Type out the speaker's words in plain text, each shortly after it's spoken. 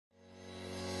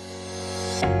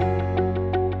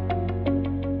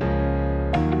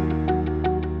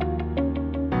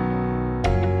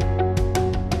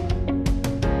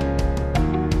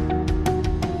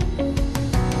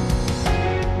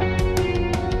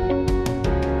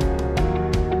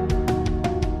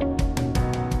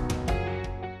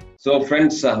So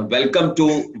friends, welcome to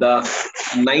the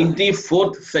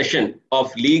 94th session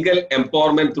of Legal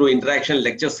Empowerment Through Interaction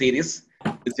lecture series.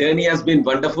 The journey has been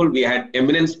wonderful. We had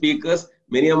eminent speakers.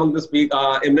 Many among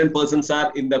the eminent persons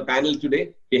are in the panel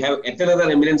today. We have yet another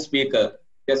eminent speaker,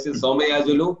 Justice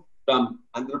Somayajulu from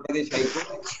Andhra Pradesh High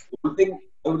Court. One thing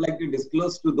I would like to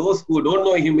disclose to those who don't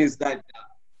know him is that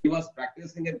he was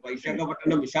practicing at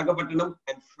Visakhapatnam,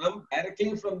 and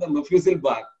directly from the Mufussil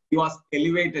Bar, he was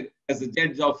elevated as a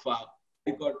judge of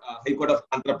High Court of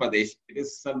Andhra Pradesh. It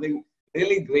is something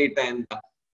really great, and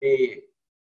we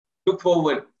look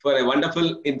forward for a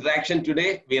wonderful interaction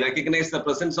today. We recognize the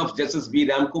presence of Justice B.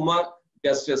 Ramkumar,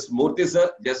 Justice Murthy sir,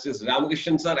 Justice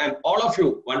Ramakrishnan sir, and all of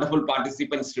you wonderful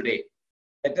participants today.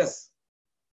 Let us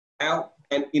have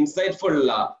an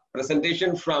insightful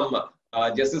presentation from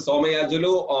Justice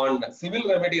Somayajulu on civil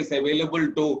remedies available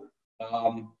to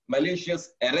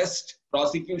malicious arrest,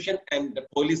 prosecution, and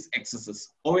police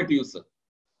excesses. Over to you, sir.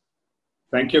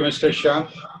 Thank you, Mr. Shyam.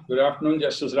 Good afternoon,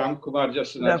 Justice Ramkumar,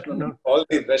 Justice Ashman, all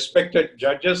the respected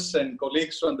judges and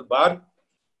colleagues from the bar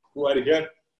who are here.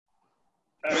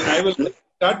 I will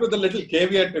start with a little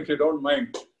caveat, if you don't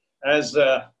mind. As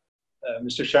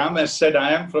Mr. Shyam has said,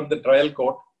 I am from the trial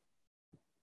court,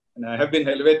 and I have been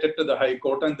elevated to the High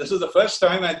Court. And this is the first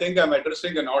time I think I'm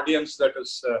addressing an audience that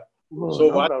is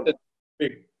so vast and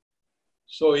big.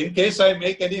 So in case I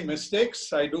make any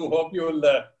mistakes, I do hope you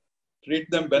will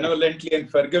treat them benevolently and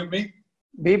forgive me.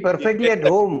 Be perfectly at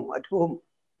home.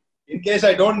 In case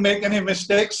I don't make any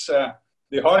mistakes,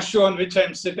 the horseshoe on which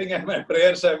I'm sitting and my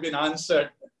prayers have been answered.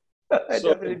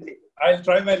 So I'll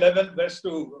try my level best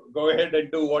to go ahead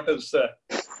and do what is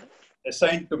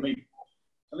assigned to me.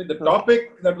 I mean, the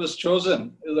topic that was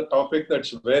chosen is a topic that's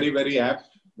very, very apt,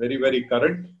 very, very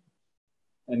current,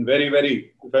 and very,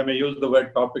 very, if I may use the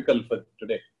word, topical for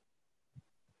today.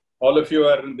 All of you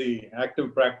are in the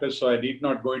active practice, so I need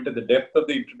not go into the depth of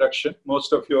the introduction.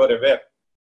 Most of you are aware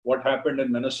what happened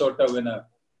in Minnesota when a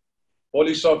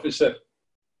police officer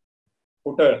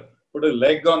put a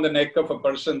leg on the neck of a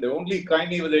person. The only crime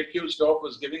he was accused of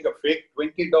was giving a fake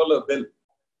 $20 bill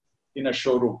in a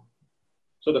showroom.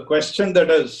 So the question that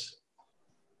has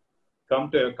come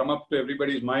up to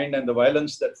everybody's mind, and the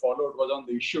violence that followed was on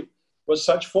the issue, was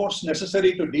such force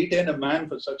necessary to detain a man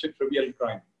for such a trivial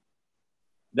crime?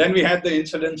 Then we had the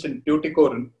incidents in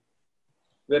Tuticorin,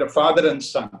 where a father and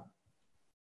son,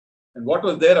 and what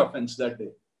was their offense that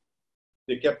day?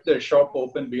 They kept their shop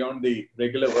open beyond the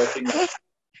regular working hours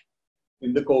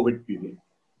in the COVID period.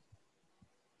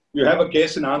 You have a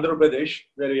case in Andhra Pradesh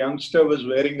where a youngster was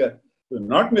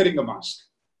not wearing a mask.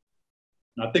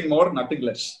 Nothing more, nothing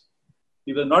less.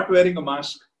 He was not wearing a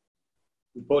mask.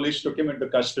 The police took him into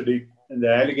custody, and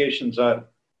the allegations are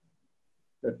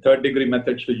that third-degree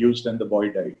methods were used and the boy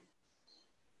died.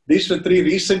 These were three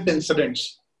recent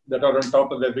incidents that are on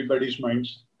top of everybody's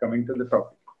minds coming to the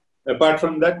topic. Apart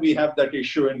from that, we have that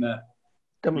issue in UP,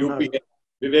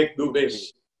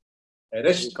 D.V.S.S.Somayajulu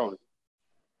arrest,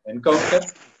 encounter.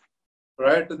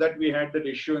 Prior to that, we had that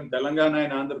issue in Telangana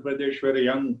and Andhra Pradesh where a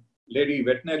young lady,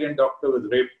 veterinarian doctor, was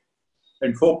raped,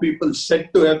 and 4 people said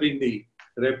to have been the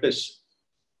rapists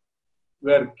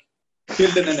were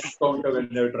killed in an encounter when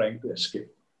they were trying to escape.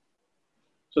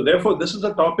 So therefore, this is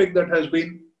a topic that has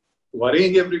been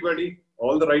worrying everybody,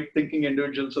 all the right-thinking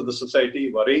individuals of the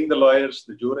society, worrying the lawyers,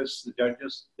 the jurists, the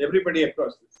judges, everybody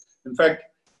across this. In fact,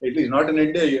 at least not in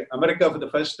India, America for the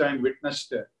first time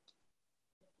witnessed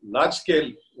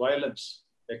large-scale violence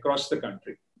across the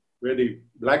country, where the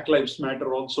Black Lives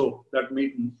Matter also, that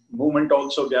movement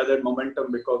also gathered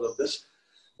momentum because of this.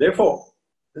 Therefore,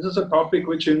 this is a topic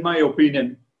which, in my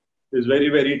opinion, is very,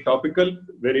 very topical,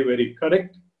 very, very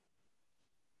correct,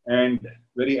 and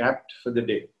very apt for the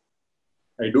day.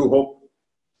 I do hope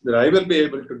that I will be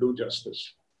able to do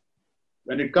justice.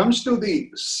 When it comes to the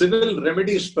civil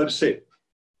remedies per se,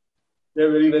 they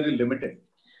are very, very limited.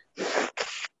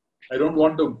 I don't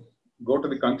want to go to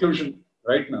the conclusion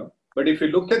right now, but if you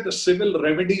look at the civil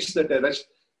remedies that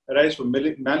arise for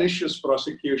malicious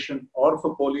prosecution, or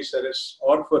for police arrests,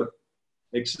 or for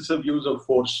excessive use of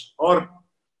force, or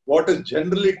what is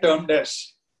generally termed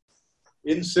as,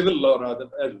 in civil law rather,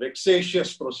 as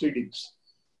vexatious proceedings,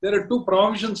 there are 2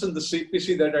 provisions in the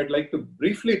CPC that I'd like to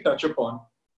briefly touch upon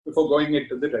before going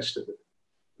into the rest of it.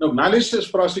 Now, malicious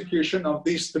prosecution of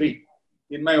these 3,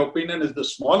 in my opinion, is the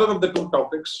smaller of the 2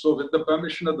 topics. So with the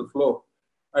permission of the floor,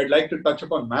 I'd like to touch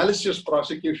upon malicious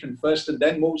prosecution first and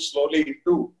then move slowly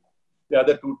to the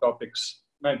other 2 topics.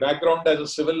 My background as a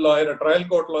civil lawyer, a trial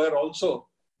court lawyer, also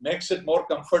makes it more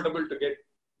comfortable to get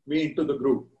me into the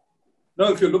groove.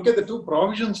 Now, if you look at the 2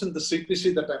 provisions in the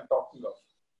CPC that I'm talking of,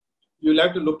 you'll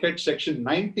have to look at section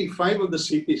 95 of the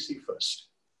CPC first.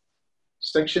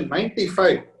 Section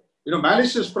 95,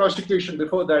 malicious prosecution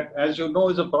before that, as you know,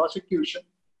 is a prosecution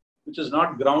which is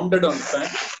not grounded on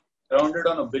fact, grounded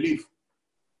on a belief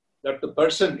that the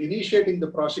person initiating the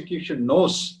prosecution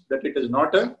knows that it is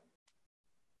not a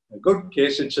good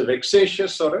case, it's a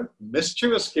vexatious or a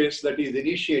mischievous case that he is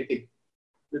initiating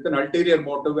with an ulterior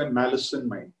motive and malice in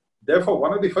mind. Therefore,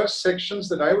 one of the first sections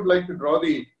that I would like to draw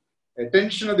the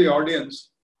attention of the audience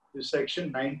is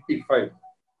section 95,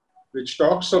 which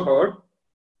talks about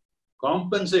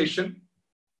compensation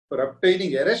for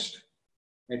obtaining arrest,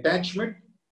 attachment,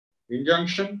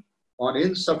 injunction on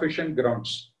insufficient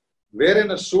grounds,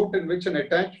 wherein a suit in which an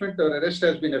attachment or arrest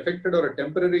has been effected or a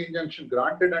temporary injunction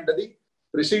granted under the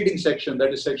preceding section,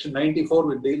 that is section 94,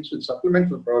 which deals with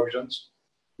supplemental provisions,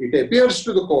 it appears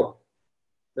to the court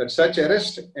that such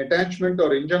arrest, attachment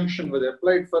or injunction was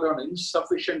applied for on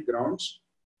insufficient grounds,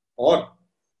 or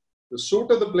the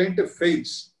suit of the plaintiff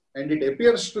fails and it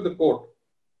appears to the court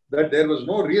that there was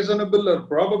no reasonable or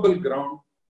probable ground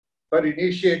for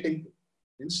instituting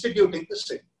the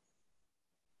same.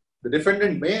 The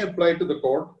defendant may apply to the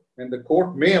court, and the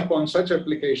court may, upon such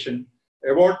application,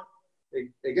 award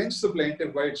against the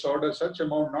plaintiff by its order such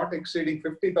amount not exceeding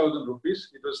 50,000 rupees.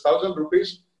 It was 1,000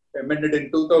 rupees, amended in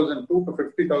 2002 to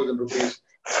 50,000 rupees,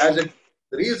 as a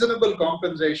reasonable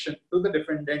compensation to the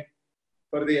defendant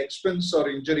for the expense or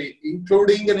injury,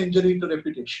 including an injury to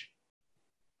reputation.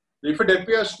 If it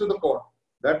appears to the court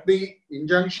that the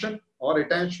injunction or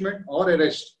attachment or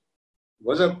arrest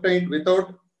was obtained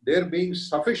without there being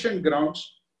sufficient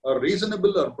grounds or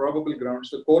reasonable or probable grounds,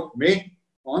 the court may,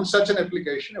 on such an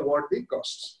application, award the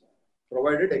costs,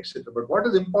 provided, etc. But what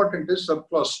is important is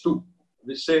subclause 2,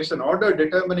 which says an order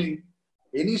determining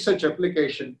any such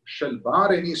application shall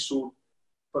bar any suit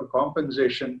for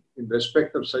compensation in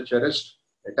respect of such arrest,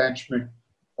 attachment,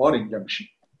 or injunction.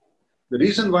 The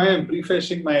reason why I am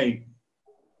prefacing my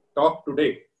talk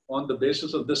today on the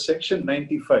basis of this section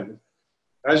 95,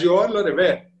 as you all are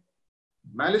aware,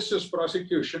 malicious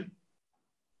prosecution,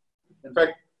 in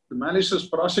fact, the malicious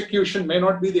prosecution may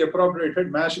not be the appropriate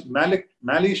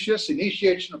malicious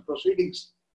initiation of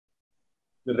proceedings.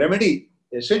 The remedy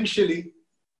essentially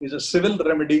is a civil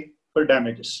remedy for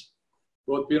damages.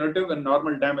 Both punitive and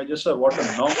normal damages are what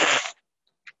are normal.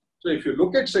 So if you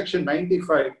look at section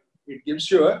 95, it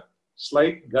gives you a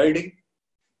slight guiding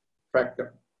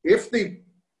factor. If the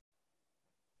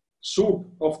suit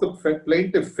of the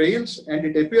plaintiff fails and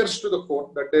it appears to the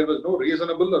court that there was no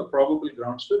reasonable or probable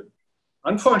grounds for it,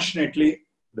 unfortunately,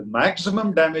 the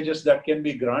maximum damages that can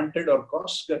be granted or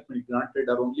costs that can be granted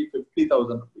are only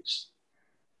 50,000 rupees.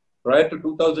 Prior to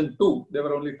 2002, there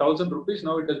were only 1,000 rupees.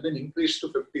 Now it has been increased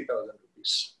to 50,000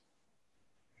 rupees.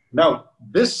 Now,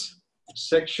 this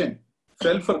section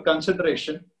fell for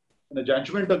consideration in a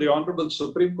judgment of the Honorable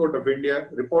Supreme Court of India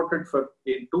reported for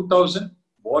in 2000,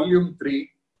 Volume 3,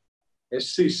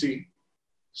 SCC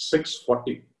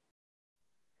 640.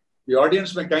 The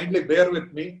audience may kindly bear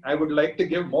with me. I would like to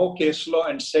give more case law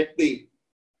and set the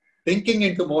thinking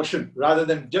into motion rather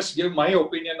than just give my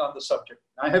opinion on the subject.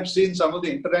 I have seen some of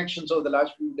the interactions over the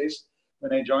last few days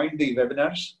when I joined the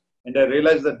webinars, and I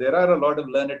realized that there are a lot of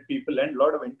learned people and a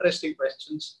lot of interesting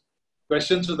questions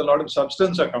with a lot of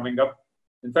substance are coming up.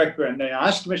 In fact, when I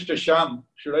asked Mr. Shyam,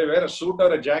 should I wear a suit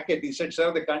or a jacket, he said,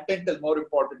 sir, the content is more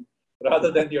important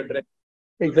rather than your dress.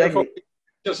 Exactly.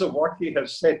 Because of what he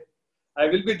has said, I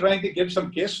will be trying to give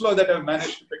some case law that I've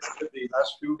managed to pick up in the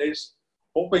last few days,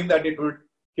 hoping that it would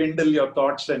kindle your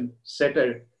thoughts and set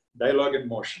a dialogue in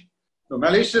motion. The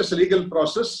malicious legal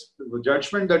process, the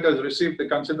judgment that has received the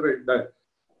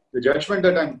judgment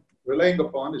that I'm relying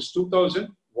upon is 2000,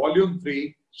 Volume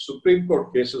 3, Supreme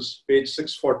Court Cases, page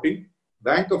 640,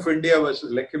 Bank of India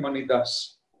versus Lekimani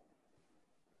Das.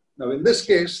 Now, in this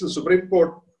case, the Supreme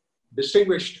Court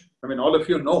distinguished, all of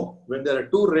you know, when there are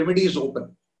two remedies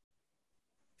open,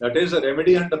 that is a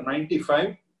remedy under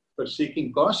 95 for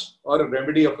seeking costs or a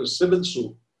remedy of a civil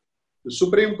suit. The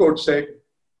Supreme Court said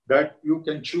that you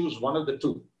can choose one of the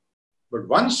two. But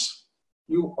once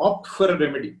you opt for a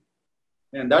remedy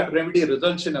and that remedy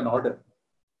results in an order,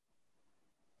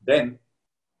 then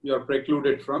you are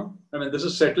precluded from, this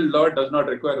is settled law, it does not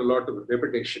require a lot of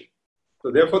repetition.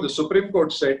 So therefore, the Supreme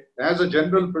Court said, as a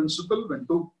general principle, when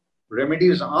two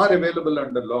remedies are available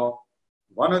under law,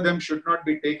 one of them should not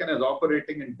be taken as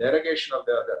operating in derogation of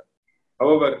the other.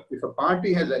 However, if a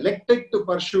party has elected to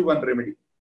pursue one remedy,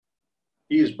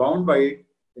 he is bound by it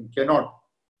and cannot,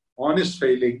 on his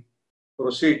failing,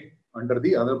 proceed under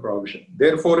the other provision.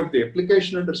 Therefore, if the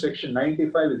application under section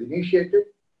 95 is initiated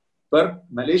for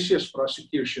malicious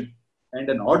prosecution, and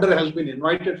an order has been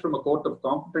invited from a court of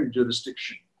competent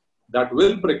jurisdiction, that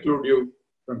will preclude you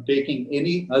from taking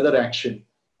any other action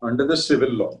under the civil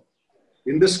law.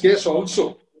 In this case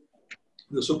also,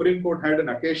 the Supreme Court had an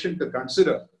occasion to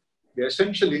consider the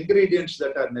essential ingredients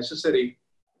that are necessary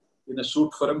in a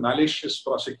suit for a malicious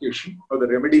prosecution or the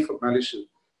remedy for malicious.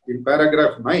 In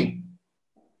paragraph 9,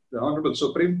 the Honorable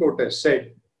Supreme Court has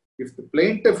said, if the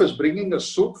plaintiff is bringing a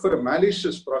suit for a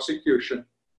malicious prosecution,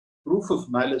 proof of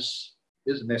malice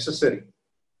is necessary.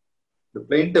 The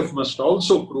plaintiff must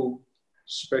also prove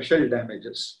special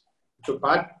damages.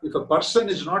 If a person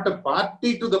is not a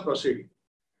party to the proceeding,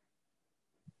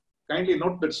 kindly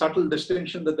note that subtle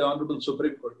distinction that the Honorable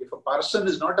Supreme Court, if a person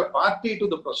is not a party to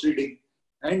the proceeding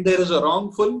and there is a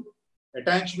wrongful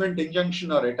attachment,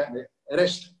 injunction or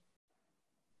arrest,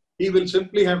 he will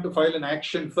simply have to file an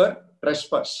action for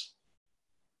trespass.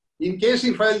 In case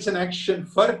he files an action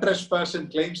for trespass and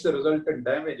claims the resultant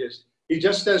damages, he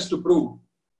just has to prove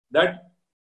that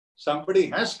somebody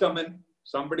has come in,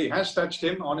 somebody has touched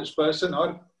him on his person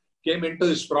or came into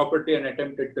his property and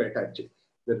attempted to attach it.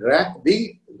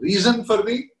 The reason for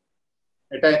the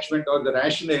attachment or the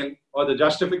rationale or the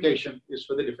justification is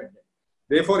for the defendant.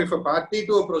 Therefore, if a party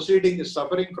to a proceeding is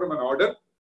suffering from an order,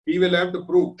 he will have to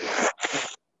prove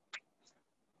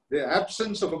the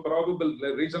absence of a probable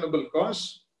reasonable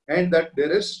cause and that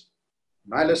there is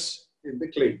malice in the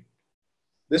claim.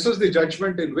 This is the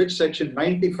judgment in which section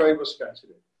 95 was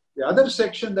considered. The other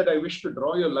section that I wish to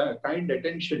draw your kind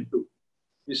attention to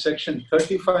is section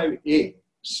 35A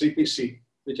CPC,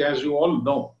 which, as you all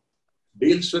know,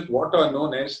 deals with what are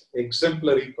known as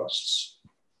exemplary costs.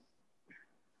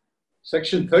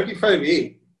 Section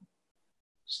 35A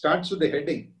starts with the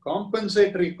heading,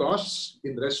 compensatory costs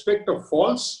in respect of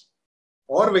false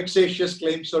or vexatious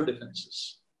claims or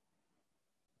defenses.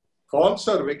 False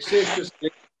or vexatious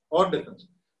claims or defenses.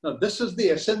 Now, this is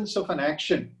the essence of an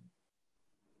action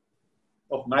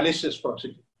of malicious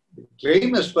prosecution. The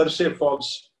claim is per se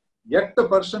false, yet the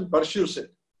person pursues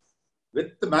it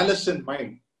with the malice in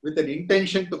mind, with an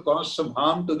intention to cause some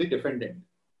harm to the defendant.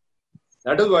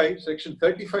 That is why section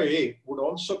 35A would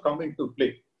also come into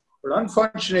play. But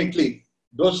unfortunately,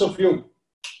 those of you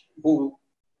who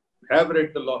have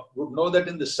read the law would know that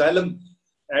in the Salem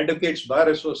Advocates Bar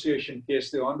Association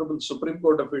case, the Honorable Supreme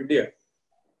Court of India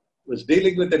was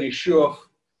dealing with an issue of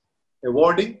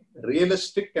awarding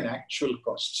realistic and actual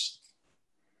costs.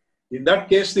 In that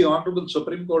case, the Honorable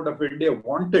Supreme Court of India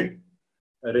wanted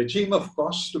a regime of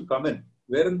costs to come in,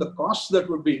 wherein the costs that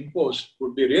would be imposed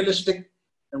would be realistic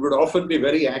and would often be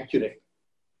very accurate.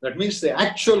 That means the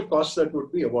actual costs that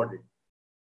would be awarded.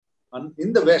 And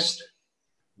in the West,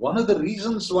 one of the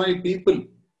reasons why people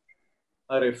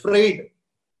are afraid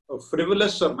of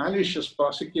frivolous or malicious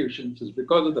prosecutions is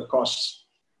because of the costs,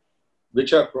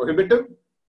 which are prohibitive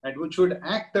and which would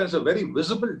act as a very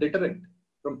visible deterrent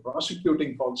from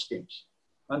prosecuting false claims.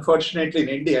 Unfortunately, in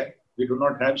India, we do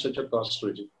not have such a cost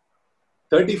regime.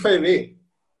 35A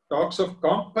talks of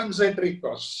compensatory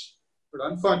costs, but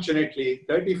unfortunately,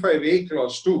 35A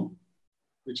clause 2,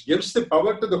 which gives the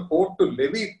power to the court to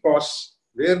levy costs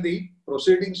where the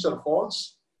proceedings are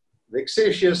false,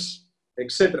 vexatious,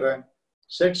 etc.,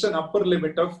 sets an upper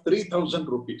limit of 3,000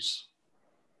 rupees.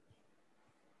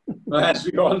 Now, as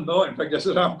we all know, in fact,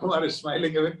 Justice Ram Kumar is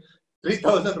smiling away,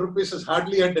 3,000 rupees is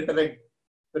hardly a deterrent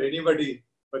for anybody,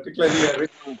 particularly a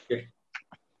rich man.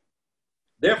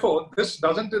 Therefore, this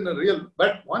doesn't in a real,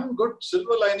 but one good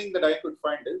silver lining that I could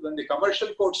find is when the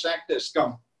Commercial Courts Act has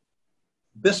come,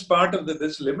 this part of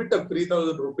this limit of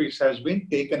 3,000 rupees has been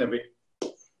taken away.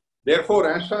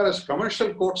 Therefore, as far as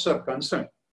commercial courts are concerned,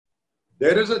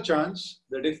 there is a chance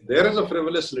that if there is a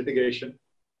frivolous litigation,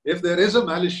 if there is a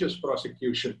malicious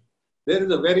prosecution, there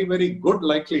is a very, very good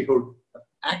likelihood of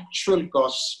actual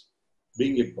costs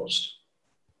being imposed.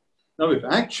 Now, if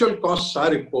actual costs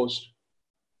are imposed,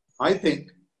 I think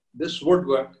this would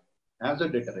work as a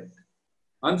deterrent.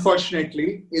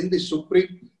 Unfortunately, in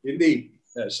the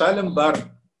Salem Bar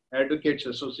Advocates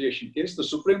Association case, the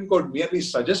Supreme Court merely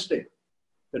suggested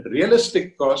that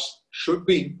realistic costs should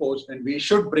be imposed and we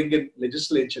should bring in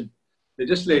legislation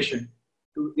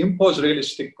to impose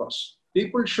realistic costs.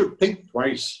 People should think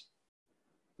twice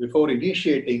before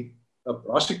initiating a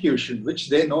prosecution which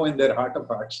they know in their heart of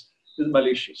hearts is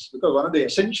malicious. Because one of the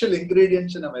essential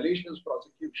ingredients in a malicious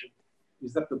prosecution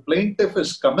is that the plaintiff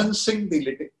is commencing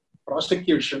the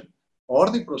prosecution or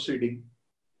the proceeding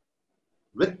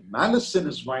with malice in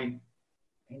his mind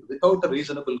and without a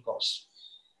reasonable cause.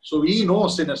 So he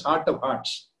knows in his heart of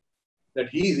hearts that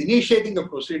he is initiating a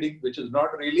proceeding which is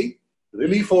not really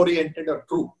relief-oriented or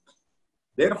true.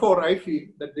 Therefore, I feel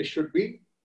that this should be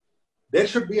there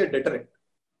should be a deterrent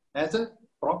as a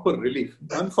proper relief.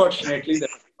 Unfortunately, that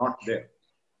is not there.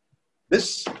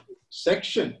 This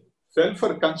section fell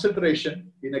for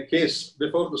consideration in a case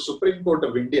before the Supreme Court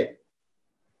of India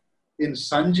in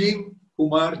Sanjeev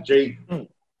Kumar Jain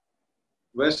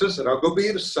versus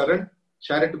Raghubir Saran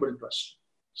Charitable Trust.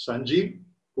 Sanjeev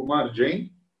Kumar Jain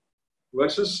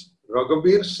versus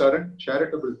Raghubir Saran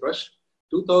Charitable Trust,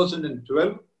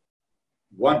 2012,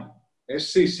 1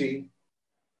 SCC,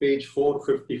 page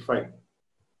 455.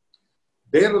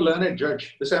 There, a learned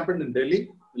judge, this happened in Delhi,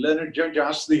 the learned judge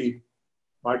asked the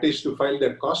parties to file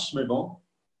their costs memo,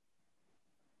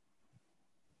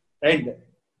 and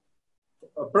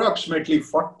approximately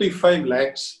 45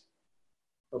 lakhs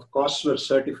of costs were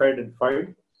certified and filed,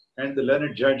 and the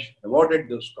learned judge awarded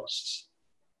those costs.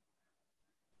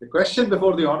 The question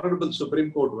before the Honorable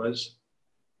Supreme Court was,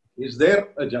 is there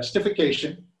a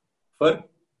justification for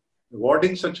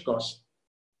awarding such costs?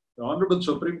 The Honorable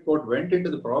Supreme Court went into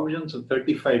the provisions of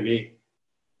 35A,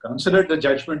 considered the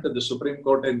judgment of the Supreme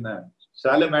Court in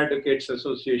Salem Advocates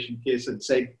Association case, and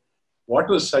said what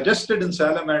was suggested in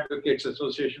Salem Advocates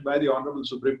Association by the Honorable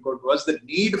Supreme Court was the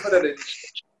need for a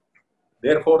registration.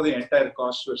 Therefore, the entire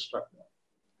costs were struck down.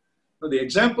 Now, the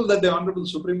example that the Honorable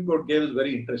Supreme Court gave is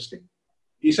very interesting.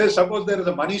 He says, suppose there is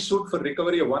a money suit for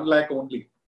recovery of 1 lakh only.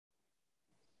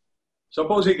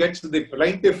 Suppose he gets the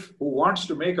plaintiff who wants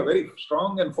to make a very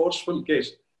strong and forceful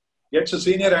case, gets a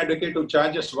senior advocate who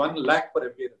charges 1 lakh per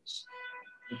appearance.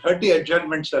 30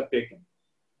 adjournments are taken.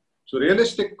 So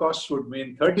realistic costs would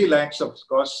mean 30 lakhs of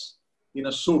costs in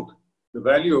a suit, the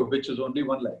value of which is only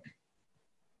 1 lakh.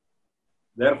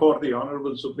 Therefore, the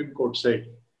Honorable Supreme Court said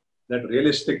that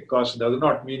realistic cost does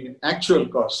not mean actual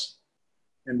costs,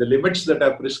 and the limits that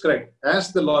are prescribed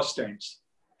as the law stands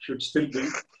should still be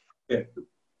adhered to.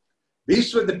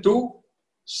 These were the two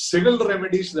civil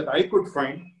remedies that I could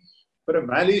find for a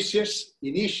malicious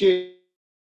initiation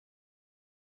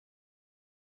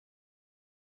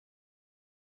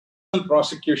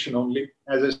prosecution only.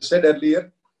 As I said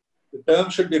earlier, the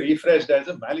term should be rephrased as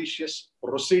a malicious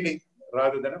proceeding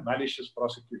rather than a malicious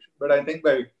prosecution. But I think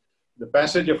by the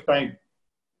passage of time,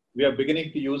 we are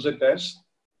beginning to use it as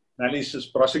malicious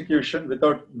prosecution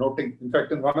without noting. In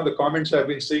fact, in one of the comments I've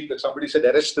been seeing that somebody said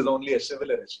arrest is only a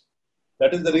civil arrest.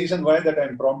 That is the reason why that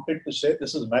I'm prompted to say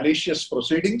this is malicious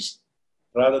proceedings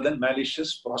rather than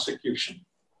malicious prosecution.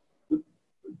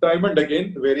 Time and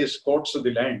again, the various courts of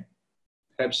the land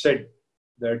have said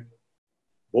that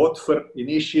both for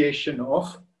initiation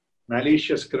of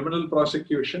malicious criminal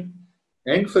prosecution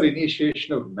and for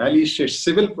initiation of malicious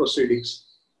civil proceedings,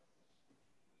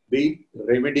 the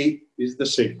remedy is the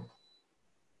same.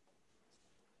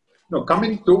 Now,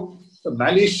 coming to the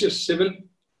malicious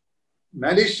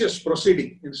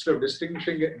proceeding, instead of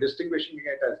distinguishing it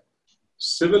as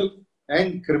civil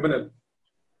and criminal,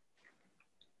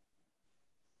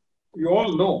 you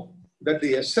all know that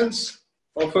the essence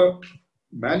of a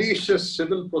malicious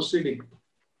proceeding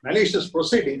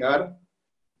are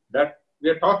that we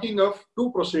are talking of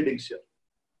two proceedings here.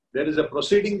 There is a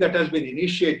proceeding that has been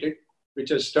initiated which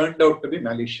has turned out to be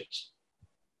malicious.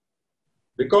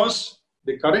 Because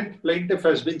the current plaintiff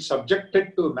has been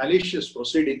subjected to a malicious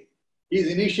proceeding, he is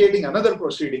initiating another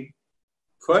proceeding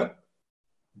for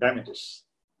damages.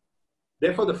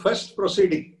 Therefore, the first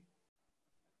proceeding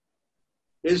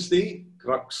is the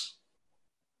crux.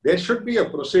 There should be a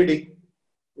proceeding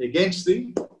against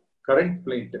the current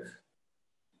plaintiff.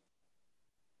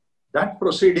 That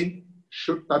proceeding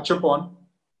should touch upon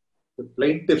the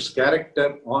plaintiff's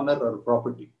character, honor, or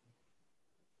property.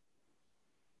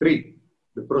 3,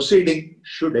 the proceeding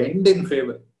should end in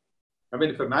favor. I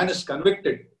mean, if a man is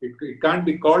convicted, it can't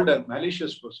be called a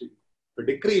malicious proceeding. If a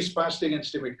decree is passed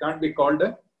against him, it can't be called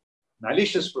a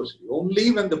malicious proceeding.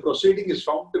 Only when the proceeding is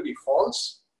found to be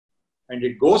false and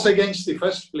it goes against the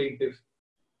first plaintiff,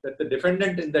 that the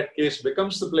defendant in that case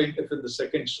becomes the plaintiff in the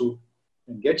second suit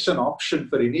and gets an option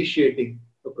for initiating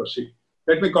the proceeding.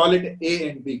 Let me call it A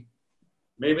and B.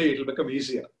 Maybe it will become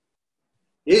easier.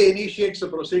 A initiates a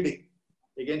proceeding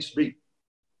against B.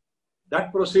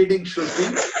 That proceeding should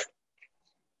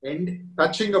be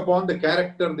touching upon the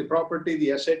character, the property,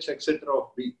 the assets, etc.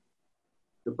 of B.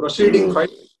 The proceeding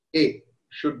filed A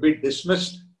should be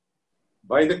dismissed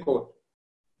by the court,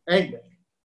 and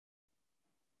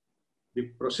the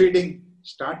proceeding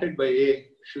started by A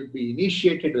should be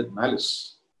initiated with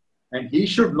malice, and he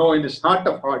should know in his heart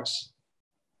of hearts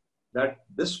that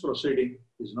this proceeding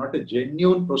is not a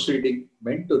genuine proceeding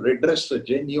meant to redress a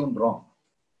genuine wrong.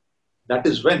 That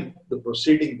is when the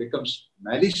proceeding becomes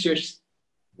malicious,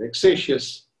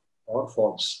 vexatious, or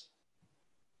false.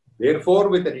 Therefore,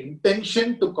 with an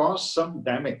intention to cause some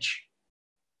damage,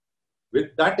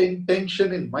 With that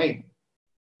intention in mind,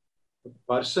 the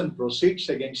person proceeds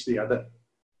against the other.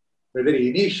 Whether he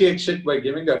initiates it by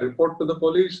giving a report to the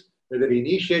police, whether he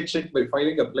initiates it by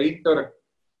filing a plaint or a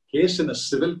case in a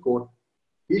civil court,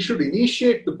 he should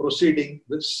initiate the proceeding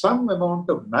with some amount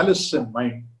of malice in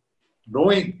mind,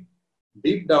 knowing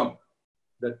deep down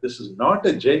that this is not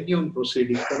a genuine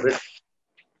proceeding for it.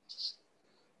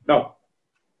 Now,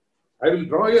 I will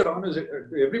draw your honor's,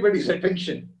 everybody's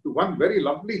attention to one very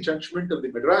lovely judgment of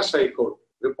the Madras High Court,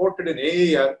 reported in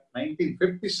AAR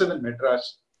 1957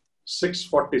 Madras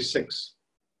 646.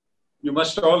 You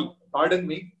must all pardon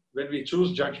me, when we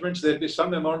choose judgments, there will be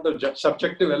some amount of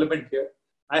subjective element here.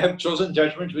 I have chosen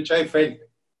judgments which I felt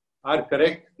are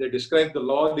correct. They describe the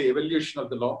law, the evolution of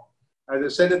the law. As I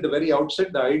said at the very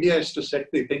outset, the idea is to set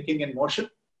the thinking in motion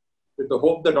with the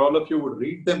hope that all of you would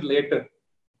read them later.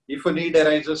 If a need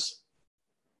arises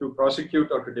to prosecute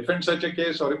or to defend such a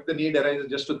case, or if the need arises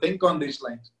just to think on these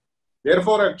lines.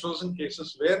 Therefore, I've chosen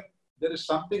cases where there is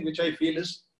something which I feel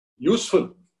is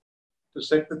useful to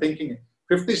set the thinking in.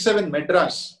 57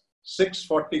 Madras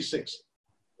 646.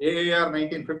 AAR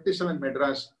 1957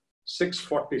 Madras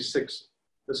 646.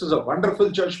 This is a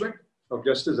wonderful judgment of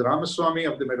Justice Ramaswamy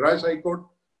of the Madras High Court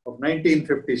of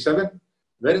 1957,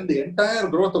 wherein the entire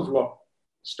growth of law,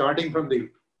 starting from the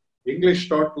English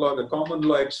tort law, the common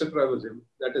law, etc.,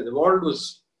 that is evolved,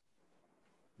 was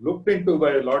looked into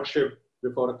by a lordship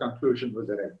before a conclusion was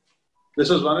arrived. This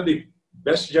is one of the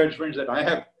best judgments that I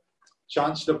have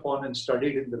chanced upon and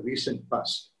studied in the recent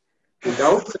past. The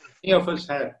doubt that many of us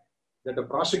had that a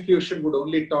prosecution would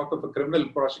only talk of a criminal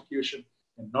prosecution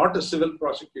and not a civil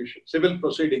prosecution, civil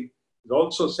proceeding, is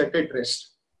also set at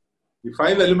rest. The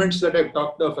 5 elements that I've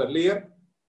talked of earlier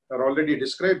are already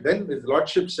described. Then, his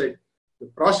lordship said, the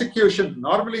prosecution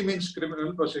normally means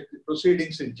criminal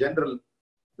proceedings in general.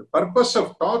 The purpose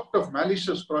of tort of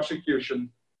malicious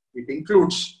prosecution, it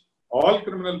includes all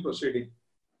criminal proceeding.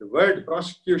 The word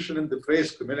prosecution in the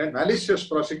phrase criminal malicious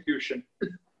prosecution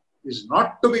is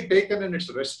not to be taken in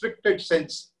its restricted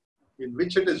sense in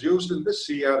which it is used in the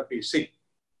CRPC.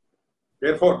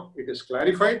 Therefore, it is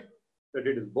clarified that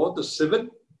it is both a civil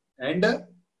and a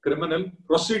criminal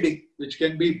proceeding which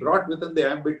can be brought within the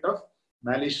ambit of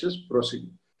malicious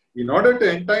proceeding. In order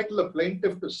to entitle a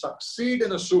plaintiff to succeed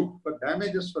in a suit for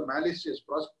damages for malicious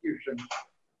prosecution,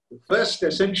 the first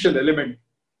essential element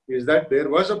is that there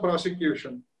was a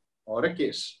prosecution or a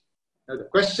case. Now the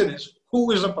question is, who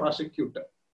is a prosecutor?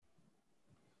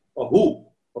 Or who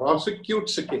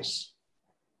prosecutes a case?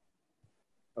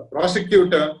 A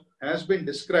prosecutor has been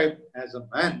described as a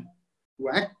man who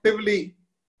actively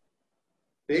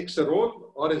takes a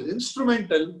role or is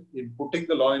instrumental in putting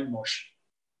the law in motion.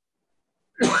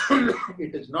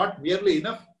 It is not merely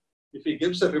enough if he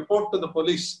gives a report to the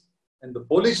police and the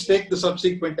police take the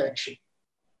subsequent action.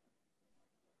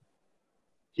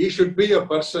 He should be a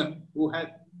person who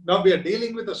had, now we are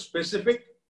dealing with a specific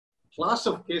class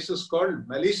of cases called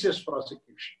malicious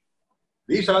prosecution.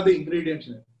 These are the ingredients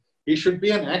in it. He should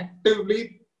be a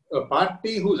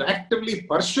party who is actively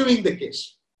pursuing the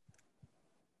case.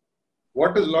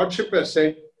 What his lordship has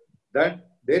said, that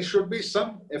there should be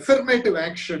some affirmative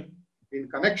action in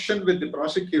connection with the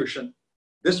prosecution,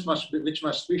 which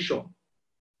must be shown.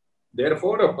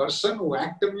 Therefore, a person who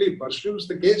actively pursues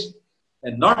the case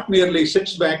and not merely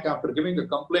sits back after giving a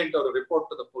complaint or a report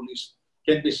to the police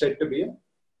can be said to be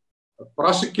a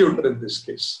prosecutor in this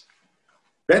case.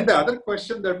 Then the other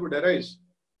question that would arise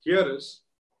here is,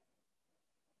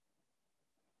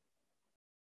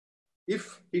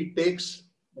 if he takes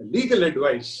legal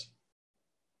advice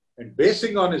and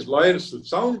basing on his lawyer's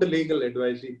sound legal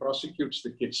advice, he prosecutes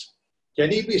the case,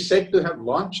 can he be said to have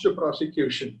launched a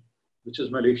prosecution which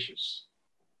is malicious?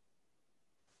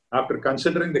 After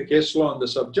considering the case law on the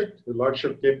subject, the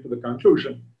lordship came to the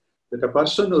conclusion that a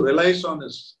person who relies on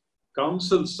his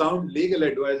counsel's sound legal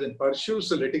advice and pursues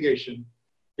the litigation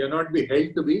cannot be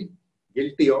held to be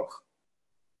guilty of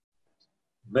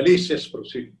malicious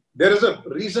proceeding. There is a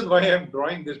reason why I am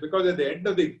drawing this, because at the end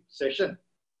of the session,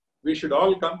 we should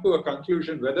all come to a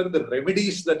conclusion whether the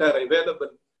remedies that are available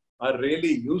are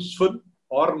really useful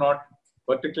or not,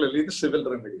 particularly the civil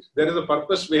remedies. There is a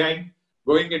purpose behind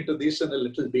going into this in a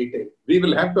little detail. We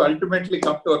will have to ultimately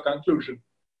come to a conclusion.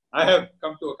 I have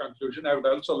come to a conclusion. I would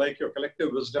also like your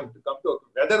collective wisdom to come to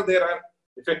whether there are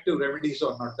effective remedies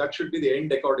or not. That should be the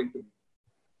end according to me.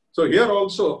 So here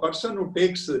also, a person who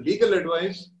takes legal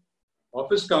advice of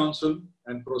his counsel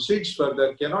and proceeds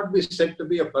further cannot be said to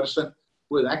be a person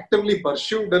who has actively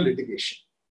pursued a litigation.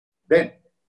 Then,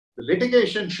 the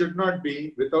litigation should not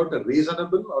be without a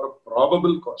reasonable or a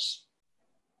probable cause.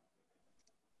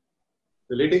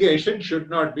 The litigation should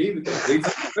not be with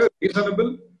a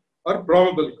reasonable or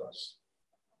probable cause.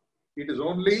 It is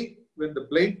only when the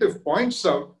plaintiff points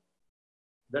out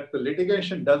that the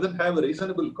litigation doesn't have a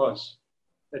reasonable cause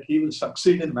that he will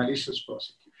succeed in malicious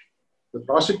prosecution. The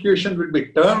prosecution will be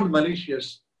termed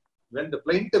malicious when the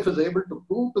plaintiff is able to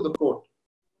prove to the court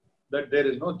that there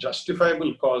is no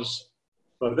justifiable cause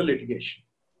for the litigation.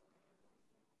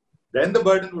 Then the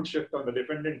burden would shift on the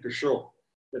defendant to show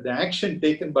that the action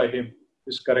taken by him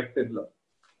is correct in law.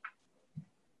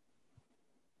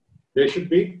 There should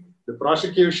be the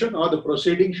prosecution or the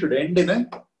proceeding should end in a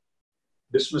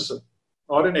dismissal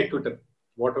or an acquittal,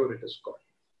 whatever it is called.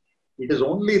 It is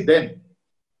only then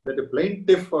that a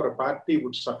plaintiff or a party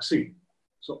would succeed.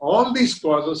 So all these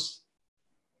clauses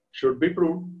should be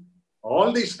proved.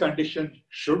 All these conditions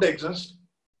should exist.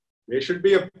 There should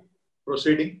be a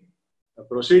proceeding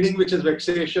which is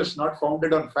vexatious, not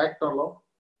founded on fact or law,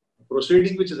 a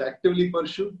proceeding which is actively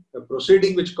pursued, a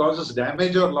proceeding which causes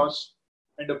damage or loss,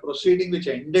 and a proceeding which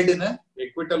ended in an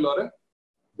acquittal or a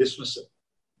dismissal.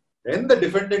 Then the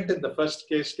defendant in the first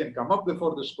case can come up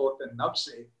before this court and now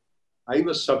say, I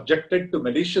was subjected to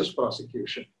malicious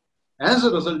prosecution, as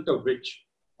a result of which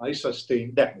I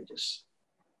sustained damages.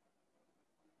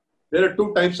 There are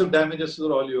two types of damages that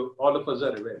all of us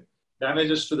are aware.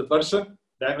 Damages to the person,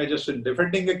 damages in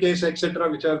defending a case, etc.,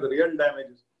 which are the real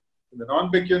damages. And the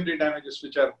non-pecuniary damages,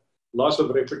 which are loss of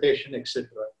reputation, etc.,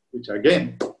 which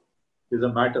again is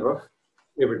a matter of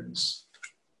evidence.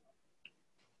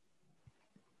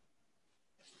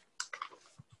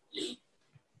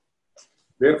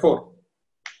 Therefore,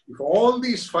 if all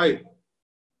these five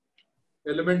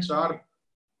elements are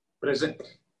present,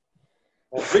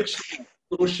 of which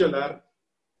crucial are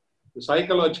the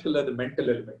psychological and the mental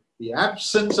element, the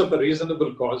absence of a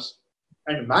reasonable cause,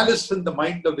 and malice in the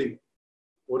mind of the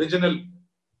original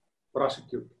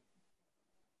prosecutor,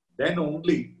 then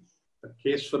only a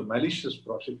case for malicious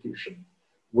prosecution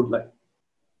would lie.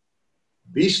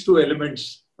 These two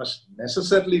elements must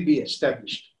necessarily be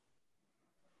established.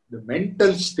 The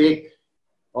mental state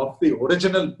of the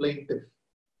original plaintiff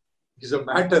is a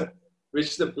matter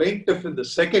which the plaintiff in the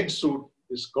second suit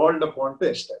is called upon to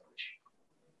establish.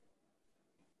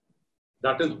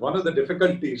 That is one of the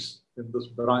difficulties in this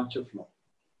branch of law.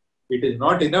 It is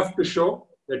not enough to show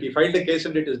that he filed a case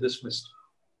and it is dismissed.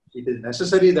 It is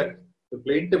necessary that the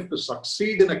plaintiff, to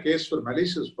succeed in a case for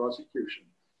malicious prosecution,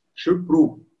 should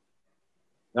prove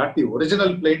that the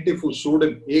original plaintiff who sued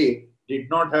him, A, did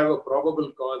not have a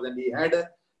probable cause and he had an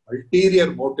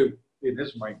ulterior motive in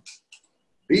his mind.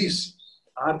 These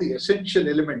are the essential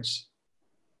elements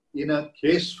in a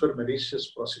case for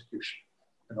malicious prosecution.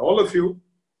 And all of you,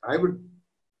 I would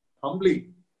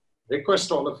humbly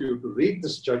request all of you to read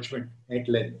this judgment at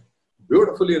length.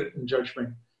 Beautifully written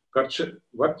judgment,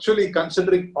 virtually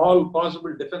considering all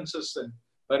possible defenses and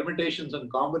permutations and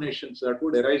combinations that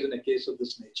would arise in a case of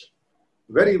this nature.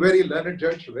 Very, very learned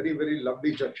judge, very, very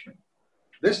lovely judgment.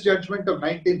 This judgment of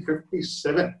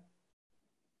 1957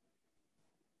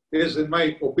 is, in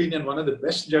my opinion, one of the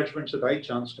best judgments that I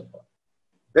chanced upon.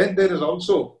 Then there is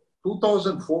also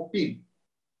 2014,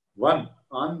 one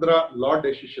Andhra law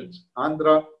decisions,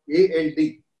 Andhra ALD,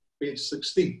 page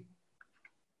 16.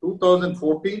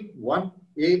 2014, 1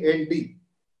 ALD,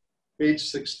 page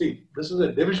 16. This is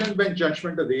a division bench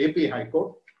judgment of the AP High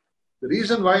Court. The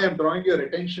reason why I'm drawing your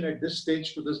attention at this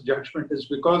stage to this judgment is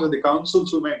because of the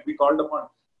counsels who might be called upon.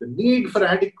 The need for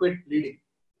adequate pleading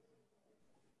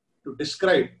to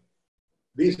describe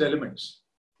these elements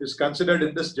is considered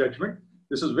in this judgment.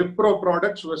 This is Wipro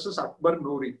Products versus Akbar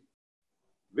Noori.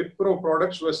 Wipro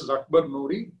Products versus Akbar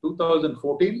Noori,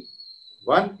 2014,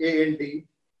 1 ALD,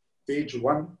 page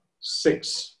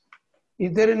 16.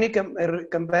 Is there any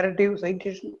comparative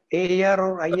citation, AAR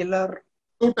or ILR?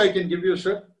 Suit I can give you,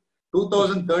 sir.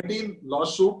 2013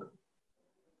 lawsuit.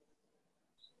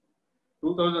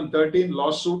 2013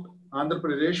 lawsuit, Andhra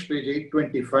Pradesh, page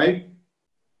 825.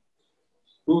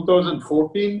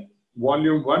 2014,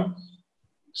 volume 1,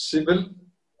 civil,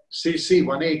 CC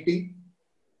 180.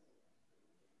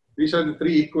 These are the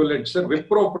three equivalents, sir.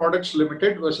 Wipro Products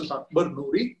Limited versus Akbar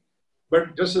Noori.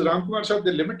 But Justice Ramkumar said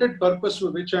the limited purpose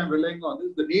for which I am relying on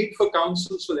is the need for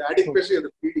counsels for the adequacy of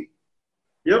the pleading.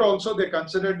 Here also they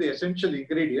considered the essential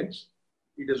ingredients.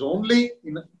 It is only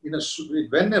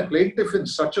when a plaintiff in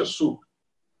such a suit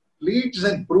pleads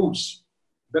and proves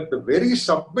that the very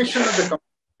submission of the complaint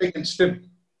against him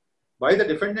by the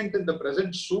defendant in the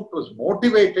present suit was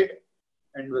motivated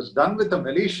and was done with a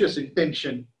malicious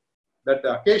intention, that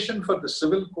the occasion for the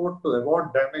civil court to award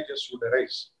damages would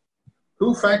arise.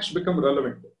 Two facts become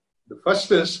relevant. The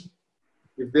first is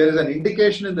If there is an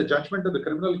indication in the judgment of the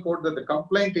criminal court that the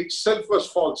complaint itself was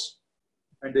false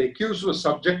and the accused was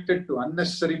subjected to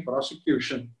unnecessary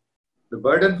prosecution, the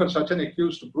burden for such an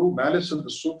accused to prove malice in the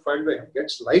suit filed by him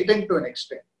gets lightened to an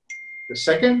extent. The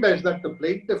second is that the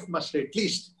plaintiff must at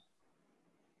least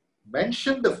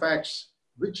mention the facts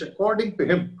which, according to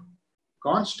him,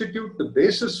 constitute the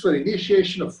basis for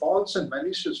initiation of false and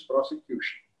malicious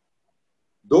prosecution.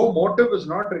 Though motive is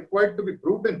not required to be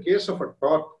proved in case of a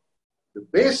tort, the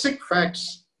basic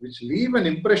facts which leave an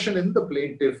impression in the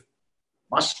plaintiff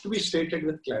must be stated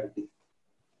with clarity.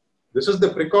 This is the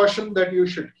precaution that you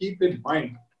should keep in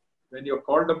mind when you're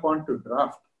called upon to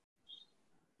draft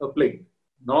a plaint.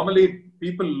 Normally,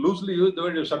 people loosely use the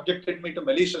word, you subjected me to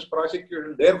malicious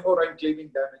prosecution, therefore I'm claiming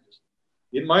damages.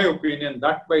 In my opinion,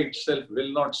 that by itself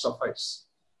will not suffice.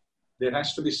 There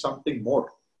has to be something more.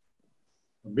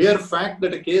 The mere fact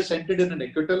that a case ended in an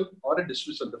acquittal or a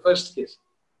dismissal, the first case,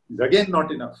 is again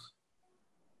not enough.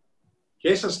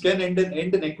 Cases can end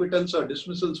in acquittals or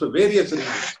dismissals for various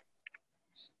reasons.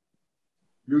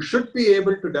 You should be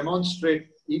able to demonstrate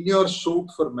in your suit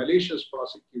for malicious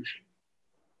prosecution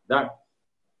that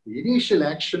the initial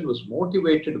action was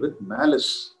motivated with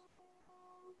malice,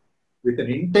 with an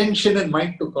intention in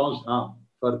mind to cause harm.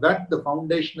 For that, the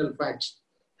foundational facts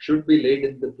should be laid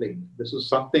in the plaint. This is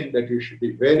something that you should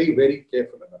be very, very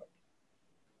careful about.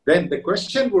 Then the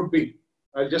question would be,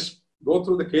 I'll just go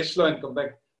through the case law and come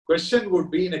back. Question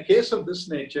would be, in a case of this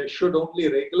nature, should only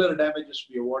regular damages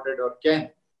be awarded or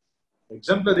can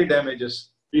exemplary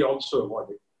damages be also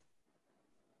awarded?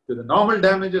 So the normal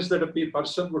damages that a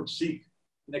person would seek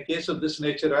in a case of this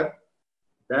nature are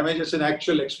damages in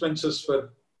actual expenses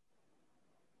for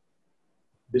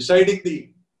defending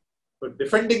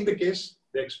the case,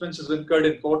 the expenses incurred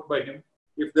in court by him.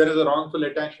 If there is a wrongful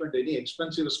attachment, any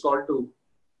expense he was called to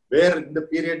bear in the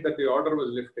period that the order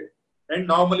was lifted. And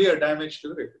normally a damage to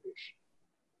the reputation.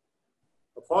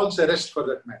 A false arrest for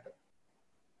that matter.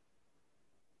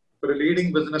 For a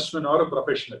leading businessman or a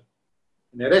professional,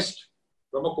 an arrest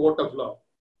from a court of law,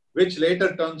 which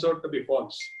later turns out to be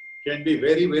false, can be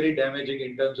very, very damaging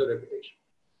in terms of reputation.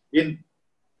 In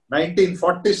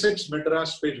 1946,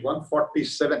 Madras, page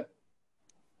 147,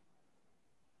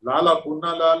 Lala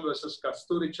Punnalal versus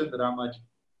Kasturi Chand Ramaji.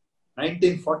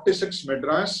 1946,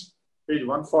 Madras, page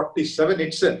 147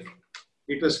 itself,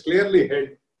 it was clearly held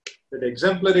that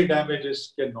exemplary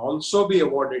damages can also be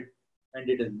awarded, and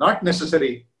it is not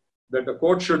necessary that the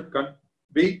court should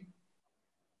be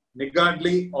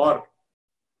niggardly or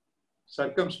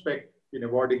circumspect in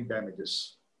awarding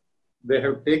damages. They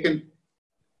have taken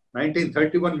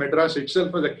 1931 Madras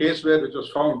itself as a case where it was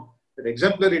found that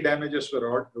exemplary damages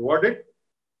were awarded,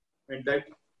 and that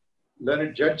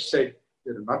learned judge said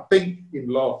there is nothing in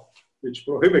law which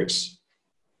prohibits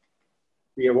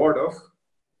the award of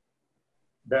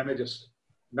damages.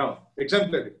 Now,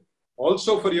 exemplary.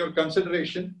 Also for your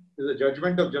consideration is a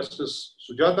judgment of Justice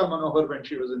Sujata Manohar when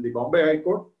she was in the Bombay High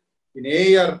Court in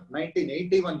AR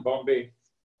 1981 Bombay,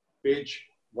 page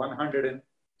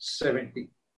 170.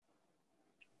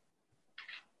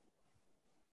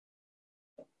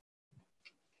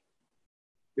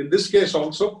 In this case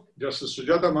also, Justice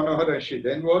Sujata Manohar, as she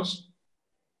then was,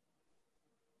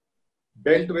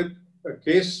 dealt with a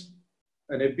case,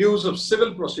 an abuse of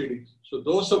civil proceedings. So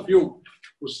those of you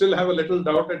who still have a little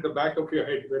doubt at the back of your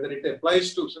head whether it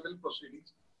applies to civil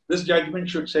proceedings, this judgment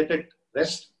should set at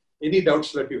rest any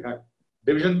doubts that you have.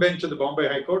 Division Bench of the Bombay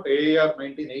High Court, AAR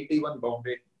 1981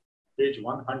 Bombay, page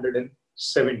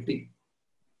 170.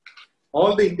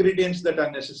 All the ingredients that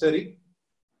are necessary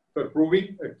for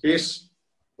proving a case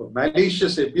of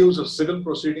malicious abuse of civil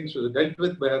proceedings was dealt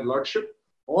with by Her Lordship.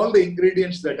 All the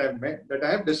ingredients that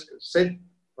I have discussed, said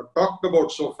or talked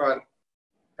about so far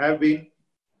have been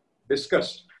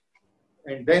discussed.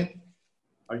 And then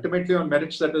ultimately on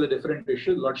merits, that is a different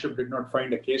issue. Lordship did not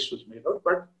find a case was made out,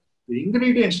 but the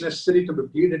ingredients necessary to be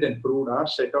pleaded and proved are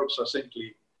set out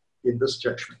succinctly in this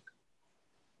judgment.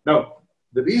 Now,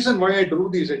 the reason why I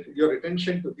drew your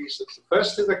attention to these is,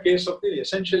 first is a case of the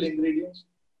essential ingredients.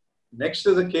 Next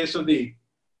is a case of the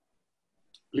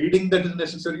pleading that is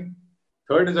necessary.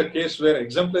 Third is a case where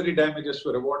exemplary damages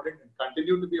were awarded and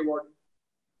continue to be awarded.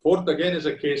 Fourth again is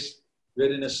a case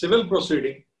where in a civil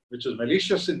proceeding, which is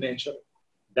malicious in nature,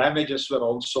 damages were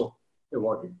also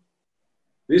awarded.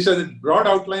 These are the broad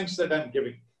outlines that I'm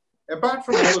giving. Apart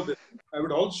from all of this, I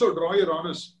would also draw your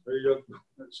honors.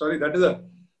 Sorry, that is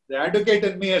the advocate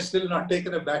in me has still not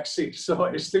taken a back seat, so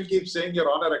I still keep saying your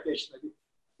honor occasionally.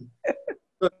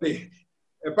 So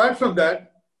apart from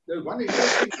that, there's one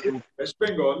interesting case, West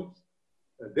Bengal,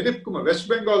 Dilip Kumar, West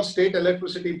Bengal State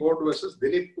Electricity Board versus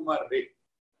Dilip Kumar Ray.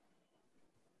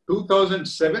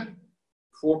 2007,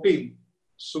 14,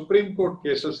 Supreme Court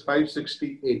cases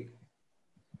 568.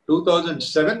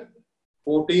 2007,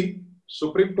 14,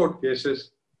 Supreme Court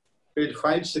cases, page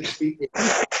 568.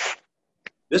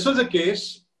 This was a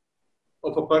case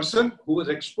of a person who was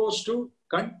exposed to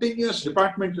continuous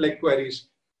departmental inquiries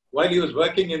while he was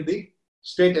working in the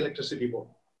State Electricity Board.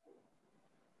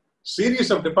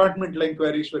 Series of departmental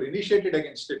inquiries were initiated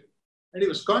against him, and he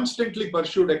was constantly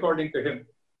pursued, according to him,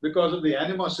 because of the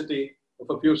animosity of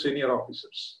a few senior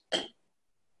officers.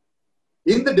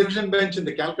 In the division bench in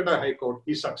the Calcutta High Court,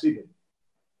 he succeeded.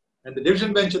 And the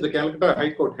division bench of the Calcutta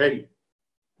High Court held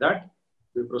that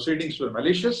the proceedings were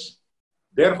malicious,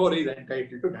 therefore he is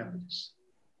entitled to damages.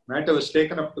 Matter was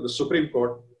taken up to the Supreme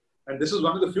Court, and this is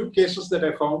one of the few cases that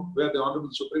I found where the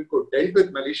Honorable Supreme Court dealt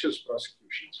with malicious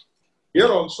prosecutions. Here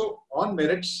also, on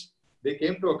merits, they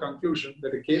came to a conclusion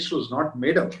that a case was not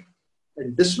made up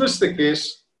and dismissed the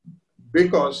case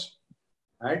because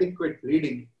adequate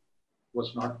pleading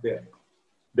was not there.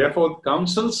 Therefore,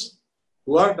 counsels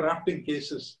who are drafting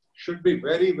cases should be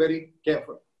very, very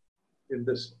careful in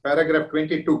this. Paragraph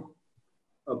 22.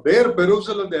 A bare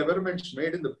perusal of the averments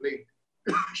made in the plea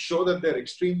show that they are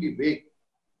extremely vague,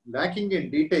 lacking in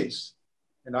details.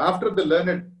 And after the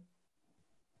learned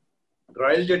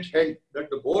trial judge held that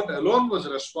the board alone was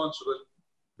responsible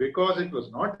because it was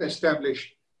not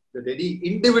established that any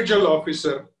individual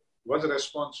officer was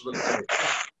responsible for it.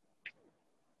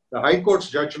 The High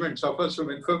Court's judgment suffers from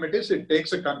infirmities. It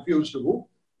takes a confused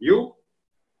view.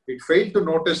 It failed to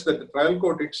notice that the trial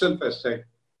court itself has said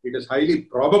it is highly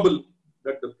probable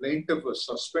that the plaintiff was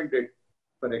suspended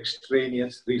for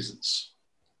extraneous reasons.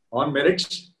 On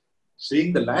merits,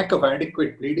 seeing the lack of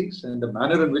adequate pleadings and the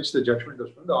manner in which the judgment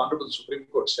was done, the Honorable Supreme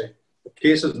Court said the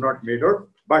case is not made out.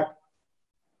 But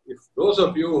if those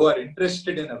of you who are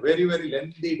interested in a very, very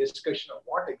lengthy discussion of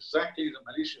what exactly is a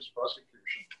malicious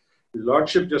prosecution, His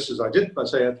Lordship Justice Ajit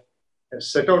Pasayat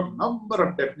has set out a number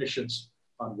of definitions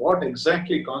on what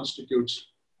exactly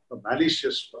constitutes a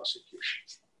malicious prosecution.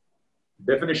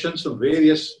 Definitions from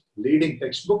various leading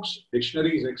textbooks,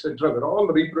 dictionaries, etc. were all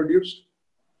reproduced.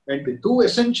 And the two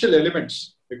essential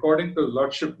elements, according to His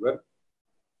Lordship, were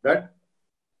that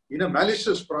in a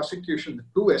malicious prosecution, the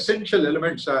two essential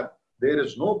elements are there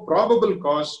is no probable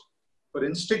cause for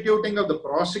instituting of the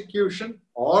prosecution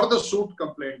or the suit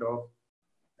complained of,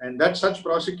 and that such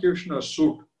prosecution or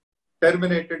suit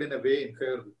terminated in a way in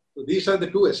favor. So these are the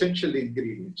two essential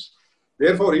ingredients.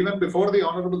 Therefore, even before the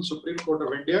Honorable Supreme Court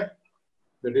of India,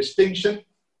 the distinction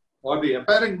or the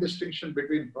apparent distinction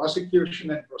between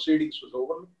prosecution and proceedings was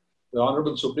over. The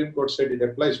Honorable Supreme Court said it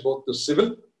applies both to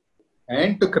civil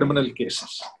and to criminal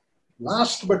cases.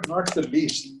 Last but not the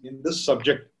least, in this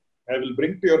subject, I will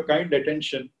bring to your kind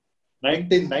attention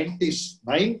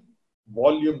 1999,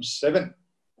 Volume 7,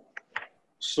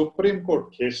 Supreme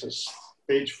Court Cases,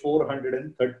 page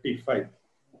 435.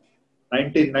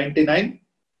 1999,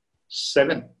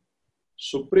 7,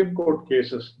 Supreme Court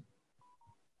Cases,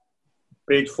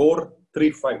 page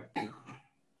 435.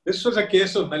 This was a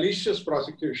case of malicious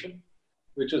prosecution,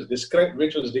 which was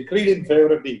decreed in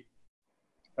favor of the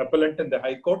appellant in the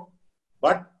High Court.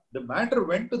 But the matter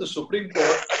went to the Supreme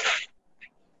Court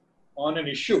on an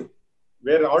issue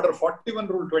where Order 41,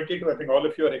 Rule 22, I think all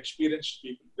of you are experienced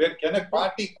people, where can a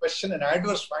party question an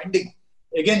adverse finding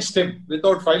against him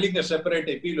without filing a separate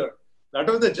appeal? That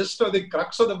was the gist of the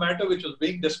crux of the matter which was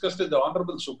being discussed in the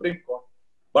Honorable Supreme Court.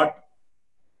 But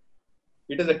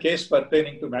it is a case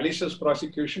pertaining to malicious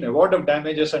prosecution, award of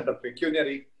damages under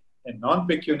pecuniary and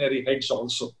non-pecuniary heads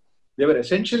also. They were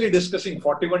essentially discussing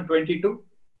 4122,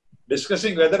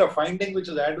 discussing whether a finding which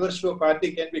is adverse to a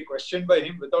party can be questioned by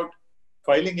him without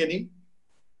filing any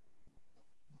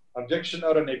objection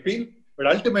or an appeal. But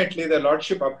ultimately, the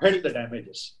Lordship upheld the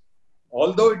damages.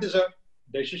 Although it is a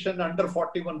decision under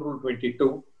 41 Rule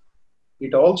 22,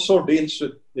 it also deals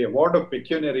with the award of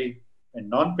pecuniary and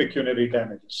non-pecuniary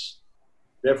damages.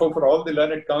 Therefore, for all the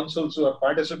learned counsels who are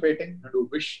participating and who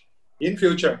wish in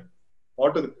future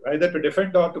or to either to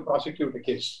defend or to prosecute a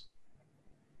case,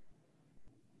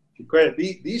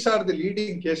 these are the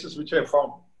leading cases which I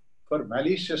found for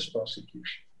malicious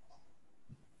prosecution.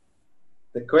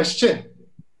 The question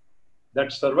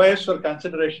that survives for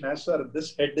consideration as far as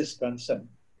this head is concerned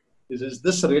is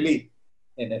this really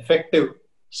an effective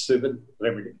civil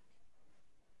remedy?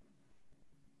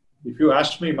 If you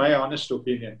ask me my honest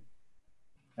opinion,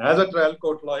 as a trial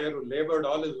court lawyer who labored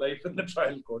all his life in the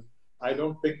trial court, I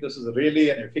don't think this is really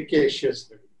an efficacious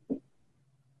remedy.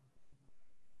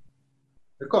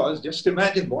 Because just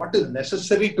imagine what is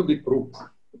necessary to be proved.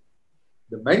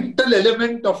 The mental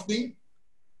element of the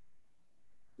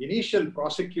initial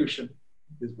prosecution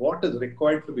is what is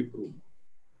required to be proven.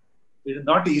 It is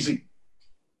not easy.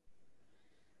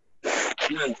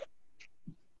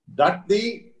 That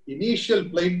the initial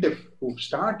plaintiff who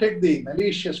started the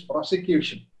malicious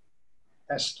prosecution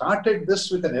has started this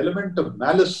with an element of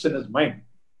malice in his mind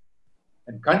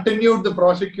and continued the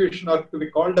prosecution, or to be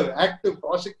called an active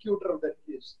prosecutor of that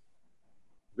case,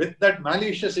 with that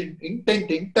malicious intent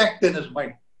intact in his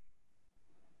mind,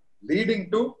 leading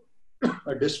to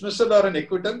a dismissal or an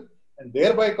acquittal and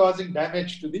thereby causing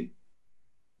damage to the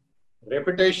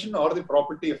reputation or the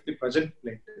property of the present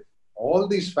plaintiff. All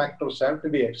these factors have to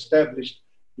be established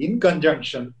in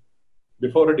conjunction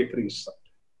before a decree is sought.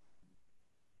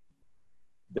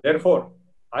 Therefore,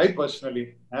 I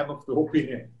personally am of the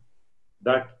opinion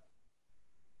that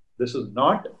this is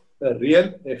not a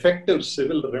real effective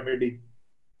civil remedy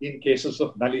in cases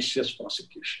of malicious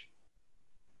prosecution.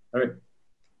 I mean,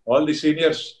 all the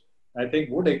seniors, I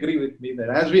think, would agree with me that,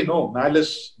 as we know,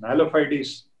 malice,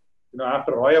 malefides,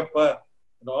 after Royappa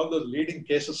and all those leading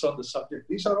cases on the subject,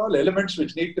 these are all elements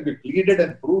which need to be pleaded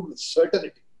and proved with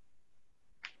certainty.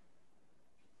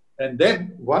 And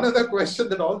then one other question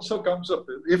that also comes up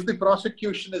is, if the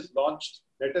prosecution is launched,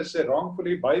 let us say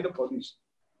wrongfully, by the police,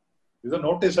 is a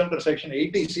notice under section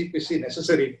 80 CPC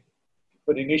necessary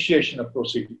for initiation of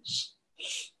proceedings?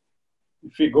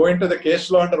 If we go into the case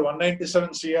law under 197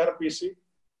 CRPC,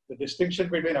 the distinction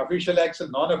between official acts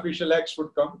and non-official acts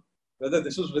would come. Whether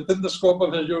this is within the scope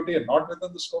of his duty and not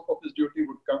within the scope of his duty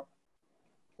would come.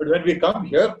 But when we come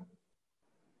here,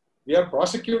 we are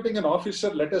prosecuting an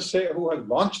officer, let us say, who has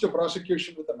launched a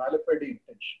prosecution with a malafide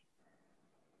intention.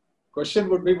 Question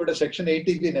would be, would a section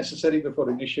 80 be necessary before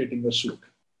initiating the suit?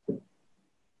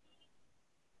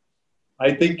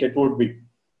 I think it would be.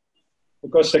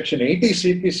 Because section 80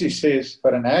 CPC says,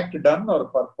 for an act done or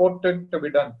purported to be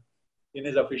done in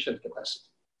his official capacity,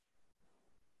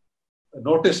 a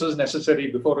notice is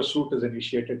necessary before a suit is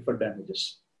initiated for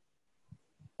damages.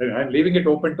 And I'm leaving it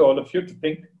open to all of you to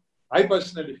think. I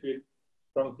personally feel,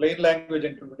 from a plain language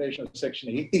interpretation of section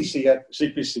 80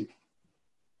 CPC,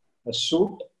 a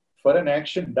suit for an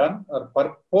action done or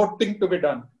purporting to be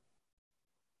done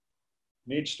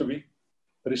needs to be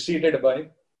preceded by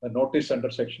a notice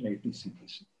under section 80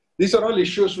 CPC. These are all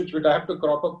issues which would have to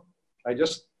crop up. I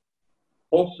just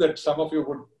hope that some of you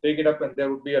would take it up and there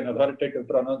would be an authoritative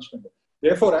pronouncement.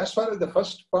 Therefore, as far as the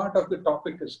first part of the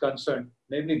topic is concerned,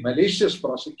 namely malicious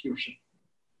prosecution,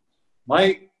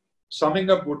 my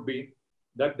summing up would be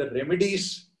that the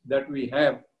remedies that we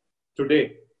have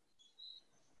today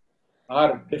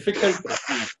are difficult to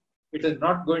achieve. It is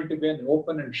not going to be an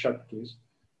open and shut case.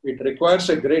 It requires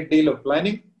a great deal of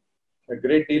planning, a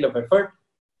great deal of effort,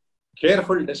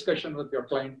 careful discussion with your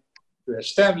client to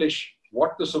establish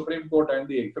what the Supreme Court and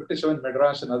the 57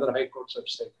 Madras and other high courts have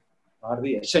said are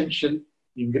the essential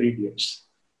ingredients.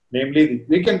 Namely,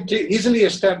 we can easily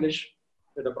establish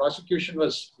that the prosecution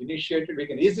was initiated. We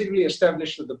can easily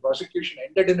establish that the prosecution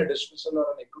ended in a dismissal or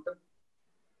an acquittal.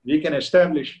 We can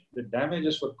establish the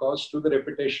damages were caused to the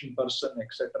reputation, person,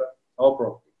 etc. or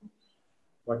property.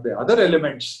 But the other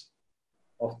elements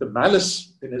of the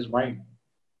malice in his mind,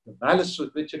 the malice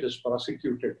with which it is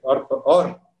prosecuted or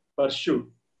pursued,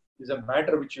 is a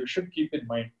matter which you should keep in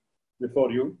mind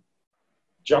before you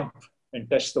jump and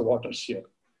test the waters here.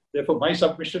 Therefore, my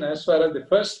submission as far as the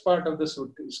first part of this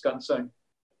is concerned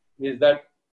is that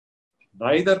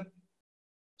neither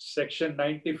section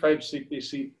 95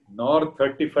 CPC nor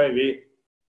 35A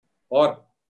or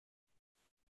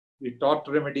the tort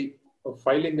remedy of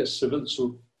filing a civil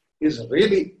suit is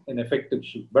really an effective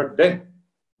suit. But then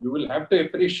you will have to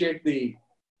appreciate the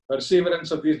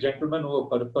perseverance of these gentlemen who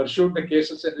have pursued the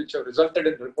cases and which have resulted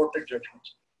in reported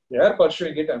judgments. They are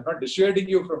pursuing it. I'm not dissuading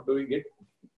you from doing it.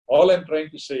 All I'm trying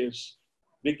to say is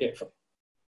be careful.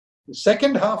 The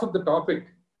second half of the topic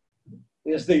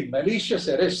is the malicious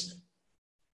arrest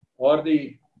or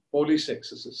the police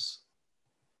excesses.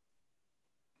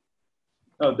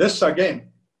 Now, this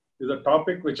again is a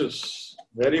topic which is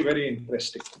very, very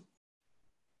interesting.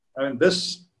 And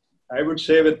this, I would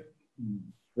say with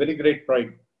very great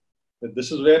pride, that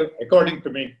this is where, according to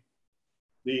me,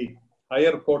 the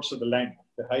higher courts of the land,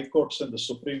 the high courts and the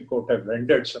Supreme Court have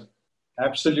rendered some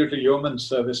absolutely yeoman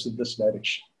service in this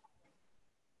direction.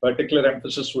 Particular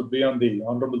emphasis would be on the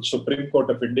Honorable Supreme Court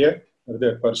of India for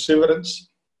their perseverance,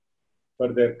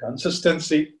 for their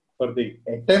consistency, for the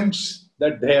attempts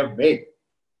that they have made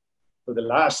for the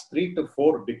last 3 to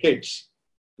 4 decades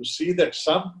to see that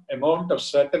some amount of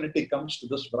certainty comes to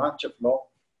this branch of law,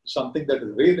 something that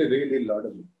is really, really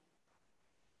laudable.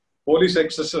 Police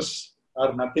excesses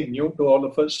are nothing new to all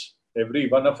of us. Every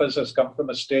one of us has come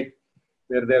from a state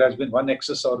where there has been one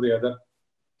excess or the other.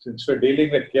 Since we're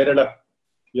dealing with Kerala,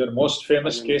 your most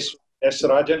famous case, S.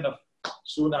 Rajan,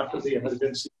 soon after the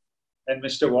emergency, and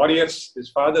Mr. Warriors, his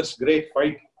father's great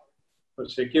fight for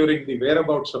securing the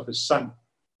whereabouts of his son.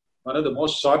 One of the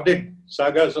most sordid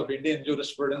sagas of Indian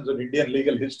jurisprudence and Indian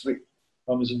legal history.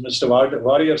 Mr.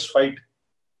 Warriors' fight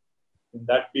in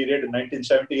that period, in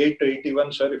 1978 to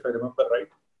 81, sir, if I remember right.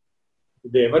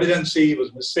 The emergency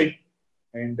was missing,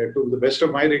 and to the best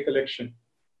of my recollection,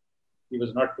 he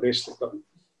was not traced at all.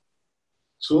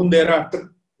 Soon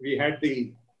thereafter, we had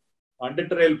the under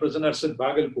trial prisoners in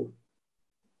Bhagalpur.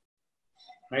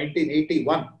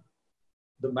 1981,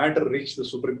 the matter reached the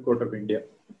Supreme Court of India.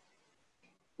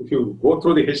 If you go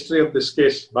through the history of this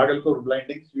case, Bhagalpur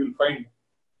blindings, you will find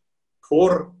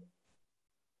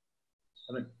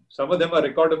some of them are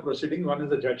recorded proceedings, one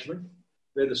is a judgment,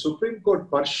 where the Supreme Court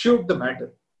pursued the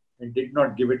matter and did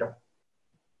not give it up.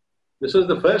 This was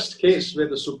the first case where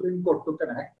the Supreme Court took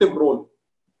an active role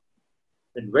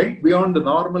and went beyond the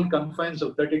normal confines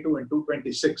of 32 and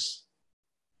 226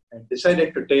 and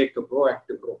decided to take a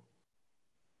proactive role.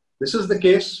 This is the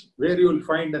case where you will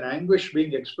find an anguish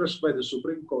being expressed by the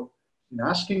Supreme Court in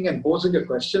asking and posing a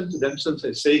question to themselves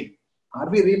as saying, are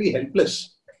we really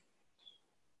helpless?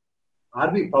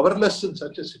 Are we powerless in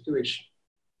such a situation?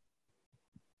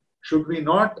 Should we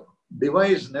not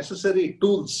devise necessary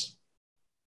tools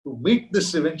to meet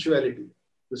this eventuality?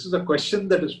 This is a question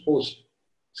that is posed.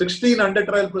 16 under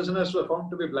trial prisoners were found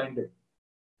to be blinded.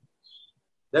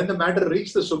 Then the matter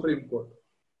reached the Supreme Court.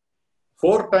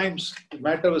 4 times the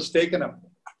matter was taken up.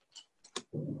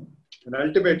 And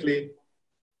ultimately,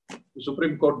 the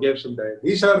Supreme Court gave some direction.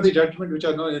 These are the judgments which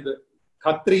are known as the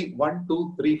Khatri 1,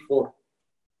 2, 3, 4.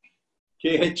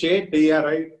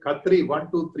 KHA-TRI, Khatri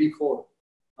 1, 2, 3, 4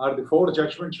 are the 4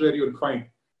 judgments where you will find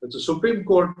that the Supreme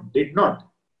Court did not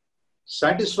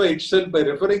satisfy itself by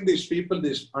referring these people,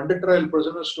 these under trial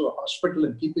prisoners, to a hospital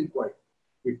and keeping quiet.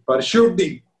 It pursued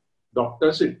the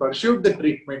doctors, it pursued the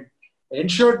treatment,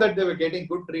 ensured that they were getting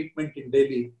good treatment in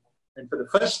Delhi. And for the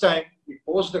first time, it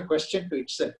posed a question to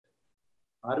itself.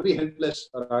 Are we helpless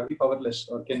or are we powerless,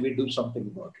 or can we do something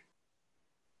about it?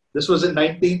 This was in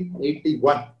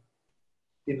 1981.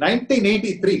 In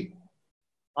 1983,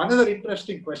 another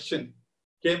interesting question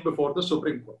came before the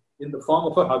Supreme Court in the form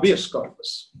of a habeas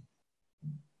corpus.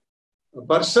 A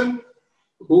person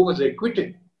who was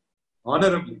acquitted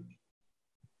honorably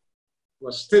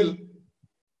was still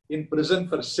in prison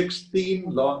for 16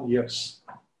 long years.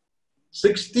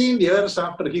 16 years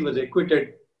after he was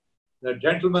acquitted, the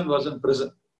gentleman was in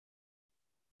prison.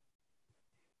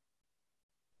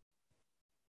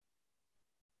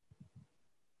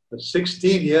 For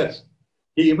 16 years.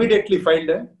 He immediately filed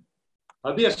a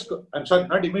habeas corpus. I'm sorry,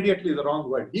 not immediately, the wrong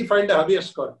word. He filed a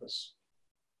habeas corpus.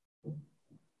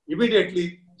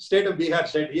 Immediately, State of Bihar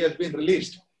said he has been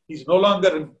released. He's no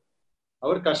longer in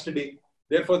our custody.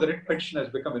 Therefore, the writ petition has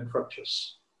become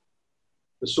infructuous.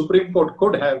 The Supreme Court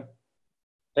could have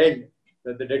held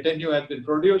that the detenue has been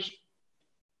produced.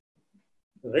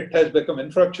 The writ has become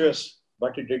infructuous,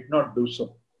 but it did not do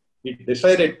so. It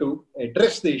decided to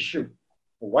address the issue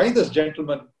why this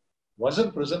gentleman was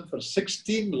in prison for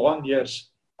 16 long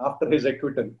years after his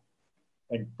acquittal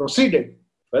and proceeded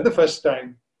for the first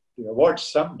time to award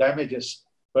some damages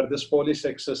for this police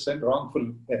excess and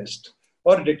wrongful arrest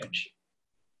or detention.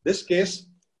 This case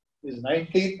is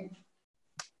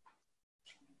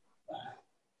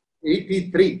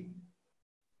 1983,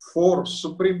 4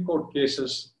 Supreme Court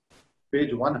cases,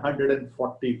 page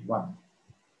 141.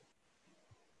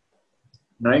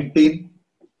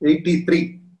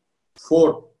 1983,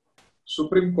 4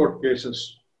 Supreme Court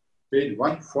cases, page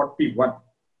 141.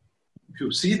 If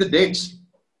you see the dates,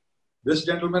 this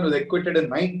gentleman was acquitted in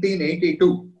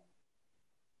 1982.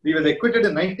 He was acquitted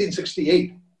in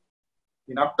 1968.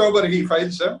 In October, he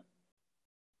files a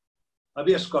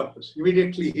habeas corpus.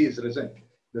 Immediately, he is resigned.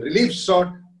 The relief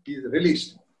sought, he is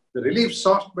released. The relief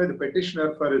sought by the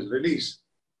petitioner for his release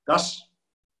thus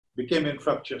became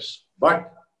infructuous.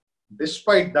 But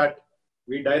despite that,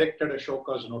 we directed a show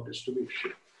cause notice to be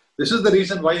issued. This is the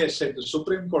reason why I said the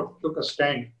Supreme Court took a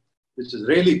stand which is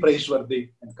really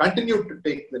praiseworthy and continued to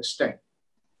take that stand.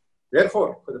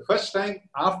 Therefore, for the first time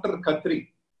after Khatri,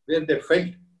 where they felt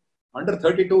under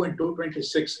 32 and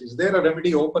 226, is there a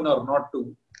remedy open or not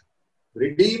to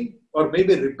redeem or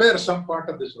maybe repair some part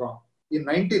of this wrong? In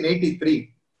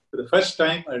 1983, for the first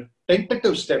time, a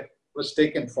tentative step was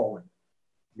taken forward.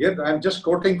 Here, I'm just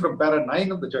quoting from para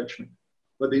 9 of the judgment.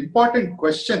 But the important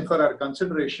question for our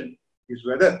consideration is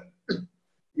whether,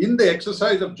 in the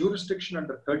exercise of jurisdiction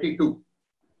under 32,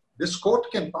 this court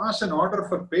can pass an order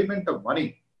for payment of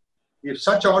money if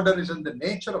such order is in the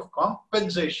nature of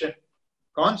compensation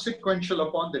consequential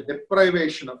upon the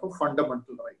deprivation of a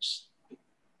fundamental rights.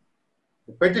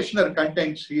 The petitioner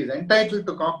contends he is entitled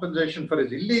to compensation for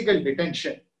his illegal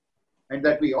detention and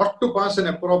that we ought to pass an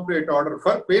appropriate order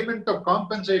for payment of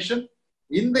compensation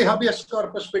in the habeas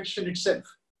corpus petition itself.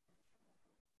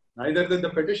 Neither did the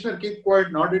petitioner keep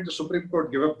quiet nor did the Supreme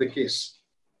Court give up the case.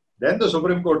 Then the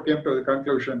Supreme Court came to the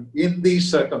conclusion, in these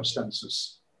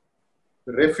circumstances,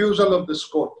 the refusal of this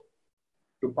court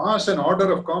to pass an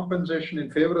order of compensation in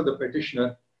favor of the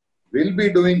petitioner will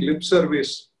be doing lip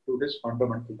service to his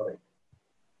fundamental right.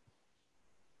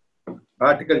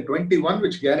 Article 21,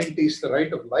 which guarantees the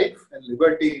right of life and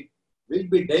liberty, will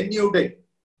be denuded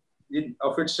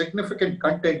of its significant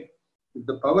content if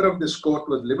the power of this court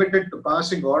was limited to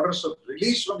passing orders of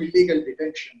release from illegal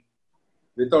detention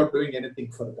without doing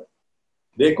anything further.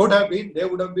 They would have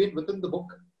been within the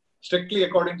book, strictly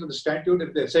according to the statute.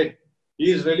 If they said,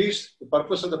 he is released, the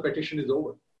purpose of the petition is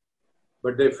over.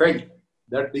 But they felt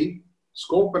that the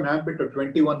scope and ambit of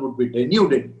 21 would be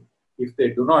denuded if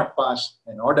they do not pass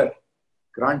an order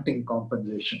granting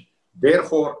compensation.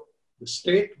 Therefore, the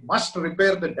state must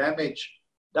repair the damage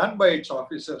done by its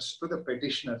officers to the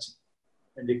petitioners,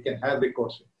 and it can have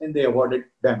recourse, and they awarded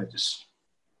damages.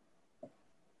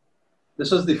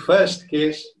 This was the first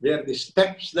case where the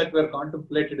steps that were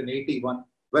contemplated in 81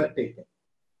 were taken.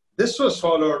 This was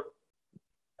followed.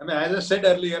 I mean, as I said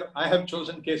earlier, I have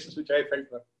chosen cases which I felt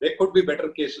were. There could be better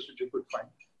cases which you could find.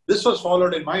 This was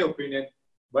followed, in my opinion,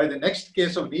 by the next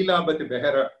case of Neelabati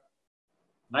Behera,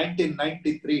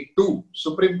 1993-2,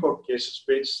 Supreme Court cases,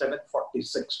 page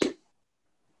 746.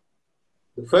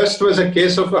 The first was a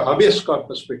case of a habeas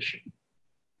corpus petition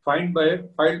filed by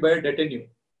a detainee.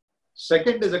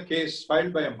 Second is a case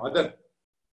filed by a mother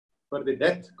for the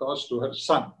death caused to her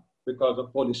son because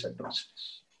of police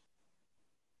atrocities.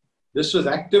 This was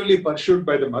actively pursued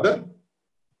by the mother.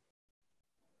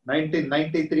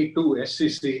 1993-2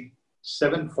 SCC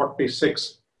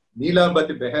 746,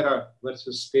 Neelabati Behera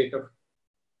versus State of.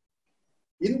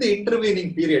 In the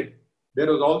intervening period,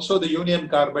 there was also the Union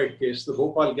Carbide case, the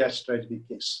Bhopal gas tragedy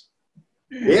case.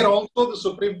 There also the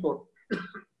Supreme Court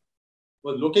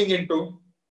was looking into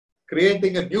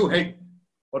creating a new head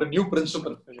or a new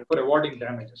principle for awarding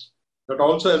damages. That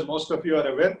also, as most of you are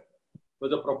aware,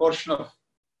 was a proportion of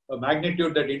a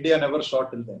magnitude that India never saw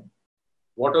till then.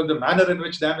 What was the manner in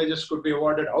which damages could be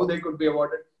awarded, how they could be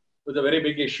awarded, was a very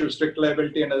big issue. Strict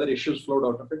liability and other issues flowed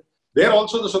out of it. There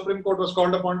also the Supreme Court was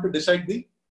called upon to decide the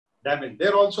damage.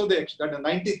 There also,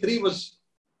 93 was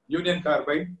Union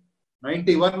Carbide,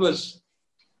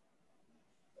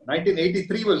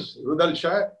 1983 was Rudal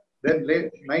Shah, then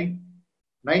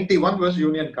 91 was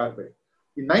Union Carbide.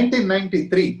 In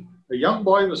 1993, a young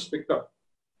boy was picked up,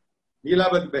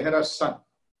 Neelabati Behera's son,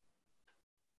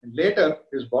 and later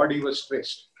his body was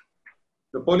traced.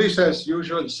 The police, as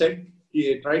usual, said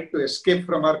he tried to escape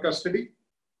from our custody.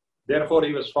 Therefore,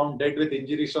 he was found dead with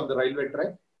injuries on the railway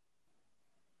track.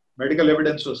 Medical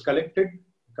evidence was collected,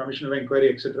 commission of inquiry,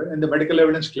 etc. And the medical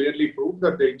evidence clearly proved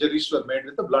that the injuries were made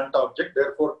with a blunt object.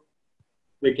 Therefore,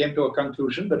 they came to a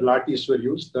conclusion that lathis were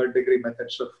used, third-degree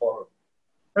methods were followed.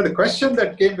 Now, the question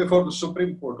that came before the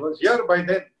Supreme Court was, here by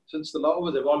then, since the law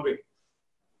was evolving,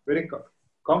 very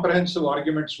comprehensive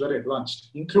arguments were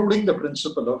advanced, including the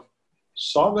principle of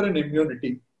sovereign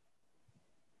immunity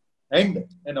and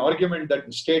an argument that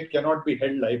the state cannot be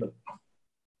held liable,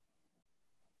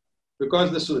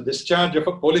 because this was a discharge of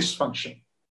a police function.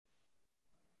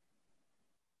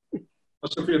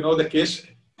 Most of you know the case.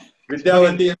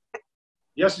 Vidyavati.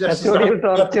 Yes, yes. Custodial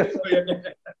torture.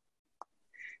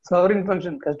 Sovereign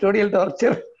function, custodial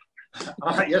torture.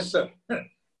 Yes, sir.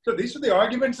 So these are the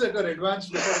arguments that were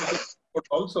advanced before the court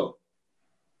also.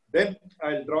 Then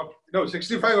I'll drop.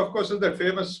 65, of course, is the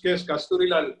famous case,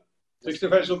 Kasturilal,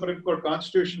 65 Supreme Court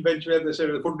Constitution bench, where they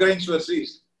said the food grains were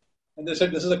seized. And they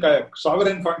said, this is a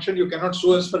sovereign function, you cannot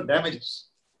sue us for damages.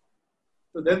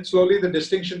 So then slowly the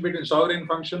distinction between sovereign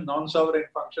function, non-sovereign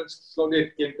functions, slowly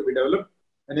it came to be developed.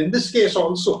 And in this case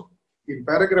also, in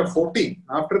paragraph 14,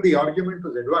 after the argument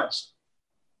was advanced,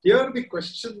 here the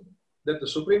question that the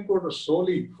Supreme Court was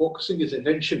solely focusing its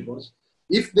attention was,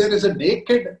 if there is a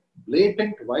naked,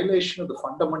 blatant violation of the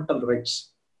fundamental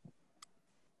rights,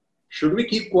 should we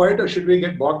keep quiet or should we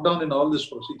get bogged down in all these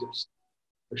procedures?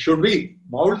 Should we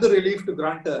mold the relief to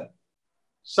grant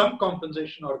some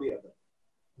compensation or the other?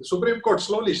 The Supreme Court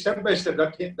slowly, step by step,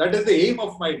 that is the aim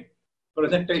of my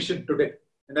presentation today.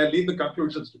 And I leave the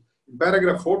conclusions. In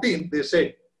paragraph 14, they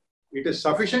say, it is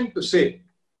sufficient to say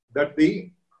that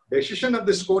the decision of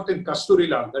this court in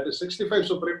Kasturilal, that is 65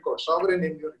 Supreme Court, sovereign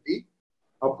immunity,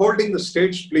 upholding the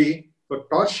state's plea for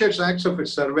tortious acts of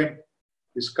its servant,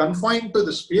 is confined to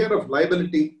the sphere of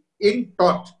liability in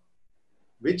tort,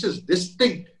 which is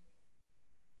distinct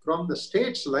from the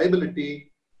state's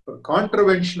liability for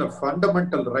contravention of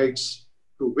fundamental rights,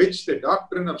 to which the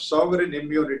doctrine of sovereign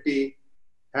immunity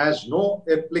has no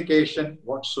application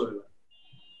whatsoever.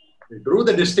 They drew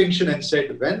the distinction and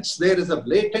said, whence there is a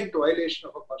blatant violation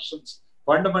of a person's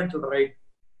fundamental right,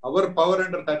 our power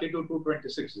under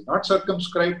 32(2)26 is not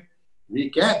circumscribed. We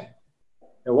can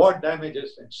award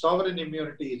damages, and sovereign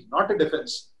immunity is not a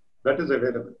defense that is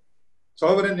available.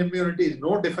 Sovereign immunity is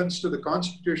no defense to the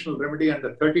constitutional remedy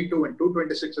under 32 and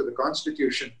 226 of the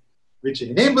Constitution, which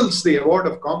enables the award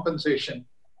of compensation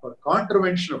for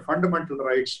contravention of fundamental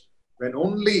rights when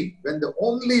the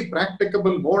only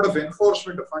practicable mode of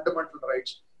enforcement of fundamental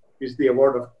rights is the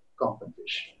award of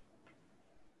compensation.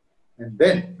 And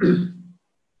then,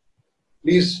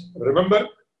 please remember,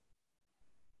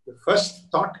 the first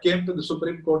thought came to the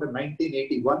Supreme Court in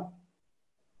 1981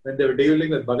 when they were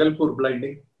dealing with Bhagalpur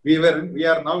blinding. We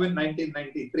are now in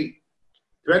 1993.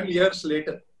 12 years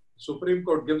later, the Supreme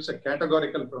Court gives a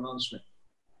categorical pronouncement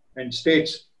and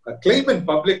states, a claim in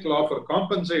public law for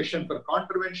compensation for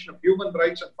contravention of human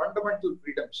rights and fundamental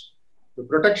freedoms, the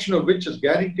protection of which is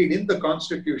guaranteed in the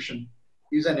Constitution,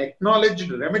 is an acknowledged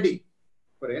remedy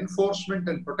for enforcement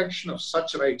and protection of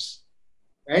such rights,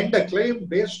 and a claim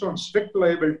based on strict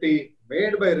liability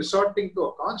made by resorting to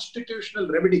a constitutional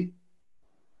remedy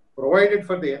provided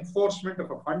for the enforcement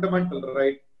of a fundamental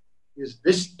right is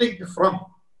distinct from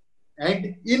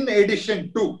and in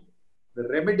addition to the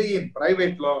remedy in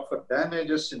private law for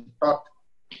damages in tort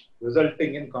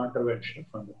resulting in contravention of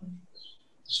fundamentals.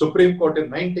 Supreme Court in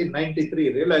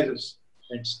 1993 realizes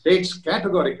and states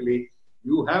categorically,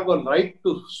 you have a right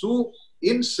to sue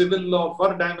in civil law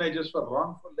for damages for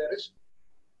wrongful arrest,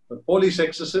 for police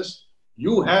excesses.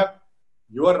 You have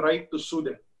your right to sue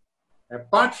them.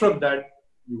 Apart from that,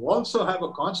 you also have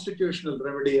a constitutional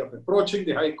remedy of approaching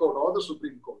the High Court or the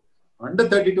Supreme Court under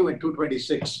 32 and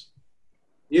 226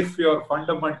 if your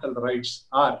fundamental rights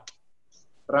are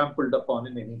trampled upon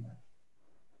in any manner.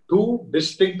 Two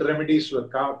distinct remedies were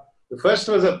carved. The first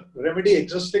was a remedy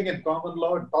existing in common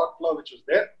law and tort law, which was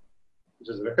there, which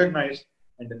is recognized,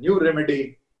 and the new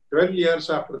remedy, 12 years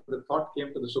after the thought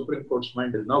came to the Supreme Court's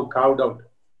mind, is now carved out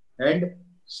and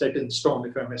set in stone,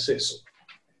 if I may say so.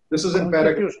 This is in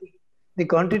paragraph. The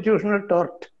constitutional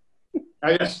tort.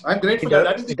 Yes, I'm grateful.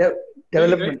 That is the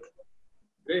development.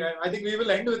 I think we will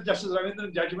end with Justice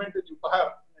Ravindran's judgment in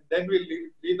Upahar, and then we'll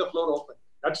leave the floor open.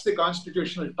 That's the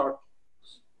constitutional tort.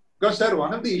 Because, sir,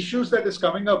 one of the issues that is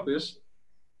coming up is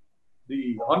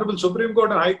the Honorable Supreme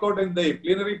Court and High Court and the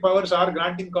plenary powers are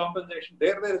granting compensation.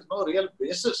 There is no real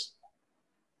basis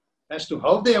as to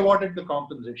how they awarded the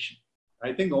compensation.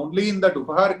 I think only in that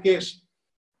Upahar case,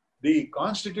 the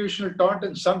constitutional tort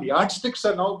and some yardsticks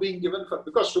are now being given for,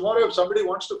 because tomorrow if somebody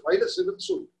wants to file a civil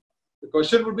suit, the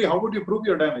question would be, how would you prove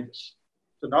your damages?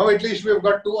 So now at least we have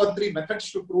got 2 or 3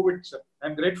 methods to prove it, sir.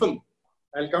 I'm grateful.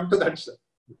 I'll come to that, sir.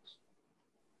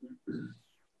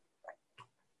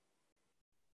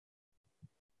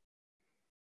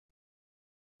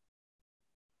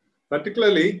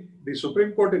 Particularly, the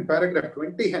Supreme Court in paragraph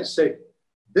 20 has said,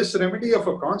 this remedy of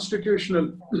a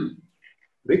constitutional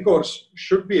recourse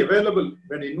should be available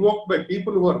when invoked by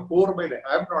people who are poor by the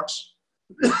have-nots,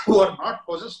 who are not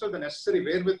possessed of the necessary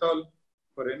wherewithal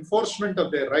for enforcement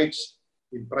of their rights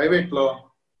in private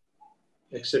law,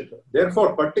 etc.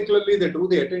 Therefore, particularly they drew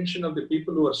the attention of the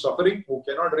people who are suffering, who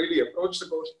cannot really approach the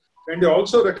courts, and they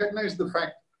also recognize the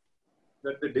fact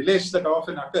that the delays that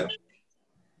often occur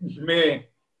may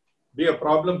be a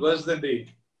problem worse than the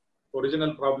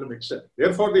original problem itself.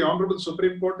 Therefore, the Honorable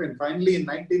Supreme Court, and finally in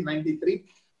 1993,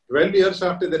 12 years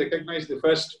after they recognized the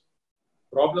first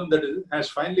problem that has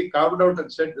finally carved out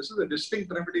and said this is a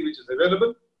distinct remedy which is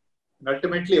available, and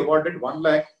ultimately awarded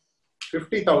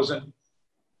 1,50,000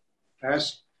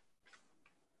 as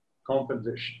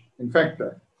compensation. In fact,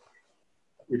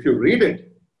 if you read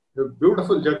it, the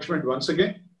beautiful judgment once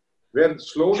again, where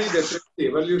slowly they took the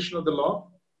evolution of the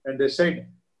law, and they said,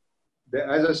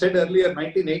 as I said earlier,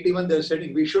 1981, they were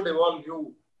saying we should evolve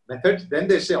new methods. Then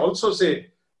they also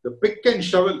say the pick and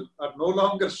shovel are no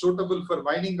longer suitable for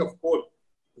mining of coal.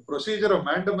 The procedure of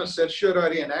mandamus,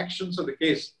 certiorari, and actions of the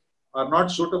case are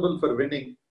not suitable for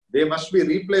winning. They must be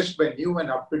replaced by new and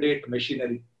up-to-date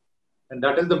machinery. And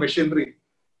that is the machinery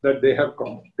that they have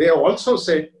come. They have also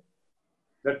said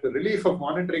that the relief of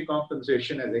monetary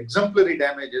compensation as exemplary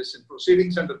damages in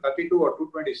proceedings under 32 or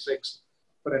 226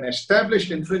 for an established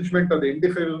infringement of the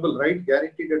indefeasible right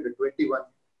guaranteed under 21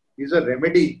 is a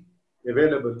remedy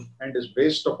available and is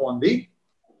based upon the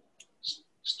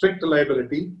strict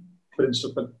liability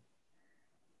principle.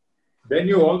 Then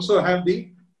you also have the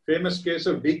famous case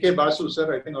of D.K.Basu,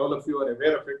 sir. I think all of you are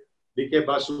aware of it.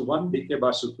 D.K.Basu 1,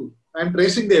 D.K.Basu 2. I am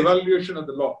tracing the evaluation of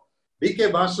the law.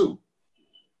 D.K.Basu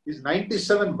is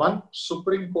 97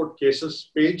 Supreme Court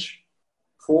cases, page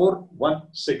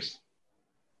 416.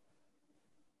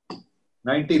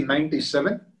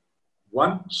 1997,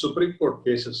 1 Supreme Court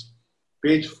cases,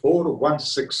 page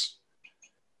 416.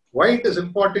 Why it is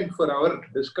important for our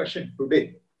discussion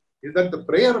today is that the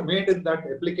prayer made in that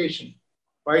application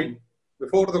filed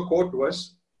before the court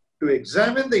was to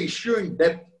examine the issue in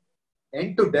depth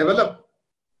and to develop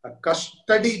a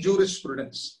custody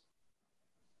jurisprudence.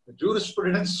 The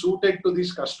jurisprudence suited to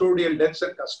these custodial deaths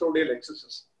and custodial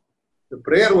excesses. The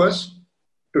prayer was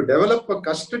to develop a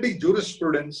custody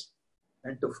jurisprudence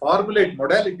and to formulate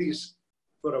modalities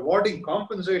for awarding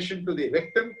compensation to the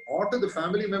victim or to the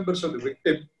family members of the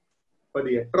victim for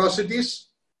the atrocities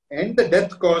and the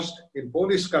death caused in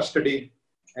police custody,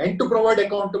 and to provide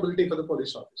accountability for the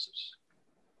police officers.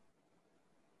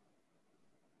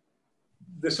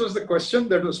 This was the question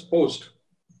that was posed.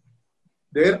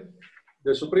 There,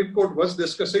 the Supreme Court was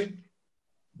discussing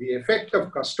the effect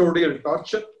of custodial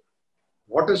torture,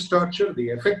 what is torture,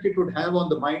 the effect it would have on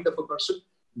the mind of a person.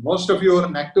 Most of you who are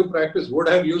in active practice would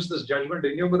have used this judgment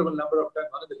innumerable number of times,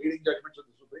 one of the leading judgments of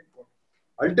the Supreme Court.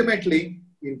 Ultimately,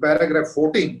 in paragraph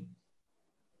 40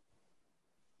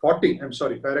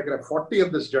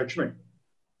 of this judgment,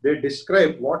 they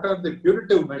describe what are the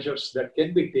punitive measures that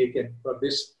can be taken for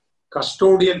this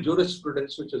custodial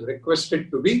jurisprudence which is requested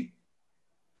to be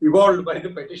evolved by the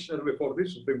petitioner before the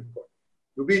Supreme Court.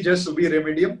 Ubi just ubi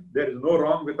remedium, there is no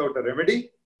wrong without a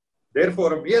remedy.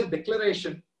 Therefore, a mere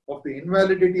declaration of the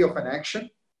invalidity of an action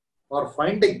or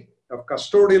finding of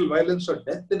custodial violence or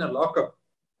death in a lockup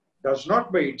does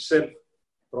not by itself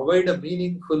provide a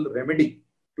meaningful remedy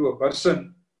to a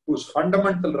person whose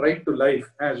fundamental right to life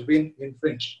has been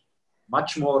infringed.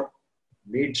 Much more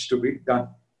needs to be done.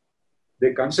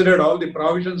 They considered all the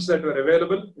provisions that were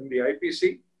available in the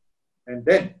IPC, and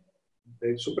then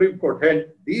the Supreme Court held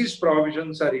these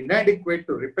provisions are inadequate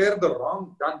to repair the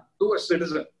wrong done to a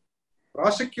citizen.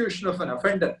 Prosecution of an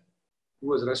offender who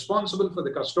was responsible for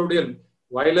the custodial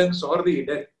violence or the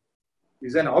death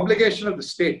is an obligation of the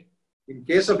state in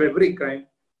case of every crime,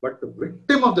 but the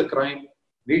victim of the crime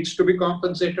needs to be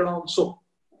compensated also.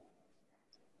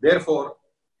 Therefore,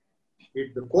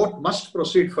 the court must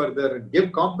proceed further and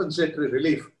give compensatory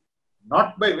relief,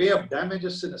 not by way of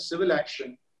damages in a civil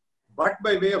action, but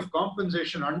by way of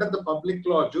compensation under the public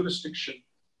law jurisdiction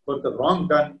for the wrong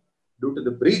done due to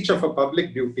the breach of a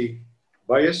public duty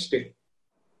by a state.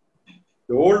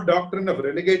 The old doctrine of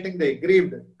relegating the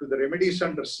aggrieved to the remedies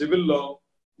under civil law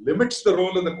limits the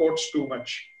role of the courts too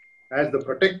much as the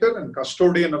protector and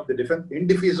custodian of the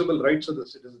indefeasible rights of the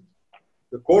citizens.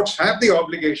 The courts have the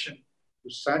obligation to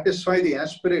satisfy the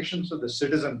aspirations of the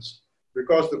citizens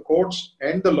because the courts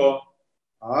and the law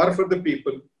are for the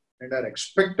people and are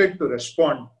expected to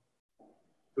respond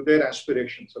to their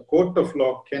aspirations. A court of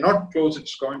law cannot close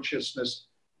its consciousness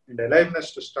and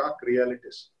aliveness to stark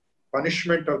realities.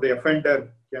 Punishment of the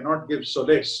offender cannot give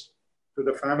solace to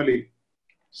the family.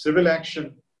 Civil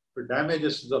action for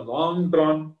damages is a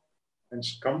long-drawn and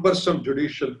cumbersome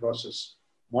judicial process.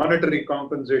 Monetary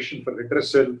compensation for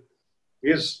redressal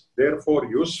is therefore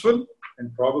useful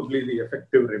and probably the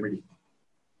effective remedy.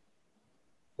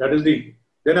 That is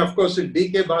then of course in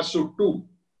D.K.Basu 2,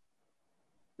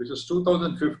 which is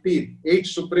 2015, 8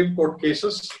 Supreme Court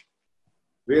cases,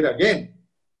 where again,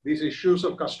 these issues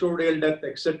of custodial death,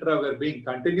 etc. were being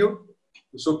continued.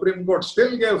 The Supreme Court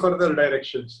still gave further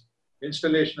directions,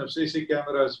 installation of CC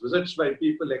cameras, visits by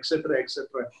people, etc., etc.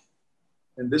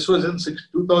 And this was in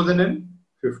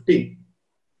 2015.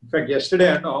 In fact, yesterday,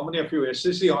 I don't know how many of you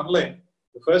SCC online,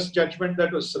 the first judgment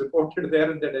that was reported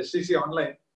there in that SCC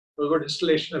online was about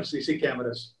installation of CC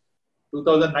cameras.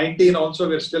 2019 also,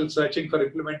 we're still searching for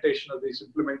implementation of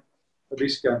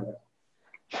these cameras.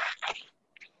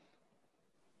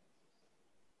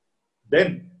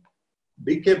 Then,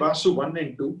 D.K.Basu 1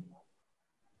 and 2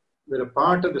 were a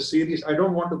part of the series. I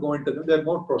don't want to go into them. They're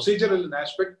more procedural in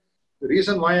aspect. The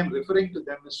reason why I'm referring to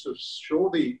them is to show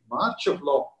the march of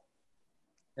law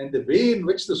and the way in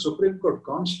which the Supreme Court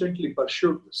constantly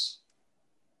pursued this.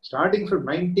 Starting from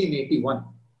 1981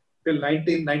 till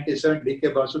 1997,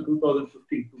 D.K.Basu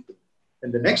 2015.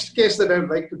 And the next case that I would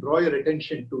like to draw your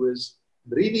attention to is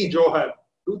Rini Johar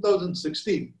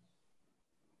 2016.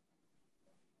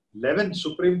 11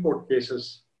 Supreme Court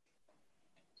cases,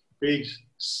 page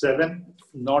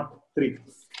 703.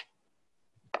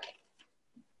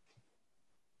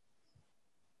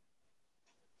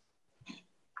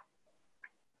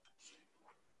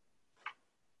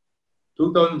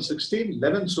 2016,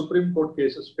 11 Supreme Court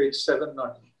cases, page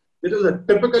 709. It is a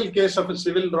typical case of a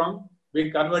civil wrong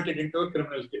being converted into a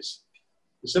criminal case.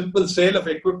 The simple sale of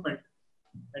equipment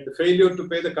and the failure to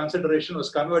pay the consideration was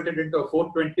converted into a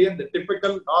 420, and the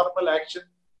typical normal action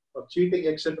of cheating,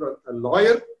 etc. A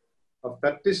lawyer of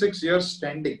 36 years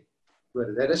standing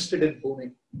were arrested in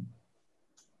Pune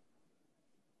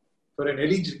for an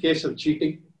alleged case of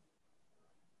cheating,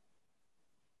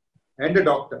 and a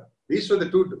doctor. These were the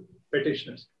two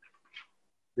petitioners.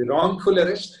 The wrongful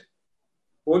arrest,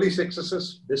 police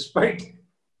excesses, despite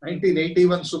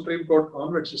 1981 Supreme Court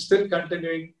onwards, is still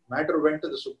continuing. Matter went to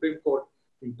the Supreme Court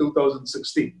in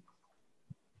 2016.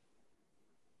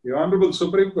 The Honorable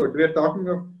Supreme Court, we are talking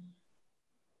of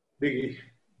the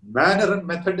manner and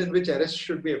method in which arrests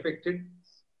should be effected.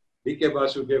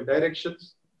 D.V.S.S.Somayajulu gave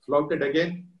directions, flouted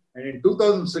again, and in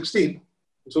 2016,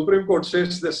 the Supreme Court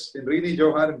says this in Rini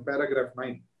Johar in paragraph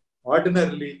 9.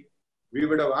 Ordinarily, we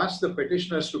would have asked the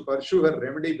petitioners to pursue her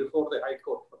remedy before the High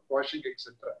Court for quashing,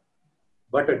 etc.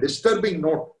 But a disturbing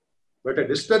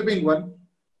one,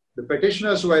 the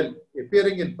petitioners, while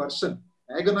appearing in person,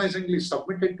 agonizingly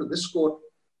submitted to this court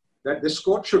that this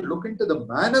court should look into the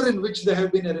manner in which they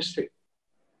have been arrested,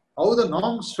 how the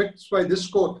norms fixed by this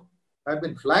court have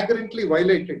been flagrantly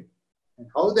violated, and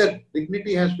how their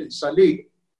dignity has been sullied,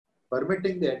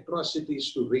 permitting the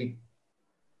atrocities to reign.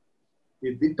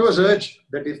 It was urged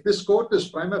that if this court is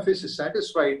prima facie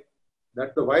satisfied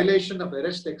that the violation of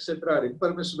arrest, etc. are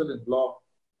impermissible in law,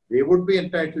 they would be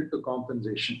entitled to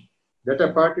compensation. That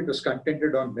apart, it was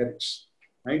contended on merits.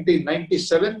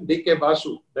 1997,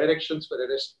 D.V.S.S.Somayajulu, directions for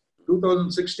arrest.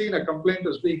 2016, a complaint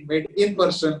was being made in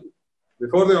person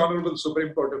before the Honorable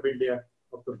Supreme Court of India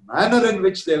of the manner in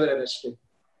which they were arrested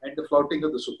and the flouting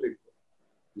of the Supreme Court.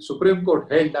 The Supreme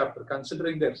Court held, after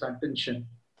considering their contention,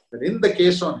 that in the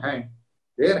case on hand,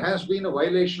 there has been a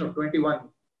violation of 21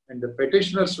 and the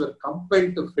petitioners were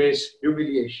compelled to face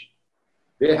humiliation.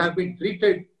 They have been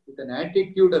treated with an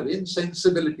attitude of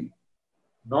insensibility.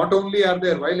 Not only are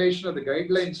there violation of the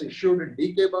guidelines issued in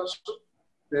D.V.S.S.Somayajulu,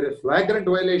 there is flagrant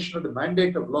violation of the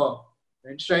mandate of law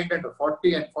enshrined under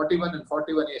 40 and 41 and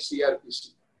 41A CRPC.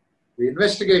 The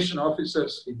investigation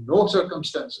officers in no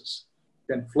circumstances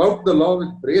can flout the law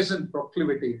with brazen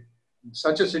proclivity. In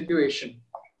such a situation,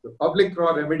 the public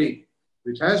law remedy,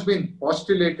 which has been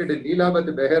postulated in Leelabat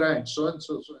Behera and so,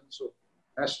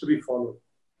 has to be followed.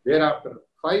 Thereafter,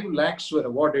 5 lakhs were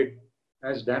awarded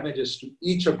as damages to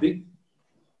each of the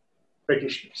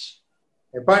petitioners.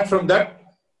 Apart from that,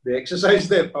 they exercised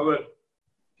their power.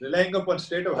 Relying upon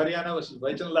state of Haryana versus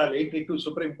Vaichanlal 82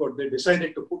 Supreme Court, they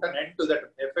decided to put an end to that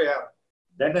FIR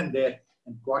then and there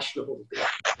and quash the whole thing.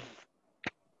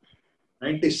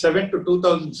 97 to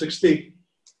 2016,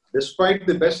 despite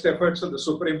the best efforts of the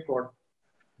Supreme Court,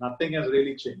 nothing has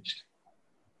really changed.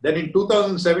 Then in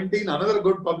 2017, another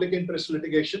good public interest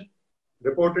litigation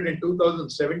reported in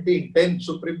 2017, 10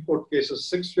 Supreme Court cases,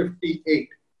 658.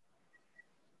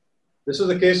 This is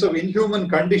a case of inhuman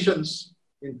conditions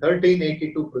in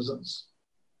 1382 prisons.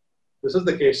 This is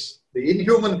the case, the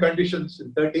inhuman conditions in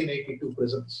 1382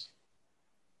 prisons.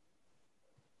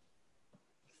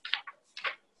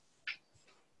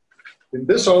 In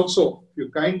this also, if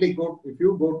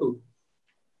you go to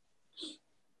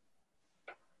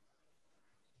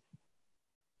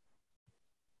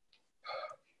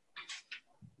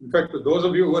in fact, to those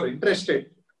of you who are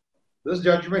interested, this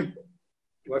judgment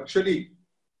virtually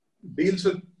deals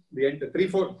with the end.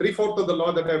 Three-fourth of the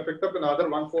law that I have picked up, and other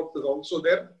 1/4 is also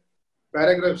there.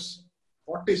 Paragraphs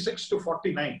 46 to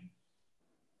 49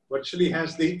 virtually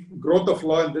has the growth of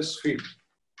law in this field.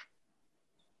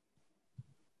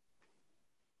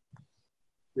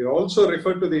 They also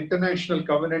refer to the International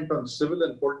Covenant on Civil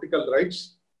and Political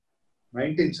Rights,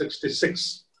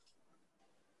 1966,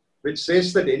 which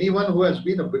says that anyone who has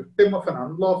been a victim of an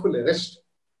unlawful arrest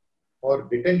or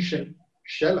detention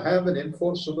shall have an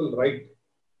enforceable right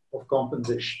of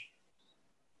compensation.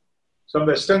 Some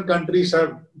Western countries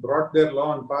have brought their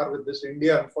law on par with this.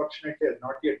 India, unfortunately, has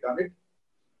not yet done it.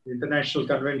 The International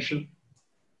Convention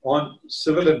on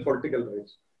Civil and Political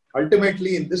Rights.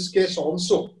 Ultimately, in this case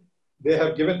also, they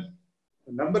have given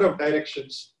a number of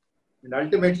directions, and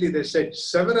ultimately they said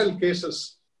several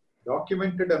cases,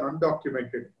 documented and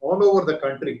undocumented, all over the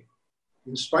country,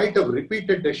 in spite of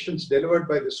repeated decisions delivered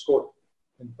by this court,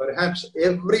 and perhaps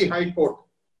every high court,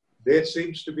 there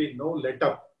seems to be no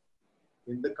let-up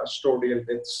in the custodial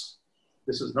deaths.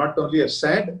 This is not only a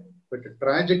sad, but a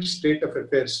tragic state of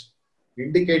affairs,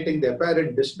 indicating the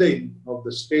apparent disdain of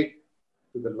the state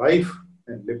to the life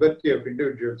and liberty of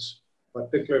individuals,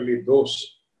 particularly those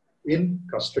in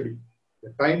custody.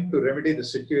 The time to remedy the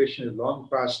situation is long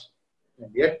past,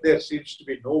 And yet there seems to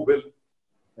be no will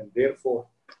and therefore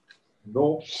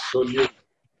no solution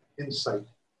in sight.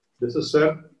 This is,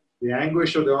 sir, the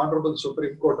anguish of the Honorable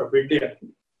Supreme Court of India,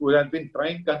 who has been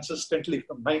trying consistently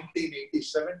from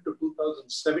 1987 to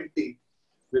 2017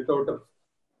 without an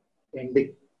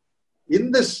ending.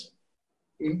 In this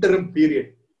interim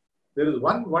period, there is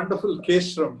one wonderful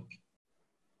case from,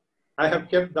 I have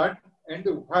kept that and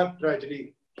the Wuhan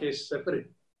tragedy case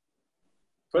separate.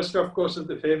 First, of course, is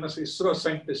the famous ISRO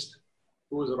scientist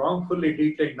who was wrongfully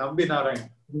detained, Hon'ble.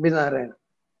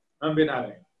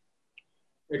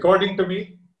 According to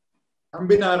me,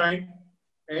 Hon'ble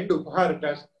and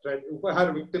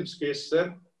Upahar victims case,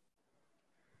 sir,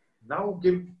 now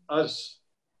give us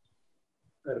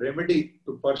a remedy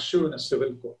to pursue in a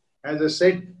civil court. As I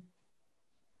said,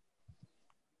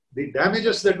 the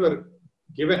damages that were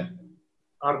given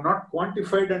are not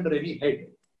quantified under any head.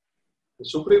 The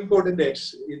Supreme Court, in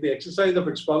the exercise of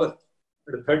its power,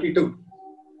 at 32,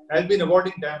 has been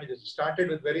awarding damages. It started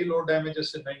with very low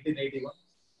damages in 1981,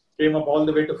 came up all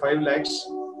the way to 5 lakhs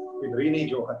in Rini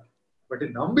Johar. But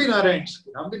in Hon'ble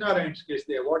case,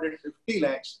 they awarded 50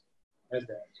 lakhs as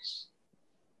damages.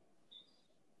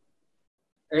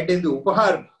 And in the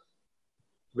Upahar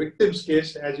victims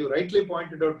case, as you rightly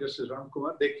pointed out, Justice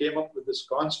Ramkumar, they came up with this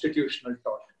constitutional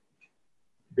tort.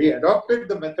 They adopted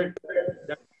the method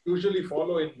that we usually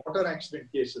follow in motor accident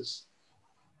cases.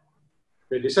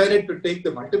 They decided to take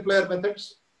the multiplier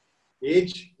methods,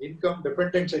 age, income,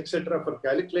 dependence, etc. for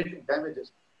calculating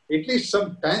damages. At least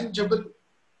some tangible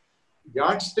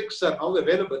yardsticks are now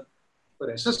available for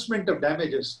assessment of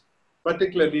damages,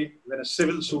 particularly when a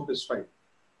civil suit is filed.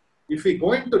 If we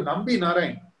go into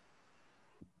Hon'ble,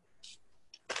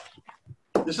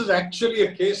 this is actually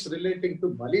a case relating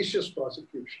to malicious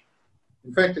prosecution.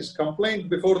 In fact, his complaint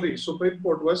before the Supreme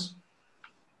Court was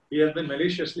he has been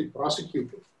maliciously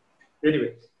prosecuted.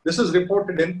 Anyway, this is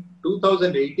reported in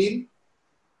 2018,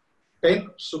 10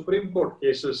 Supreme Court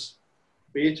cases,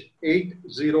 page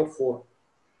 804.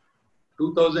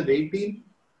 2018,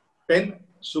 10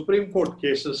 Supreme Court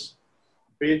cases,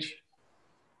 page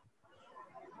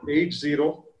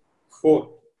 804.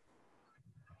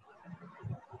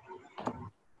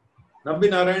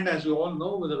 Hon'ble, as you all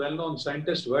know, was a well-known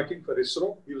scientist working for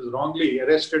ISRO. He was wrongly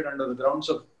arrested under the grounds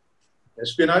of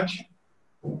espionage.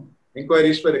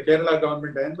 Inquiries by the Kerala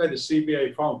government and by the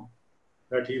CBI found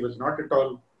that he was not at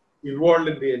all involved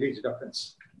in the alleged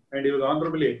offence. And he was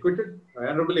honourably acquitted,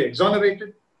 honourably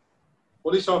exonerated.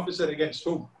 Police officer against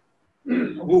who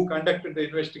conducted the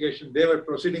investigation,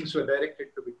 proceedings were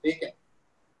directed to be taken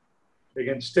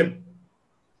against him.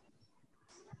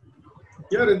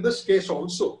 Here in this case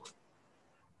also,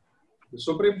 the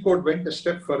Supreme Court went a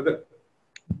step further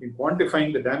in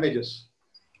quantifying the damages,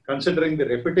 considering the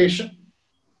reputation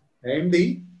and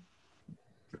the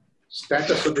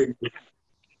status of the individual.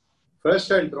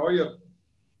 First, I'll draw your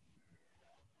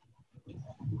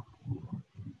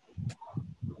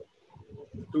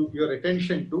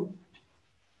attention to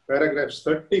paragraphs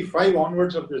 35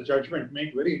 onwards of the judgment.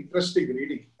 Make very interesting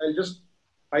reading. I'll just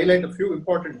highlight a few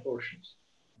important portions.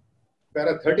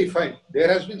 Paragraph 35, there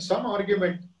has been some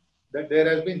argument that there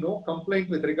has been no complaint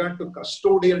with regard to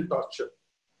custodial torture.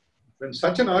 When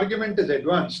such an argument is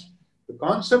advanced, the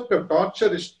concept of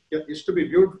torture is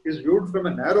viewed from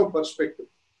a narrow perspective.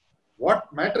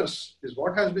 What matters is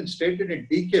what has been stated in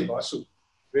D.V.S.S.Somayajulu,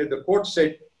 where the court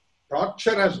said,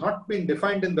 torture has not been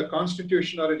defined in the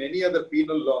Constitution or in any other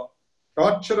penal law.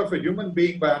 Torture of a human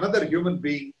being by another human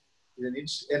being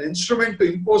is an instrument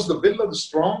to impose the will of the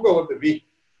strong over the weak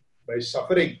by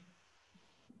suffering.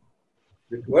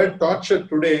 The word torture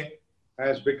today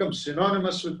has become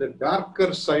synonymous with the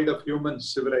darker side of human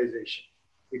civilization.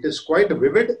 It is quite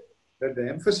vivid that the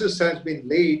emphasis has been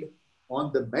laid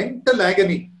on the mental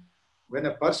agony when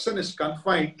a person is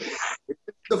confined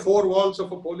within the 4 walls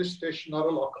of a police station or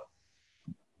a lockup.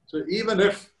 So even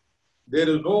if there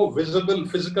is no visible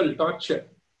physical torture,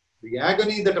 the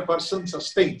agony that a person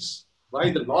sustains by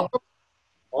the lockup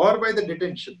or by the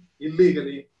detention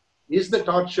illegally is the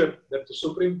torture that the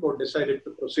Supreme Court decided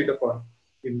to proceed upon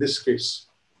in this case.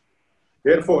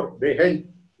 Therefore, they held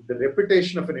the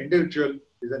reputation of an individual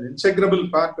is an inseparable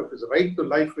part of his right to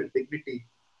life with dignity.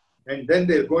 And then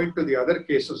they go into the other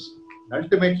cases and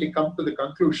ultimately come to the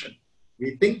conclusion,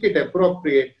 we think it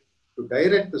appropriate to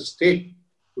direct the state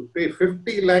to pay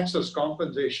 50 lakhs as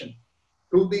compensation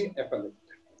to the appellant.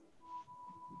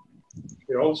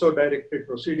 They also directed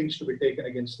proceedings to be taken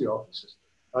against the officers.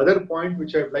 Other point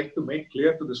which I would like to make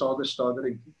clear to this august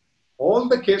ordering, all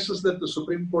the cases that the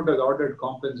Supreme Court has ordered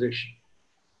compensation,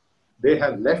 they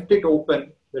have left it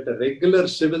open that a regular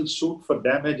civil suit for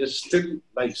damages still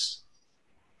lies.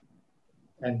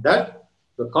 And that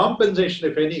the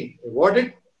compensation, if any,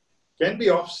 awarded can be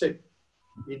offset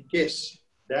in case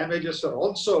damages are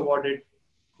also awarded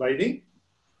by the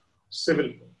civil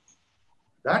court.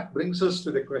 That brings us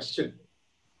to the question,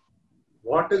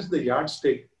 what is the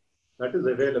yardstick that is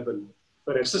available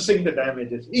for assessing the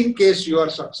damages in case you are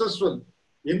successful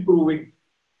in proving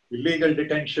illegal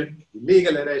detention,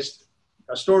 illegal arrest,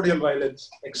 custodial violence,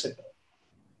 etc.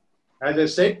 As I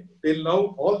said, till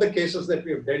now, all the cases that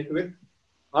we have dealt with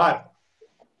are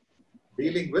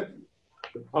dealing with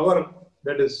the power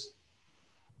that is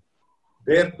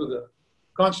there to the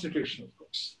Constitution, of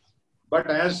course. But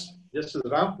as Justice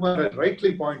Ramkumar has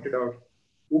rightly pointed out,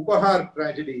 Upahar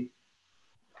tragedy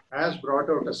has brought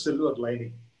out a silver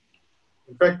lining.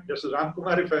 In fact, Justice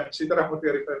Ramkumar,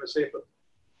 Sitaramurthy, if I may say,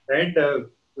 and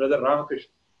Brother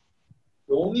Ramakrishna,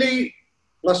 the only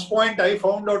plus point I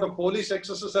found out of police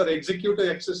excesses or executive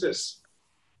excesses,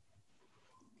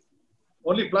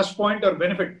 only plus point or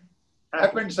benefit,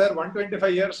 happened, sir,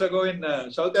 125 years ago in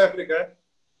South Africa,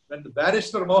 when the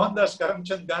barrister Mohandas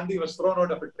Karamchand Gandhi was thrown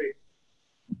out of a train.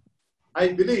 I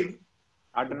believe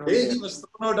the day he was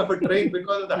thrown out of a train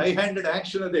because of the high-handed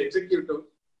action of the executive,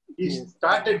 he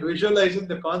started visualizing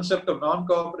the concept of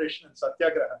non-cooperation and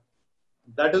satyagraha.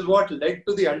 That is what led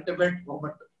to the ultimate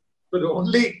moment. So the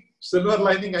only silver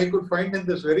lining I could find in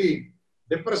this very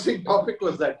depressing topic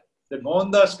was that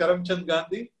Mohandas Karamchand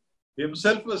Gandhi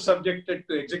himself was subjected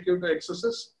to executive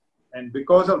excesses, and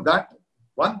because of that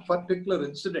one particular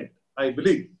incident, I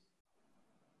believe,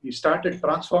 he started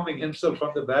transforming himself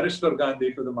from the barrister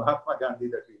Gandhi to the Mahatma Gandhi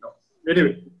that we know.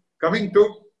 Anyway, coming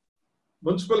to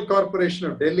Municipal Corporation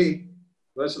of Delhi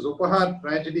versus Upahar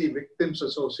Tragedy Victims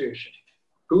Association,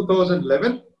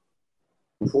 2011,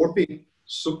 14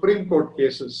 Supreme Court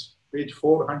cases, page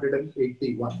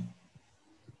 481.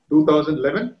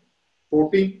 2011,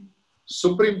 14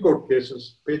 Supreme Court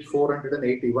cases, page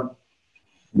 481.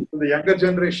 To the younger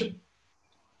generation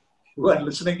who are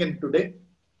listening in today,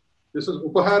 this is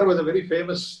Upahar was a very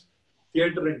famous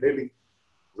theatre in Delhi,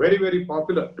 very, very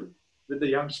popular with the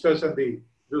youngsters, and it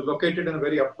was located in a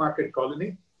very upmarket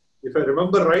colony. If I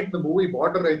remember right, the movie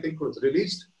Border, I think, was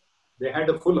released. They had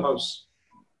a full house.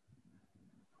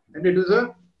 And it was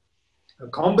a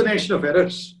combination of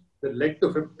errors that led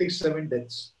to 57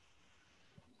 deaths.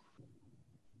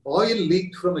 Oil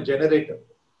leaked from a generator,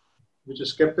 which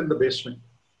is kept in the basement.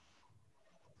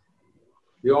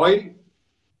 The oil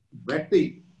met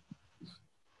the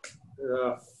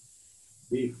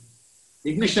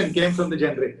ignition came from the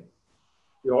generator.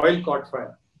 The oil caught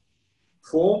fire.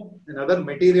 Foam and other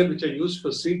material which are used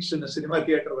for seats in a cinema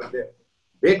theatre were there.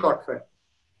 They caught fire.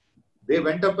 They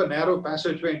went up a narrow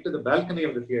passageway into the balcony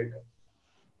of the theatre.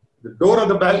 The door of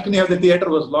the balcony of the theatre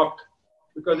was locked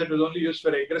because it was only used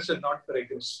for egress and not for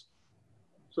egress.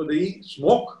 So the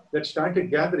smoke that started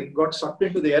gathering got sucked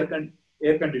into the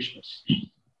air conditioners.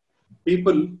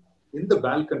 People in the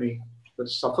balcony were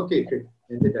suffocated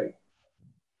and they died.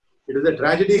 It is a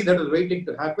tragedy that was waiting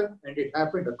to happen, and it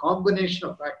happened. A combination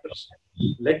of factors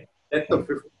led to the death of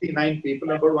 59 people,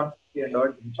 about 150 and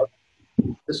odd injured.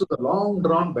 This was a long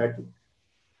drawn battle.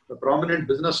 The prominent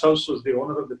business house was the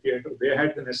owner of the theatre. They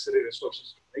had the necessary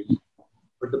resources to fight.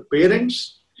 But the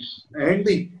parents and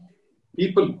the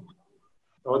people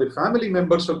or the family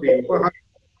members of the Upahar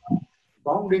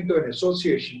formed into an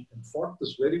association and fought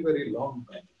this very, very long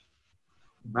battle.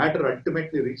 The matter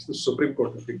ultimately reached the Supreme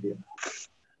Court of India.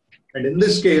 And in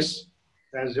this case,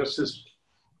 as Justice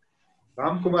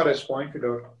Ramkumar has pointed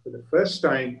out, for the first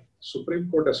time, Supreme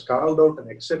Court has carved out an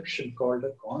exception called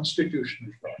a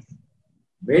constitutional law,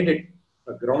 made it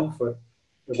a ground for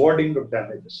awarding of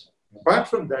damages. Apart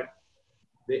from that,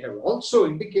 they have also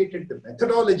indicated the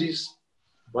methodologies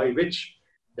by which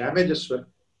damages were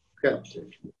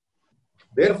calculated.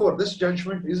 Therefore, this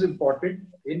judgment is important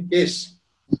in case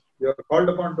you are called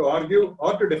upon to argue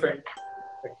or to defend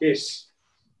a case.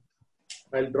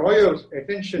 I'll draw your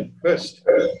attention first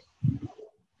to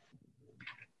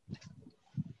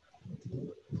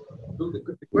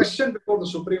the question before the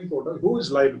Supreme Court: who is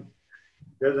liable?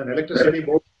 There's an electricity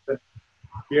board,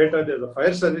 theatre, there's a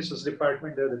fire services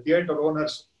department, there's the theatre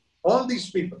owners, all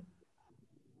these people.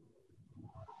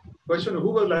 Question of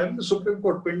who was liable? The Supreme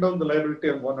Court pinned down the liability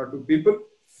on one or two people.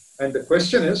 And the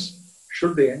question is,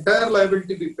 should the entire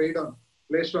liability be placed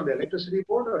on the electricity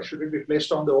board, or should it be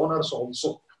placed on the owners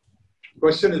also? The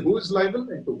question is, who is liable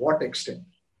and to what extent?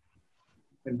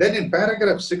 And then in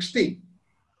paragraph 60,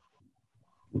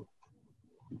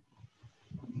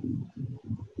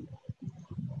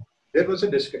 there was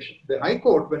a discussion. The High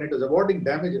Court, when it was awarding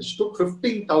damages, took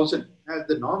 15,000 as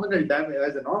the nominal damage,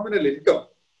 as the nominal income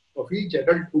of each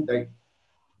adult who died.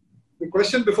 The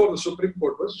question before the Supreme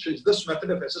Court was, is this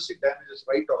method of assessing damages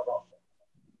right or wrong?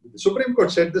 The Supreme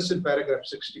Court said this in paragraph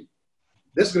 60.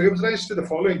 This gives rise to the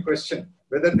following question: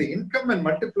 whether the income and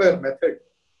multiplier method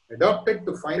adopted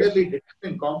to finally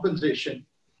determine compensation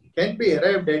can be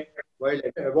arrived at while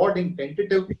awarding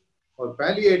tentative or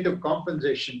palliative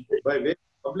compensation by way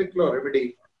of public law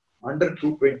remedy under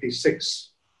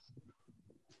 226.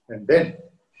 And then,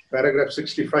 paragraph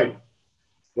 65.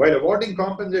 While awarding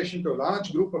compensation to a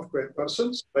large group of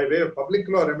persons by way of public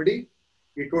law remedy,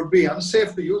 it would be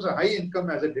unsafe to use a high income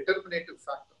as a determinative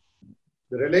factor.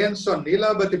 The reliance on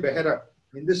Neelabati Behera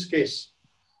in this case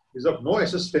is of no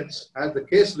assistance, as the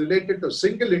case related to a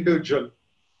single individual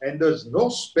and there is no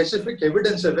specific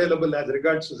evidence available as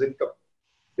regards his income.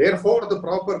 Therefore, the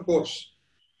proper course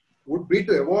would be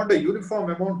to award a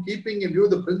uniform amount, keeping in view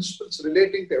the principles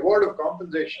relating to award of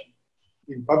compensation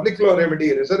in public law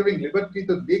remedy, reserving liberty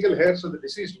to the legal heirs of the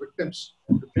deceased victims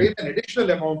to claim an additional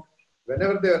amount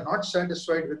whenever they are not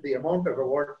satisfied with the amount of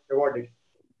awarded.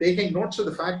 Taking notes of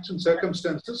the facts and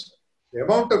circumstances, the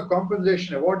amount of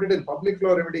compensation awarded in public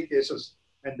law remedy cases,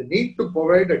 and the need to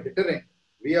provide a deterrent,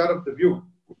 we are of the view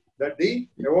that the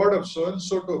award of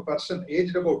so-and-so to a person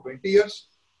aged about 20 years,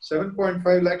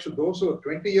 7.5 lakhs to those who are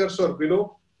 20 years or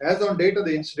below, as on date of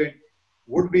the incident,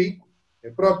 would be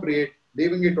appropriate,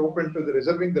 leaving it open to the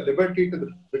reserving the liberty to the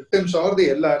victims or the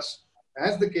LRs,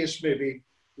 as the case may be,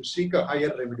 to seek a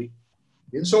higher remedy.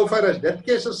 Insofar as death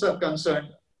cases are concerned,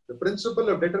 the principle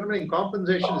of determining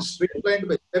compensation is streamlined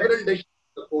by several decisions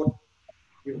of the court.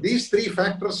 If these three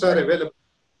factors are available,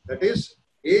 that is,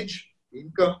 age,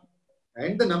 income,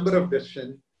 and the number of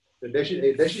decisions, a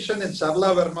decision in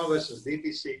Sarla Verma versus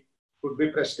DTC could be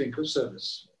pressed into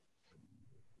service.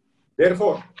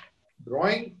 Therefore,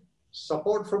 drawing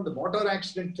support from the motor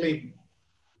accident claim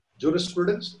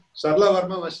jurisprudence, Sarla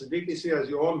Verma versus DTC, as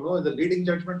you all know, is the leading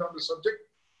judgment on the subject.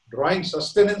 Drawing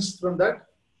sustenance from that,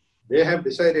 they have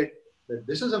decided that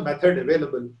this is a method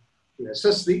available to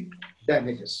assess the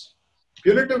damages.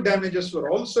 Punitive damages were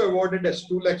also awarded as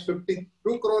 2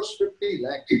 crores 50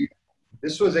 lakhs.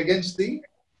 This was against the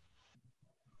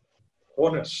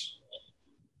owners.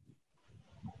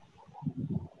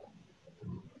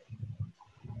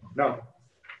 Now,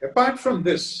 apart from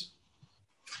this,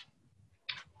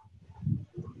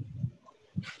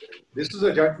 this is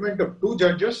a judgment of two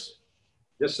judges,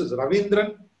 Justice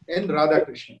Ravindran and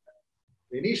Radhakrishnan.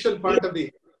 The initial part of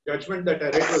the judgment that I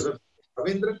read was of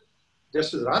Ravindran.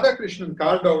 Justice Radhakrishnan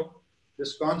carved out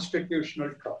this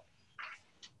constitutional tort.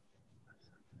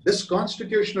 This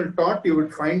constitutional tort, you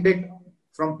would find it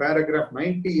from paragraph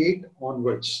 98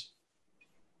 onwards.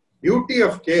 Duty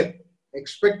of care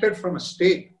expected from a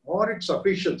state or its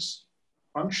officials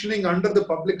functioning under the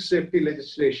public safety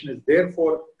legislation is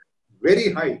therefore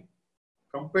very high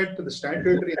compared to the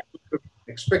statutory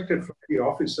expected from the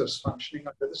officers functioning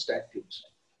under the statutes.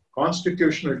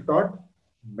 Constitutional tort,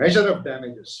 measure of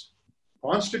damages.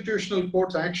 Constitutional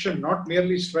court's action not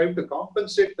merely strive to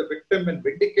compensate the victim and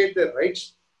vindicate their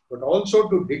rights, but also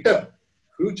to deter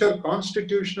future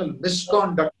constitutional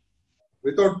misconduct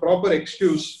without proper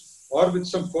excuse or with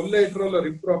some collateral or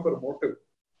improper motive.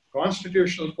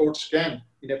 Constitutional courts can,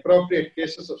 in appropriate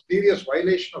cases of serious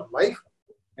violation of life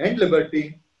and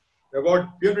liberty, award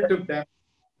punitive damage.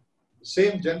 The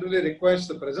same generally requires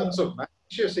the presence of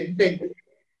malicious intent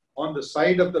on the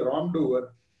side of the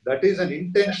wrongdoer, that is, an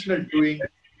intentional doing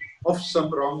of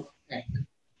some wrong act.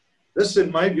 This,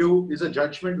 in my view, is a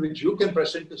judgment which you can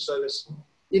present to service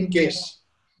in case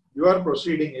you are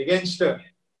proceeding against a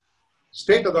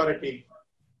state authority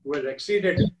who has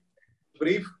exceeded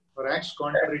brief or acts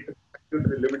contrary to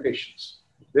statutory limitations.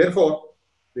 Therefore,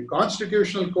 the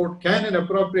Constitutional Court can, in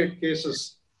appropriate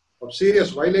cases of serious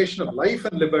violation of life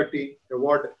and liberty,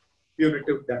 award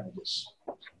punitive damages.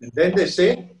 And then they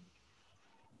say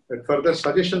that further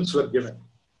suggestions were given.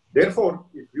 Therefore,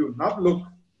 if you now look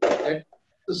at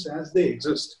this as they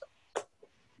exist,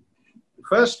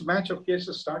 the first batch of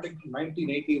cases starting from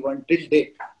 1981 till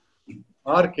date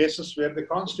are cases where the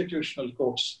constitutional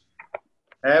courts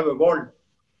have evolved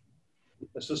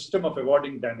a system of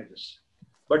awarding damages.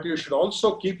 But you should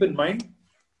also keep in mind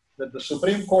that the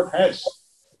Supreme Court has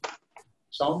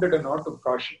sounded a note of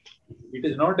caution. It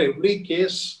is not every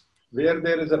case where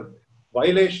there is a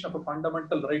violation of a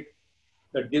fundamental right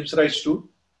that gives rise to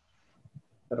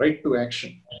the right to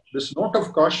action. This note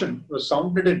of caution was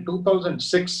sounded in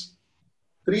 2006,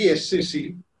 3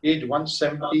 SCC, page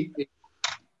 178.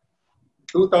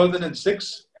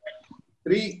 2006,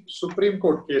 3 Supreme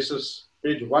Court cases,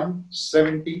 page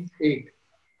 178.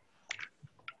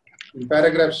 In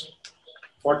paragraphs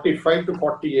 45 to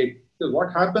 48. So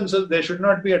what happens is there should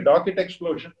not be a docket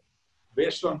explosion.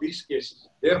 based on these cases.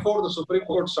 Therefore, the Supreme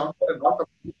Court sounded a note of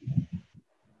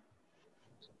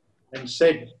and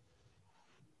said,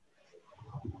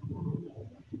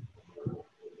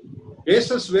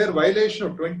 cases where violation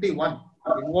of 21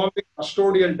 involving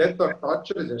custodial death or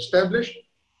torture is established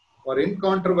or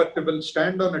incontrovertible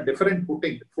stand on a different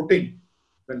footing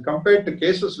when compared to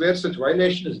cases where such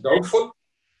violation is doubtful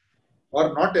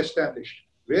or not established,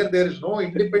 where there is no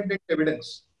independent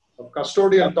evidence of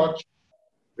custodial torture,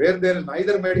 where there is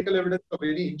neither medical evidence of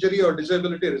any injury or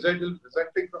disability resulting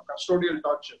from custodial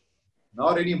torture,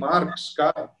 nor any mark,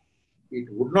 scar, it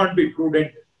would not be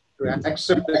prudent to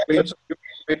accept the claims of human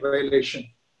rights violation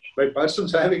by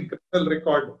persons having criminal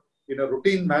record in a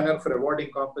routine manner for awarding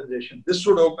compensation. This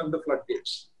would open the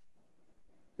floodgates.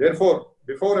 Therefore,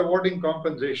 before awarding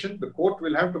compensation, the court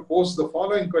will have to pose the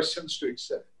following questions to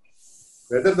itself.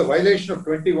 Whether the violation of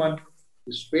 21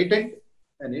 is patent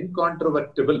and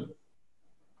incontrovertible,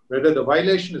 whether the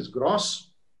violation is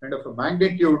gross and of a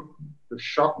magnitude to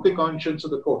shock the conscience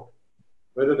of the court,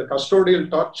 whether the custodial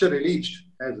torture alleged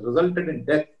has resulted in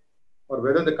death, or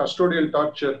whether the custodial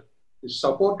torture is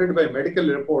supported by medical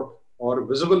report or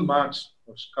visible marks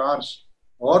or scars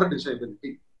or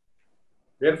disability.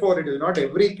 Therefore, it is not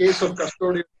every case of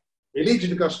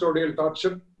alleged custodial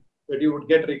torture that you would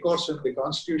get recourse in the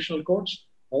constitutional courts.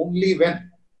 Only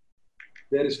when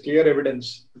there is clear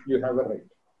evidence you have a right.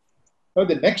 Now,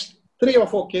 the next 3 or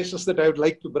 4 cases that I would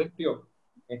like to bring to your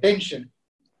attention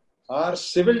are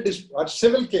civil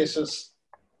cases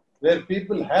where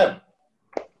people have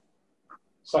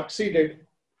succeeded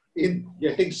in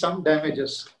getting some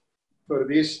damages for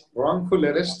these wrongful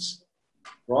arrests,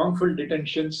 wrongful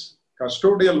detentions,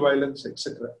 custodial violence,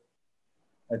 etc.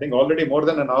 I think already more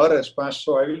than an hour has passed,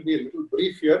 so I will be a little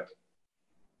brief here.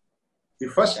 The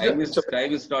first time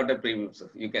is not a premium, sir.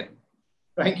 You can.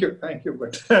 Thank you,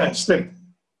 but still.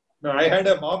 No, I had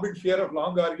a morbid fear of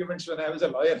long arguments when I was a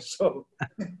lawyer, so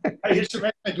I used to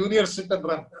make my juniors sit and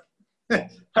run.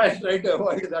 I try to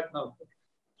avoid that now.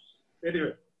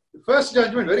 Anyway, the first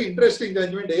judgment, very interesting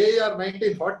judgment, AAR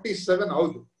 1947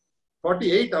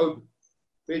 48 out,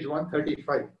 page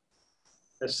 135.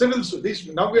 A civil suit.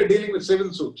 Now we are dealing with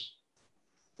civil suits.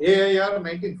 AAR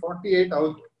 1948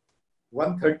 out,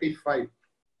 135.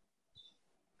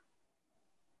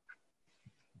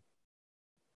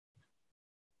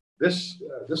 This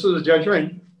was a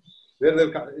judgment where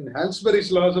in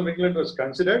Halsbury's Laws of England was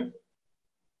considered,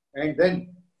 and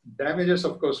then damages,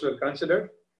 of course, were considered,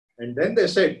 and then they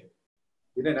said,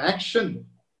 in an action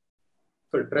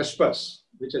for trespass,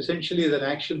 which essentially is an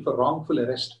action for wrongful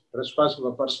arrest, trespass of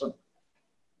a person,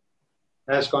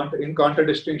 as in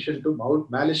contradistinction to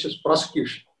malicious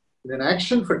prosecution. In an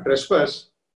action for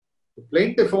trespass, the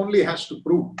plaintiff only has to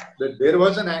prove that there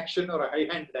was an action or a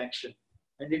high-handed action.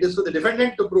 And it is for the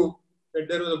defendant to prove that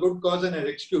there was a good cause and an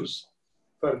excuse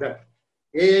for that.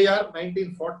 AAR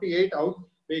 1948 out,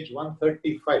 page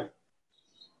 135.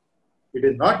 It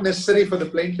is not necessary for the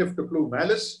plaintiff to prove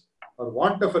malice or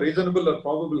want of a reasonable or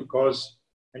probable cause,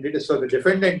 and it is for the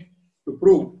defendant to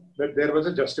prove that there was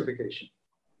a justification.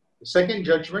 The second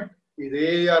judgment is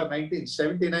AAR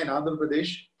 1979, Andhra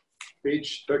Pradesh,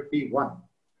 page 31.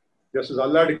 Justice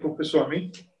Alladi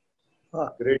Kuppaswamy,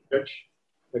 great judge.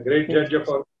 The great judge of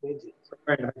our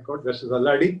High Court, Justice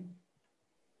Alladi.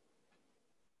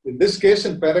 In this case,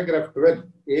 in paragraph 12,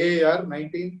 AAR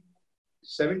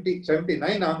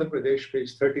 1979, Andhra Pradesh,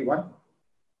 page 31.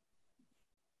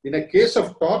 In a case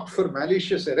of tort for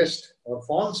malicious arrest or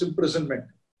false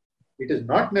imprisonment, it is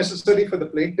not necessary for the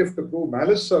plaintiff to prove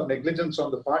malice or negligence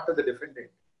on the part of the defendant.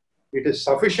 It is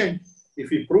sufficient if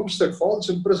he proves that false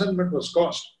imprisonment was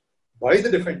caused by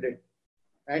the defendant,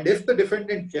 and if the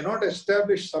defendant cannot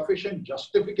establish sufficient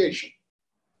justification,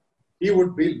 he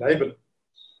would be liable.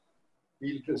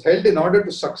 He is held in order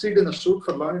to succeed in a suit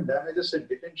for law and damages and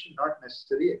detention not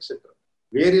necessary, etc.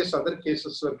 Various other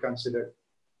cases were considered.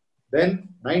 Then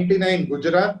 99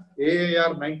 Gujarat,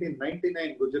 AAR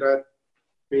 1999 Gujarat,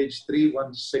 page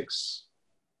 316.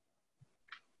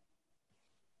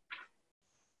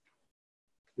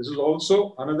 This is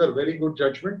also another very good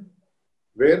judgment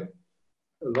where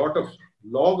a lot of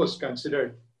law was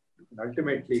considered and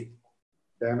ultimately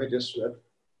damages were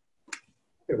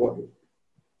awarded.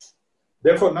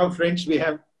 Therefore, now friends, we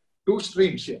have 2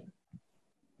 streams here.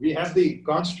 We have the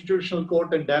Constitutional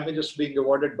Court and damages being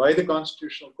awarded by the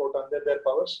Constitutional Court under their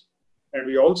powers. And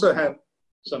we also have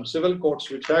some civil courts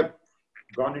which have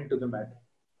gone into the matter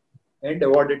and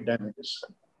awarded damages.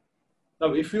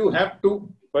 Now, if you have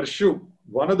to pursue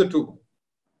one of the 2,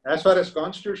 as far as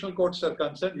constitutional courts are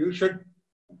concerned, you should,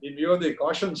 in view of the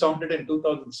caution sounded in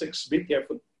 2006, be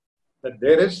careful. that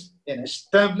there is an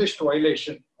established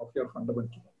violation of your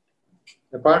fundamental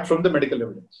right, apart from the medical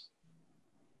evidence.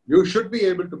 You should be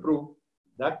able to prove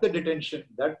that the detention,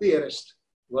 that the arrest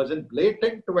was a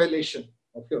blatant violation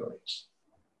of your rights,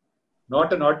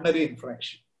 not an ordinary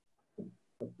infraction,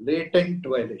 a blatant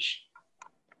violation.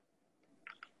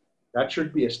 That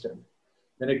should be established.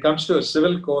 When it comes to a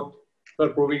civil court for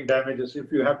proving damages,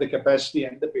 if you have the capacity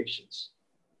and the patience,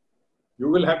 you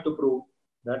will have to prove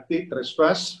that the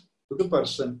trespass to the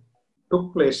person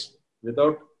took place.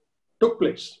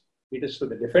 It is to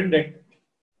the defendant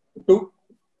to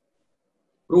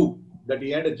prove that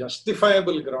he had a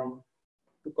justifiable ground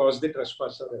to cause the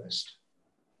trespass or arrest.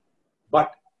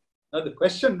 But now the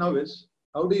question now is,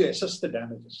 how do you assess the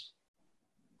damages?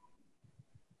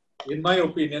 In my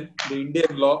opinion, the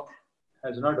Indian law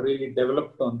has not really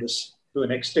developed on this to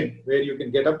an extent where you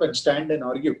can get up and stand and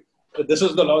argue that this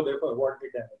is the law, therefore what the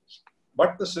damages.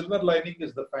 But the silver lining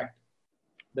is the fact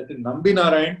that in Nambi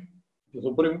Narayan, the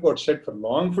Supreme Court said for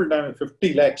wrongful damage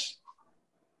 50 lakhs,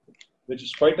 which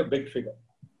is quite a big figure,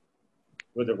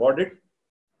 was awarded.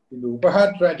 In the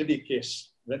Upahar tragedy case,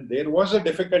 when there was a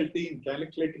difficulty in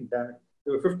calculating damage,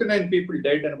 there were 59 people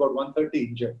dead and about 130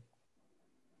 injured.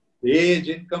 The age,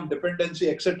 income, dependency,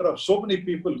 etc. of so many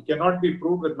people cannot be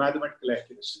proved with mathematical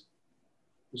accuracy.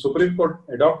 The Supreme Court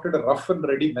adopted a rough and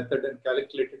ready method and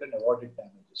calculated and awarded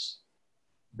damages.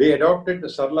 They adopted the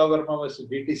Sarla Verma vs.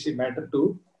 BTC matter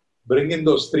to bring in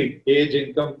those three: age,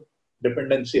 income,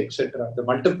 dependency, etc. The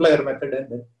multiplier method. And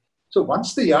then, so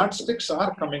once the yardsticks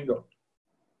are coming out,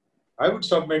 I would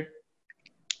submit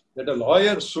that a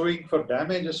lawyer suing for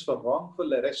damages for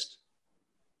wrongful arrest,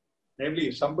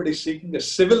 namely somebody seeking a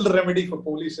civil remedy for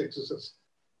police excesses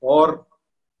or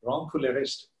wrongful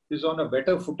arrest, is on a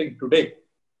better footing today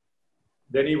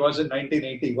than he was in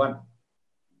 1981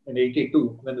 and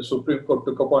 82 when the Supreme Court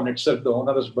took upon itself the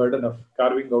onerous burden of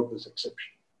carving out this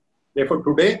exception. Therefore,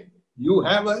 today you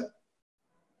have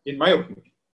in my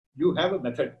opinion, you have a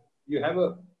method, you have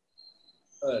a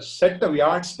set of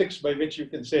yardsticks by which you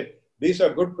can say these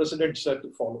are good precedents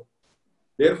to follow.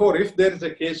 Therefore, if there is a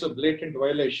case of blatant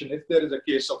violation, if there is a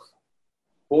case of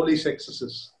police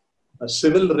excesses, a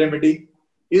civil remedy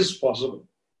is possible.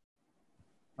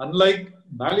 Unlike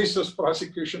malicious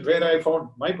prosecution, where I found,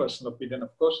 my personal opinion,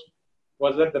 of course,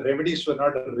 was that the remedies were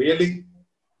not really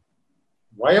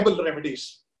viable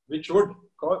remedies, which would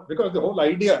cause, because the whole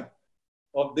idea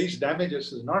of these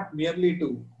damages is not merely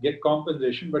to get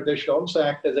compensation, but they should also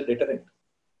act as a deterrent,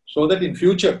 so that in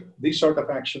future, these sort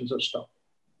of actions are stopped.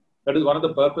 That is one of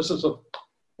the purposes of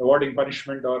awarding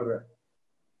punishment or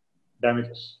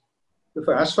damages.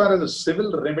 As far as a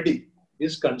civil remedy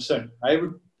is concerned, I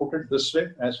would put it this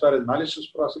way: as far as malicious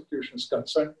prosecution is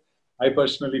concerned, I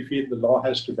personally feel the law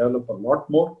has to develop a lot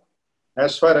more.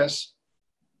 As far as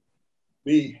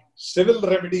the civil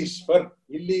remedies for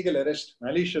illegal arrest,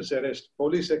 malicious arrest,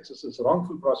 police excesses,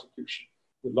 wrongful prosecution,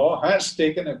 the law has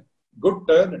taken a good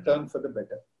turn, a turn for the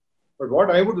better. But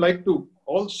what I would like to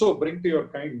also bring to your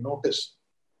kind notice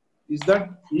is that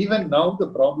even now the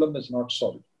problem is not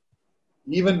solved.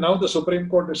 Even now the Supreme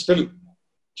Court is still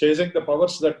chasing the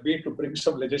powers that be to bring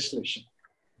some legislation.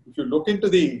 If you look into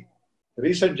the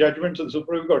recent judgments of the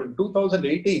Supreme Court, in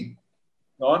 2018,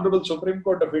 the Honorable Supreme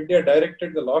Court of India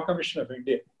directed the Law Commission of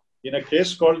India in a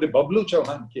case called the Bablu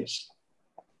Chauhan case.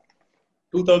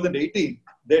 2018,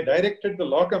 they directed the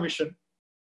Law Commission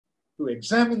to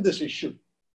examine this issue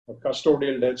of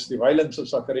custodial deaths, the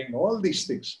violences occurring, all these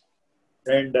things.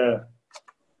 And Dr.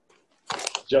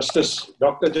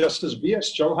 Justice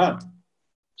B.S. Chauhan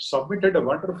submitted a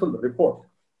wonderful report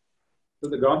to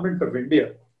the Government of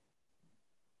India.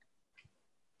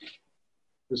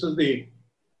 This is the,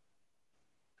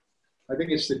 I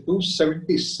think it's the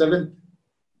 277th,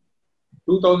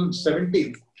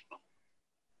 2017.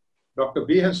 Dr.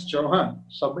 B.S. Chauhan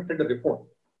submitted a report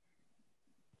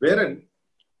wherein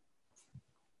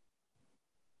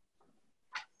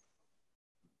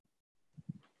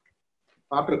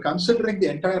after considering the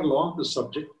entire law on the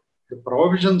subject, the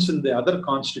provisions in the other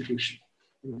constitution,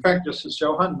 in fact, Justice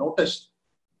Chauhan noticed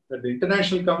that the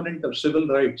International Covenant of Civil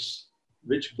Rights,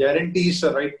 which guarantees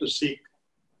a right to seek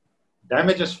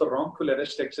damages for wrongful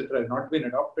arrest, etc., has not been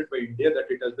adopted by India, that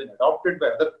it has been adopted by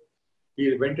other.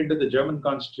 He went into the German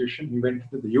constitution, he went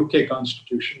into the UK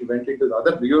constitution, he went into the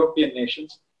other European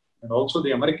nations, and also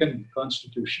the American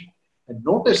constitution. And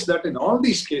notice that in all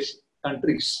these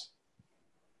countries,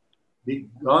 the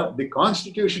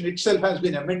constitution itself has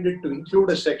been amended to include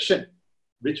a section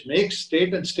which makes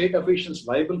state and state officials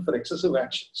liable for excessive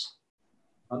actions.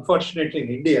 Unfortunately, in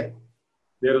India,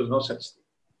 there is no such thing.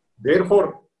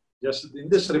 Therefore, just in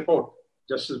this report,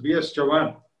 Justice B.S.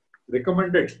 Chauhan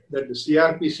recommended that the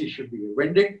CRPC should be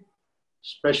amended.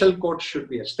 Special courts should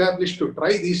be established to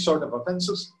try these sort of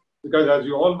offences, because as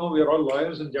you all know, we are all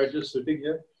lawyers and judges sitting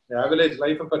here. The average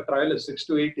life of a trial is 6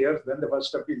 to 8 years, then the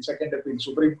first appeal, second appeal,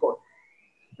 Supreme Court.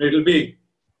 It will be,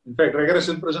 in fact, rigorous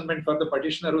imprisonment for the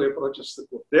petitioner who approaches the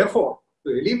court. Therefore,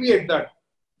 to alleviate that,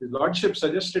 the Lordship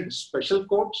suggested special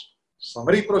courts,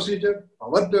 summary procedure,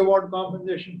 power to award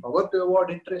compensation, power to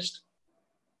award interest.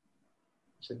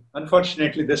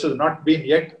 Unfortunately, this has not been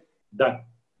yet done.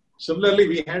 Similarly,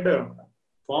 we had a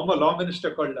former law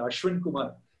minister called Ashwin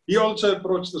Kumar. He also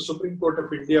approached the Supreme Court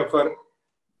of India for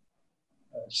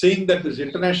seeing that this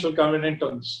International Covenant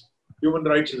on Human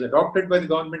Rights is adopted by the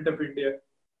Government of India.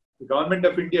 The Government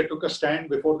of India took a stand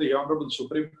before the Honorable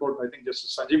Supreme Court. I think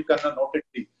Justice Sanjeev Khanna noted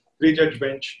the three-judge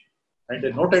bench, and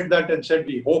they noted that and said,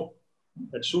 we hope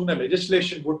that soon a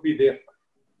legislation would be there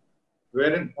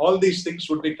wherein all these things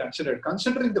would be considered.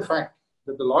 Considering the fact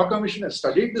that the Law Commission has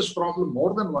studied this problem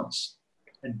more than once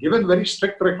and given very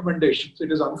strict recommendations,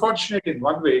 it is unfortunate in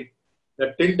one way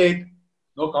that till date,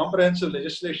 no comprehensive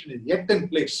legislation is yet in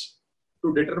place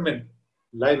to determine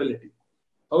liability.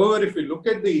 However, if we look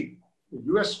at the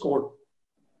US code,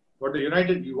 what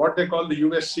they call the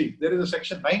USC, there is a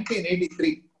section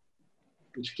 1983,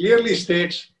 which clearly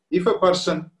states if a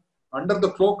person under the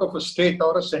cloak of a state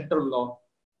or a central law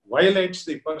violates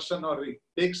the person or he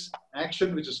takes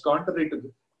action which is contrary to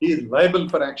this, he is liable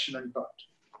for action and tort.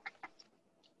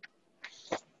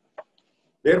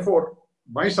 Therefore,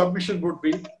 my submission would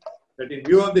be that in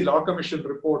view of the Law Commission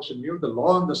reports, in view of the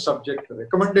law on the subject, the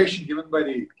recommendation given by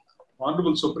the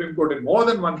Honorable Supreme Court in more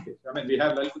than one case. I mean, we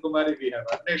have Lalita Kumari, we have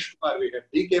Arnesh Kumar, we have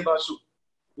D.K. Basu.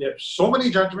 We have so many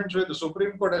judgments where the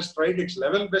Supreme Court has tried its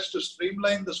level best to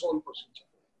streamline this whole procedure,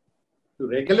 to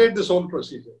regulate this whole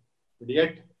procedure. But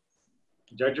yet,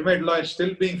 judgment law is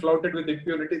still being flouted with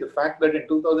impunity. The fact that in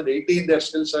 2018 they're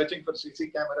still searching for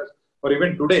CC cameras, or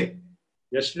even today,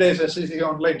 yesterday's SCC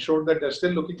Online showed that they're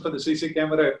still looking for the CC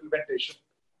camera implementation,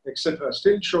 etc.,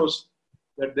 still shows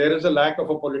that there is a lack of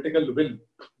a political will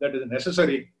that is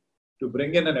necessary to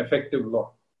bring in an effective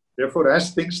law. Therefore,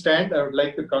 as things stand, I would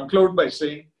like to conclude by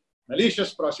saying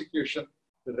malicious prosecution,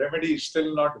 the remedy is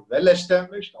still not well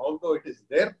established, although it is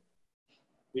there.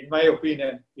 In my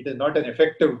opinion, it is not an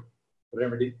effective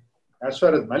remedy. As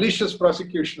far as malicious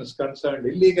prosecution is concerned,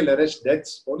 illegal arrests,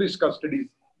 deaths, police custody,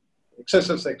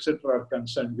 excesses, etc. are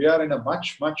concerned, we are in a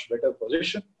much, much better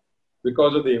position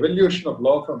because of the evolution of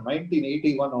law from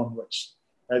 1981 onwards.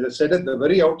 As I said at the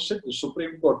very outset, the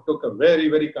Supreme Court took a very,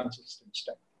 very consistent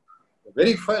stand. The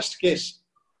very first case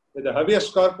where the habeas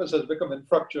corpus has become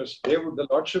infructuous, the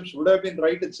Lordships would have been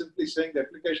right in simply saying the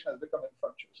application has become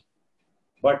infructuous.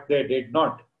 But they did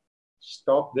not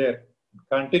stop there,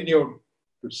 continued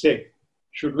to say,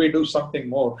 should we do something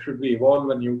more? Should we evolve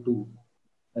a new tool?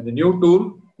 And the new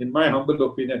tool, in my humble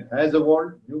opinion, has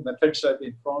evolved. New methods have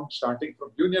been found, starting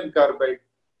from Union Carbide,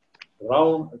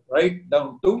 right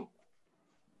down to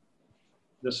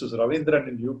Justice Ravindran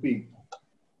in UP.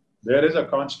 There is a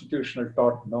constitutional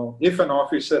tort now. If an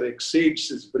officer exceeds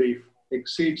his brief,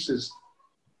 exceeds his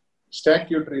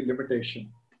statutory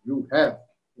limitation, you have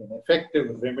an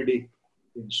effective remedy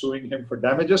in suing him for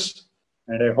damages.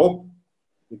 And I hope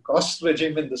the cost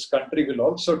regime in this country will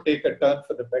also take a turn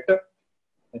for the better.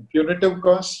 And punitive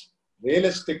costs,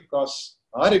 realistic costs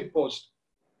are imposed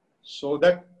so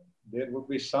that there would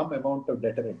be some amount of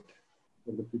deterrent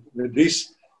for the people. With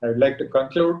this, I would like to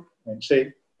conclude and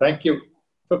say thank you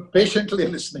for patiently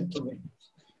listening to me.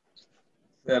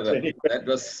 Sir, that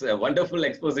was a wonderful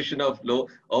exposition of law.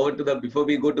 Over to before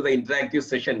we go to the interactive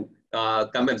session,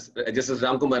 comments, Justice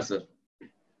Ramkumar, sir.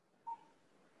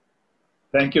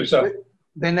 Thank you, sir.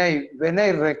 When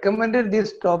I recommended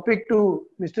this topic to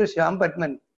Mr.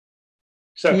 Shyampadman,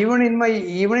 Sir. even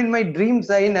in my dreams,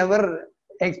 I never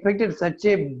expected such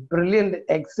a brilliant,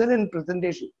 excellent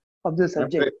presentation of the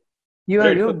subject. It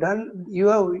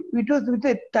was with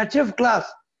a touch of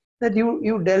class that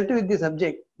you dealt with the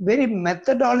subject. Very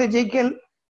methodological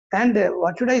and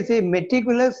what should I say,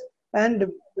 meticulous,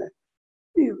 and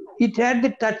it had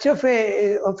the touch of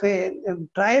a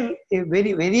trial.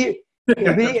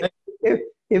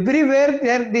 Everywhere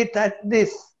there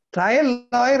this trial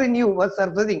lawyer in you was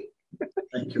surfacing,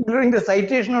 including the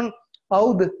citation on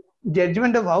how the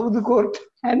judgment of how the court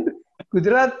and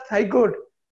Gujarat High Court.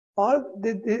 All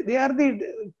they are the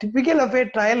typical of a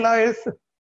trial lawyers.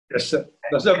 Yes, sir.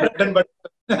 Those are bread and butter.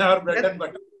 Our bread and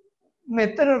butter.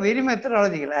 Very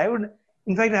methodological.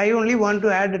 In fact, I only want to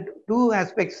add two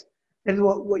aspects. That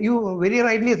you very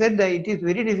rightly said that it is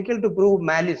very difficult to prove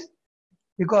malice,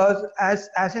 because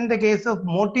as in the case of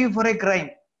motive for a crime,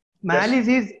 Malice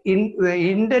is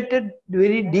indebted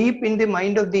very deep in the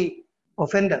mind of the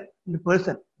offender, the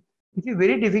person. It is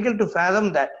very difficult to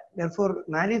fathom that. Therefore,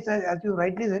 malice, as you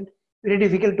rightly said, very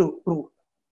difficult to prove.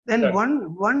 Then Sure.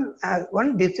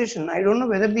 one decision, I don't know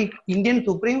whether the Indian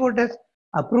Supreme Court has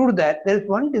approved that. There is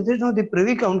one decision of the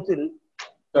Privy Council,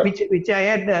 Sure. which I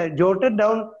had jotted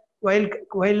down while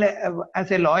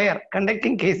as a lawyer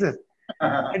conducting cases.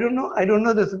 I don't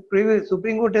know the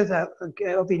Supreme Court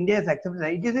of India has accepted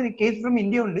that. It is a case from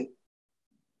India only.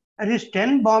 That is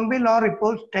 10 Bombay Law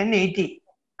Reports 1080,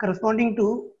 corresponding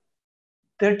to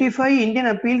 35 Indian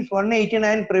Appeals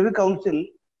 189 Privy Council,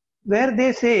 where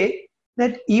they say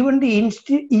that even if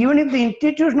the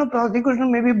institution of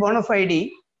prosecution may be bona fide,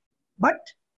 but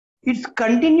its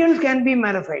continuance can be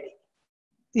mala fide.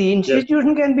 The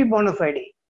institution can be bona fide,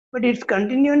 but its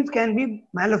continuance can be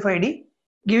mala fide,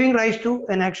 giving rise to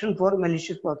an action for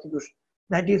malicious prosecution.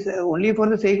 That is only for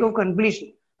the sake of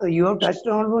completion. So you have touched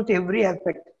on almost every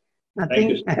aspect.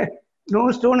 Nothing,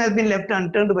 no stone has been left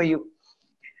unturned by you.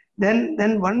 Then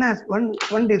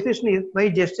one decision is by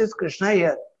Justice Krishna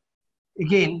here.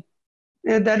 Again,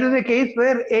 that is a case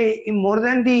where more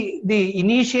than the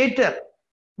initiator,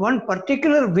 one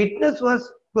particular witness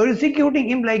was persecuting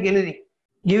him like anything,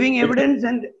 giving evidence,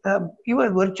 and he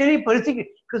was virtually persecuted.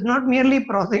 It was not merely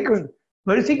prosecution,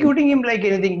 persecuting him like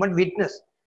anything but witness.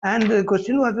 And the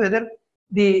question was whether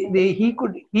he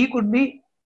could be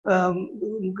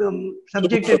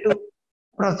subjected to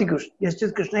prosecution.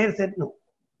 Justice Krishna said no.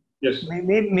 Yes.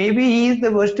 Maybe he is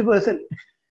the worst person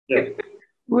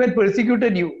who had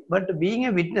persecuted you. But being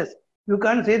a witness, you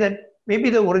can't say that.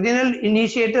 Maybe the original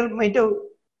initiator might have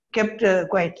kept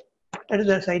quiet. That is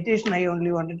the citation. I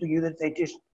only wanted to give that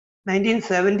citation.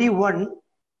 1971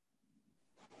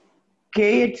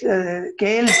 KLT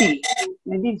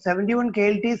 1971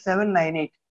 KLT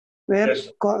 798, where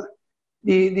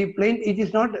the plaintiff, it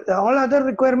is not all other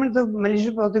requirements of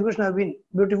malicious prosecution have been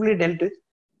beautifully dealt with,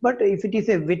 but if it is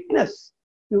a witness,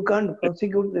 you can't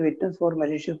prosecute the witness for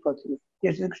malicious prosecution.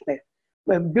 Yes,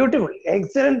 beautiful,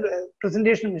 excellent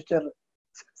presentation, Mr.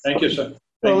 Thank you, sir.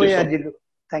 Thank you, sir.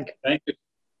 Thank you. Thank you.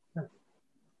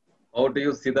 Over to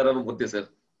you, Sitaramamurthy, sir.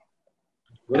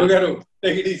 Guru Garu,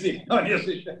 take it easy on your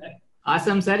session.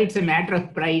 Awesome, sir. It's a matter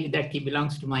of pride that he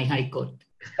belongs to my high court.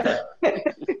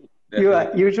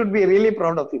 You should be really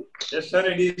proud of him. Yes, sir.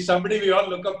 And he is somebody we all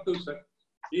look up to, sir.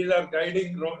 He is our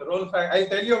guiding role. I'll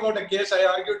tell you about a case I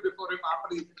argued before him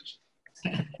after he finished.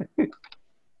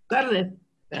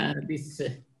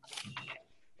 Sir,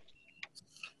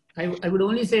 I would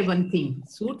only say one thing.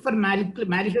 Suit for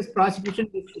malicious prosecution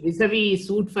is vis-a-vis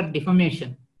suit for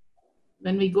defamation.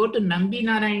 When we go to Nambi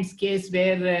Narayan's case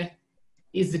where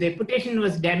his reputation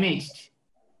was damaged,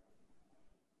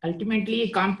 ultimately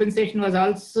compensation was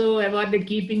also awarded,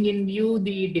 keeping in view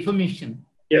the defamation.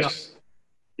 Yes.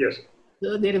 Yes.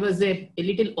 So there was a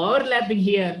little overlapping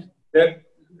here in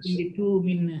the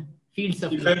two fields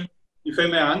of law. If I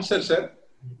may answer, sir,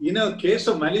 in a case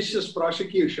of malicious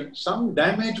prosecution, some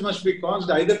damage must be caused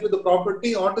either to the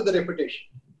property or to the reputation.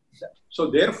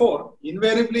 So therefore,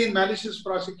 invariably in malicious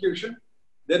prosecution,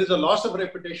 there is a loss of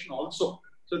reputation also.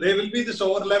 So there will be this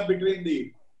overlap between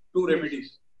the two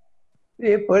remedies.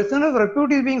 A person of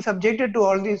repute is being subjected to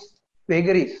all these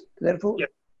vagaries. Therefore,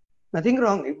 nothing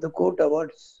wrong if the court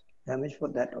awards damage for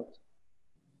that also.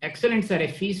 Excellent, sir. A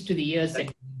feast to the ears.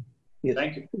 Yes.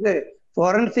 Thank you. It's a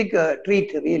forensic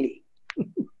treat, really.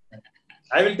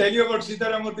 I will tell you about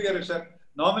Sitaramurthy Garu, sir.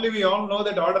 Normally, we all know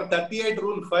that Order 38,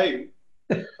 Rule 5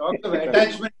 talks of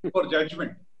attachment for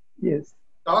judgment. Yes.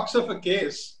 Talks of a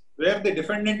case where the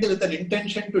defendant with an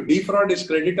intention to defraud his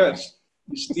creditors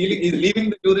is leaving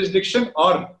the jurisdiction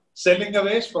or selling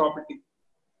away his property.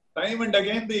 Time and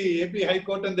again, the AP High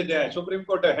Court and the Supreme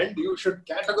Court have held you should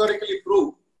categorically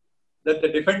prove that the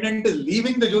defendant is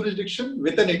leaving the jurisdiction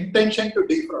with an intention to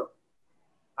defraud.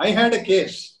 I had a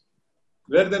case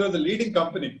where there was a leading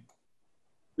company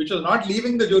which was not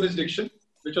leaving the jurisdiction,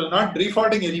 which was not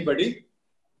defrauding anybody,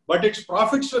 but its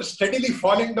profits were steadily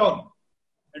falling down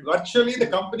and virtually the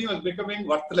company was becoming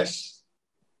worthless.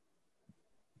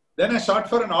 Then I sought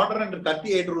for an order under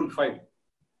 38 Rule 5.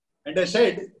 And I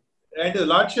said, and the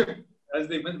Lordship, as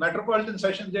the Metropolitan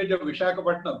Sessions Judge of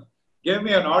Visakhapatnam, gave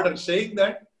me an order saying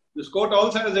that this court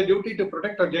also has a duty to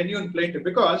protect a genuine plaintiff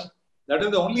because that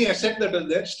is the only asset that was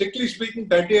there. Strictly speaking,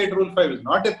 38 Rule 5 is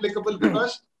not applicable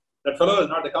because that fellow was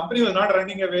not, the company was not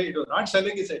running away, it was not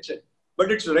selling its asset.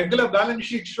 But its regular balance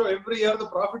sheet show every year the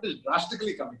profit is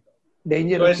drastically coming down.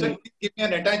 So I said, give me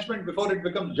an attachment before it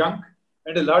becomes junk.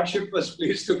 And the Lordship was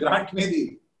pleased to grant me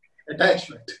the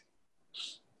attachment.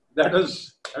 That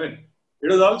was,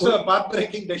 It was also a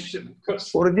path-breaking decision.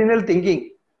 Original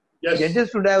thinking. Yes. Judges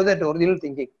should have that original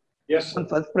thinking. Yes. On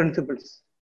first principles.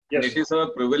 Yes. And it is our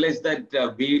privilege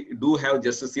that we do have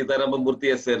Justice Sitaram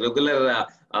Murthy as a regular,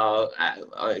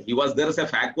 he was there as a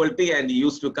faculty and he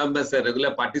used to come as a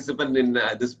regular participant in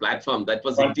this platform. That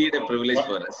was indeed a privilege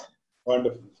for us.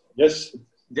 Wonderful. Yes.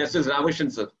 Justice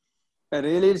Ramashan, sir.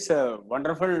 Really, it's a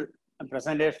wonderful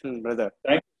presentation, brother.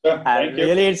 Thank you, sir. Thank you.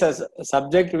 Really, it's a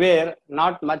subject where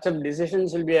not much of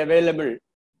decisions will be available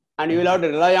and you will have to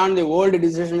rely on the old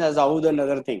decisions as out and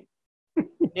other thing.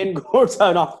 Indian courts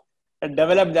are not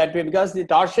developed that way because the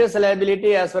tortious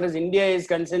liability as far as India is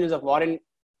concerned is a foreign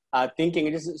thinking.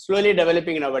 It is slowly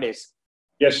developing nowadays.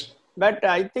 Yes. But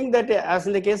I think that as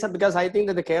in the case of, because I think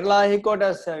that the Kerala High Court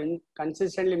has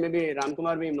consistently, maybe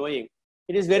Ramkumar being knowing,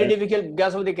 it is very difficult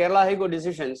because of the Kerala High Court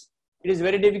decisions. It is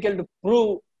very difficult to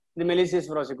prove the malicious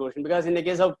prosecution because in the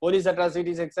case of police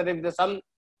atrocities, etc., if some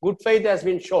good faith has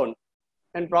been shown,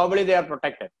 then probably they are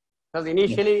protected. Because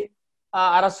initially,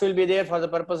 arrest will be there for the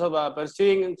purpose of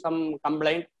pursuing some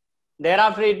complaint.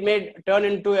 Thereafter, it may turn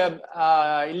into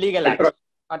a illegal act,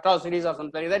 atrocities or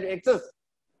something like that exists.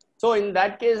 So in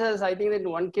that case, I think that in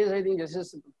one case, I think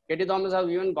Justice K.T. Thomas have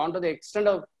even gone to the extent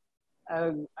of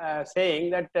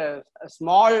saying that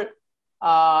small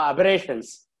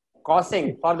aberrations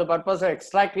causing for the purpose of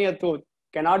extracting a tooth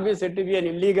cannot be said to be an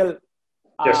illegal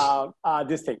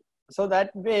this thing. So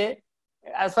that way,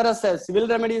 as far as civil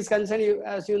remedy is concerned,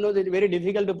 as you know, it's very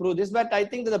difficult to prove this. But I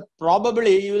think that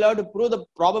probably you will have to prove the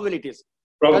probabilities.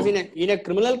 Because in a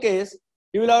criminal case,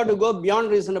 you will have to go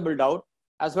beyond reasonable doubt.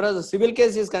 As far as the civil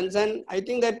case is concerned, I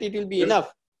think that it will be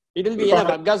enough. It will be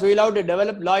enough because we will have to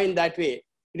develop law in that way.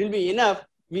 It will be enough to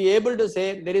be able to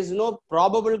say there is no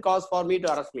probable cause for me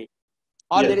to arrest me,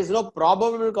 or there is no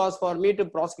probable cause for me to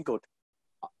prosecute.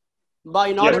 But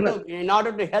in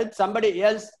order to help somebody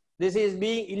else, this is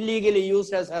being illegally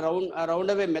used as a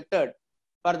roundabout method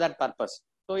for that purpose.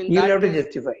 So in you that will have case, to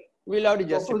justify. we will have to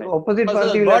justify. Opposite because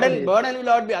party the will have to burden will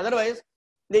not be, otherwise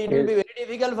it will be very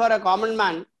difficult for a common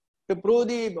man to prove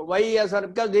the why as well,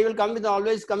 because they will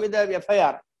always come with the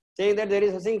FIR saying that there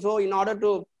is a thing. So in order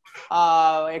to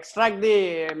extract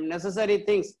the necessary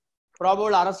things,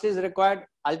 probable arrest is required.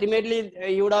 Ultimately,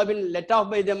 he would have been let off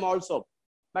by them also.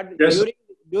 But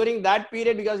during that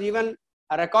period, because even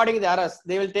recording the arrest,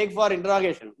 they will take for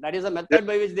interrogation. That is a method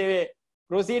by which they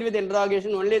proceed with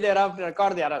interrogation. Only thereafter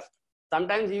record the arrest.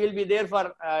 Sometimes he will be there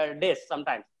for days.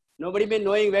 Sometimes nobody been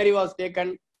knowing where he was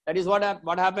taken. That is what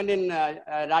happened in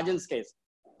Rajan's case.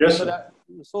 Yes.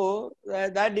 So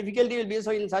that difficulty will be.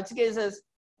 So in such cases,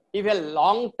 if a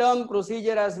long-term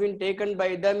procedure has been taken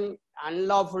by them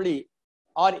unlawfully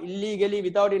or illegally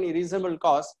without any reasonable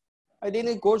cause, I think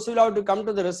the courts will have to come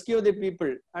to the rescue of the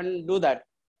people and do that.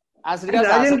 As regards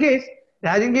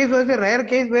Rajan case was a rare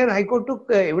case where High Court took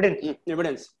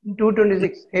evidence.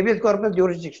 226 habeas corpus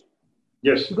jurisdiction.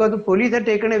 Yes. Because the police had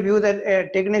taken a view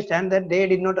that taken a stand that they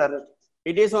did not arrest.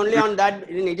 It is only on that.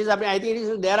 It is. I think it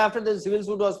is thereafter the civil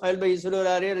suit was filed by Isuru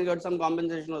Arya and got some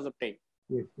compensation was obtained.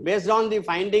 Yes. Based on the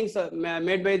findings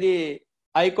made by the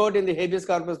High Court in the habeas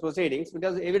corpus proceedings,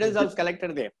 because evidence was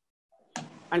collected there.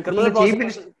 And criminal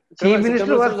prosecution. Chief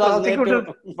Minister was prosecuted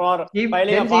for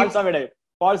filing a false affidavit.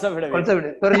 False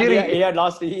affidavit. He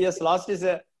has lost his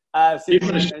chief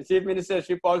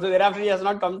ministership also. Thereafter, he has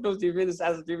not come to chief minister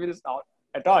as chief minister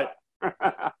at all.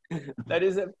 that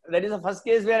is the first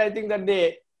case where I think that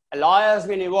the law has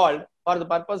been evolved for the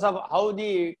purpose of how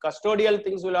the custodial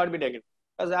things will not be taken.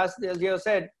 Because as you have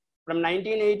said, from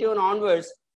 1981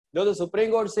 onwards, though the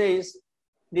Supreme Court says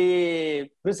the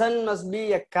prison must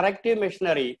be a corrective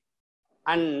machinery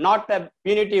and not a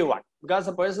punitive one, because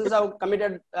the persons have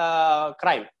committed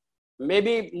crime.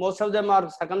 Maybe most of them are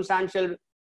circumstantial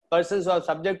persons who are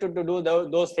subjected to do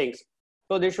those things.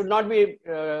 So they should not be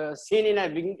seen in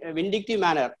a vindictive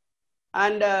manner.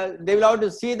 And they will have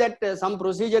to see that some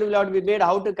procedure will have to be made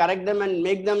how to correct them and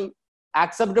make them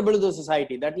acceptable to the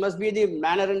society. That must be the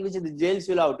manner in which the jails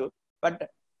will have to. But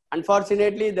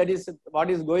unfortunately, that is what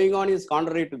is going on is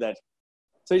contrary to that.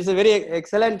 So it's a very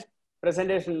excellent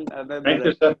presentation. Thank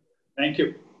you, sir. Thank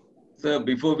you. So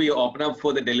before we open up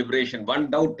for the deliberation,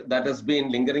 one doubt that has been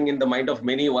lingering in the mind of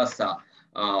many was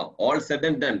all said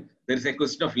and done, there is a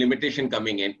question of limitation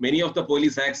coming in. Many of the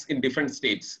police acts in different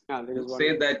states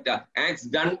say that acts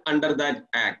done under that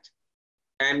act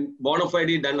and bona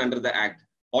fide done under the act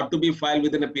ought to be filed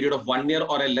within a period of 1 year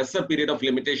or a lesser period of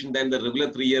limitation than the regular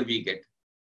 3-year we get.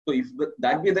 So if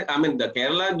that be the, I mean, the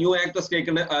Kerala new act has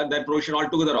taken that provision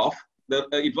altogether off.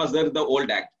 It was there the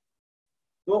old act.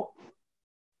 So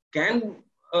can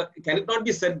can it not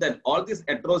be said that all these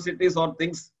atrocities or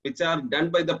things which are done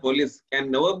by the police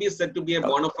can never be said to be a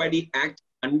bona fide act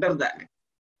under the act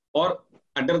or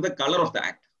under the color of the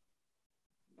act?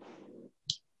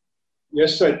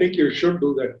 Yes, I think you should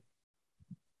do that.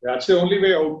 That's the only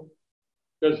way out.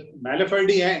 Because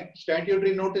malafide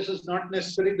statutory notice is not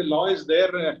necessary. The law is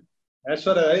there, as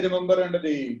far as I remember, under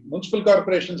the Municipal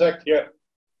Corporations Act here,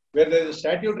 where there is a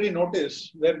statutory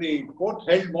notice where the court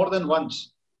held more than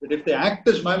once that if the act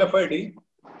is malafide,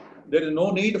 there is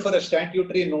no need for a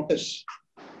statutory notice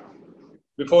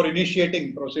before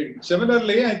initiating proceedings.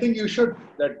 Similarly, I think you should,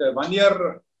 that 1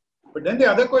 year. But then the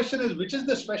other question is, which is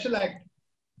the special act?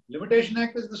 Limitation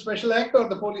Act is the special act or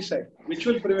the Police Act? Which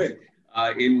will prevail?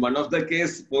 In one of the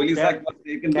case, Police Act was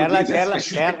taken Kerala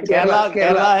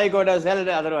High Court has held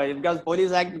otherwise because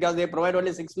Police Act, because they provide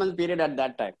only 6 months period at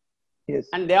that time. Yes.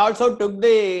 And they also took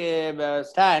the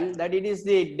stand that it is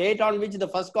the date on which the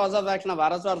first cause of action of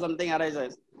arrest or something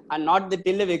arises, and not the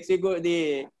till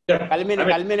the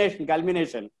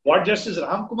culmination. What Justice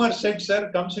Ramkumar said, sir,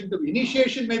 comes into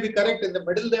initiation may be correct. In the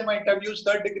middle, they might have used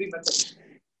third degree methods.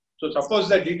 So suppose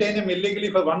they detain him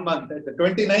illegally for 1 month. At the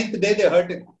 29th day, they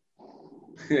hurt him.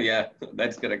 Yeah,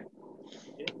 that's correct.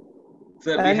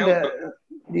 Sir, And we have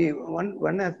the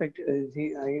one aspect,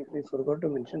 I forgot to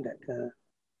mention that.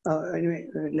 Anyway,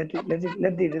 let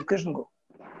the discussion go.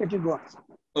 Let it go on.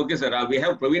 okay, sir. We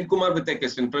have Praveen Kumar with a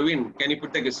question. Praveen, can you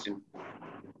put the question?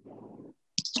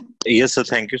 Yes, sir.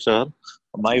 Thank you, sir.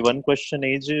 My one question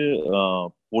is,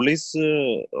 police,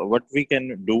 what we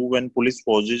can do when police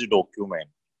forges document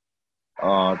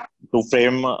to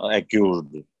frame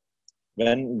accused,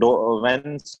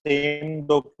 when same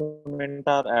document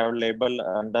are available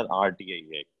under RTI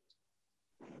Act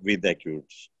with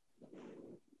accused.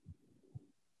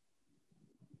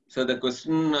 So the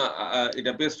question, it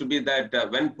appears to be that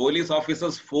when police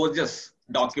officers forges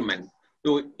document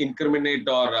to incriminate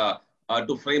or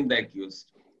to frame the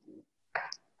accused.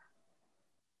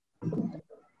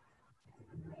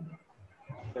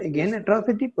 Again,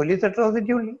 atrocity, police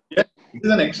atrocity only. Yes, it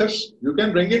is an excess. You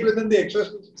can bring it within the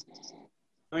excess.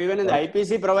 Even in the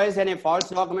IPC provides any false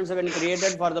documents have been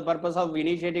created for the purpose of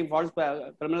initiating false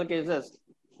criminal cases.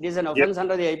 It is an offense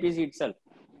under the IPC itself.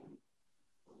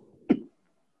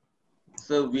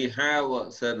 So we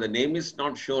have, sir, the name is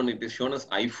not shown. It is shown as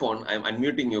iPhone. I am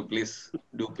unmuting you. Please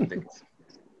do put the question.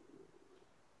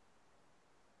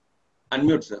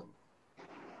 Unmute, sir.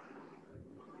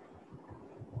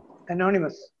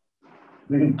 Anonymous.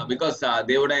 Because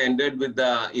they would have ended with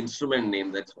the instrument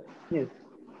name. That's why. Yes.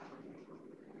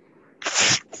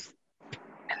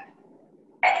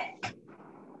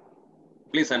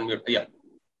 Please unmute. Yeah.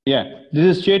 Yeah,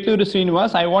 this is Chetur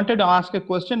Srinivas. I wanted to ask a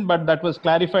question, but that was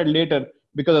clarified later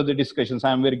because of the discussions.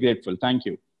 I am very grateful. Thank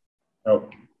you.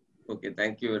 Okay. Okay,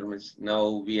 thank you very much.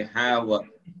 Now we have Mr.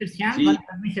 Shyam, one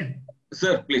permission.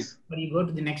 Sir, please. Before you go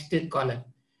to the next caller.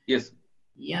 Yes.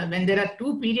 Yeah, when there are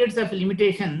 2 periods of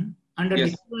limitation under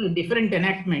Yes. different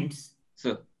enactments,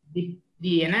 Sir.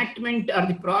 the enactment or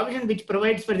the provision which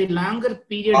provides for the longer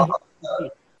period,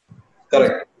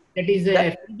 Correct. that is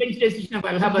a full bench decision of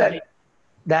Allahabad.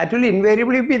 That will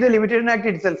invariably be the Limitation Act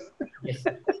itself. Yes.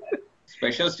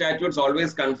 Special statutes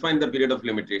always confine the period of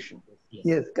limitation.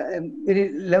 Yes,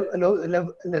 very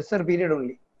lesser period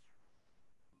only.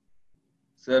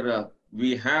 Sir,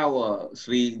 we have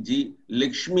Sri G.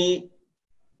 Lakshmi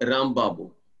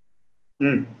Rambabu.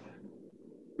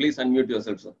 Please unmute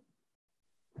yourself, sir.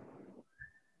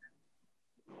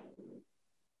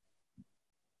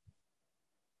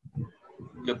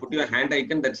 You put your hand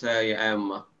icon, that's I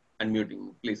am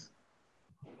unmuting, please.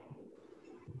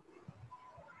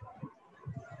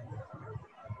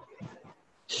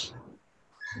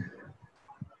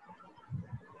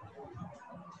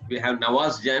 We have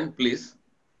Nawaz Jain, please.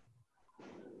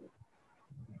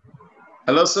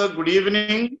 Hello, sir. Good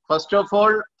evening. First of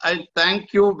all, I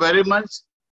thank you very much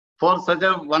for such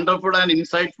a wonderful and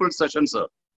insightful session, sir.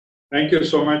 Thank you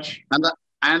so much.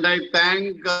 And I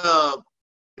thank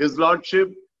His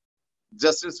Lordship,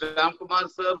 Justice Ramkumar,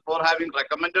 sir, for having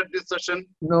recommended this session.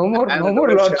 No more And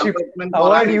lordship.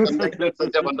 Avoid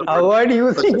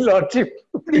using lordship.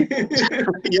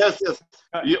 Yes, yes.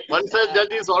 Once a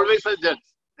judge is always a judge.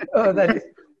 Oh, that is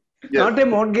not a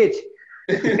mortgage.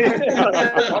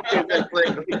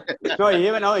 No,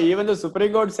 even the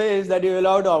Supreme Court says that you will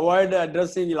have to avoid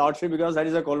addressing lordship because that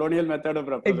is a colonial method of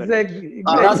representation. Exactly.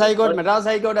 Madras High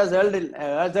Court has held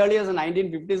as early as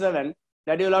 1957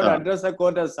 that you will have to address the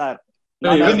court as sir.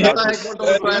 No, even here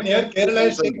Kerala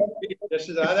is saying,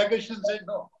 Justice Radhakrishnan said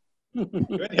no.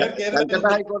 Even here Calcutta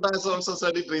High Court has also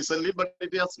said it recently, but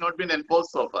it has not been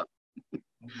enforced so far.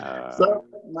 So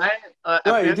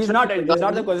No, it is not. It is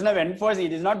not the question of enforcing.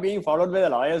 It is not being followed by the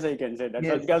lawyers, I can say. That's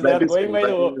Yes. because they are going by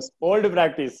the old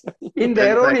practice. In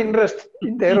their own interest.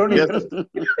 In their own interest.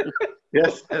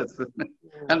 Yes, yes.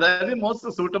 And that is the most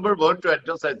suitable word to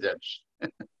address a judge.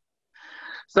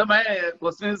 So my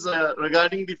question is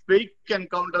regarding the fake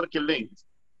encounter killings,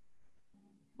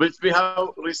 which we have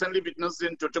recently witnessed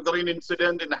in Tuticorin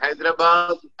incident in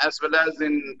Hyderabad as well as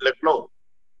in Lucknow,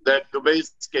 the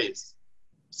D.V.S.S. case.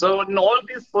 So in all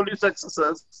these police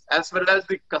excesses as well as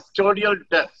the custodial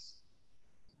deaths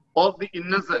of the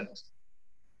innocent,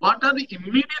 what are the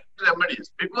immediate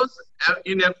remedies? Because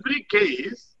in every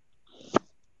case,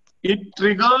 it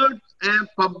triggered a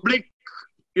public,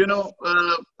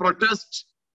 protest,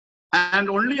 and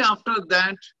only after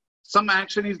that, some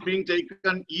action is being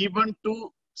taken even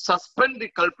to suspend the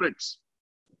culprits.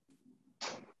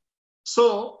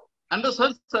 So, under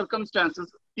such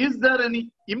circumstances, is there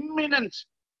any imminent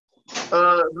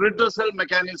redressal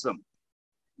mechanism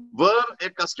where a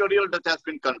custodial death has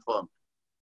been confirmed,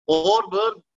 or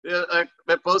where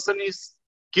a person is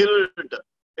killed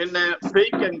in a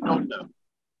fake encounter?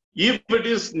 If it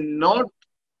is not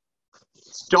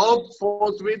stopped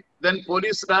forthwith, then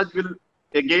police Raj will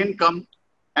again come,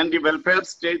 and the welfare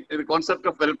state, the concept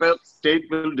of welfare state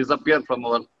will disappear from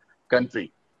our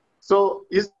country. So,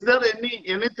 is there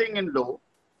anything in law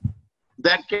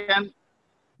that can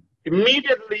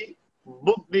immediately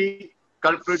book the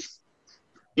culprits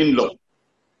in law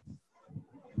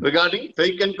regarding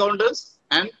fake encounters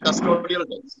and custodial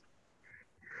deaths?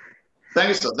 Thank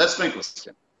you, sir. That's my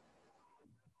question.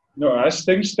 No, as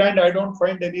things stand, I don't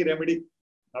find any remedy.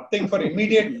 Nothing for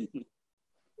immediate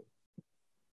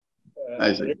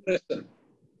redressal.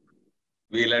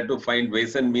 We'll have to find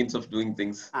ways and means of doing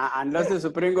things. Unless the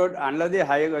Supreme Court, unless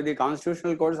the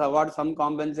constitutional courts award some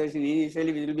compensation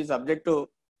initially, we will be subject to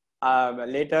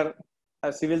later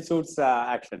civil suits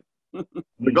action.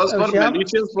 Because for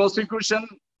malicious prosecution,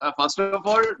 first of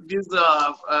all, this,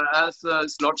 as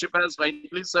His Lordship has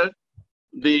rightly said,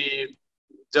 the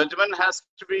judgment has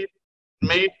to be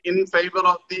made in favor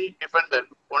of the defendant.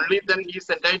 Only then he is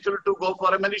entitled to go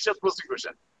for a malicious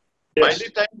prosecution. Yes. By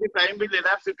the time will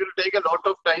elapse, it will take a lot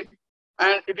of time,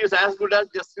 and it is as good as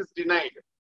justice denied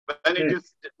when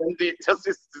when the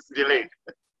justice is delayed.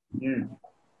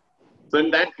 So in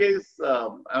that case,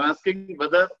 I'm asking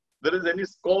whether there is any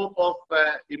scope of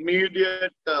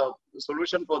immediate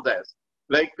solution for this.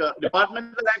 Like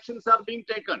departmental actions are being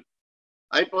taken.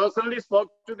 I personally spoke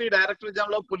to the Director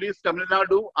General of Police, Tamil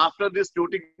Nadu, after this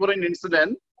Tuticorin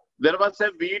incident. There was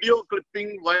a video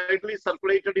clipping widely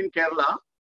circulated in Kerala.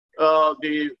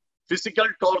 The physical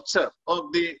torture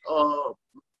of the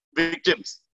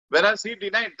victims, whereas he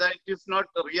denied that it is not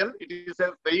real, it is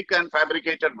a fake and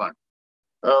fabricated one.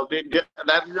 The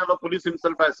Director General of Police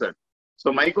himself has said.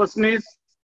 So my question is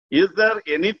there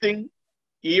anything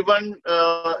even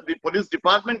the police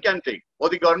department can take, or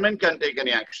the government can take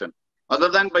any action other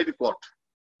than by the court?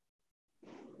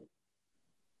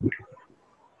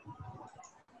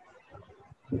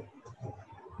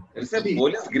 It's a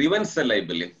police grievance cell, I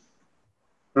believe.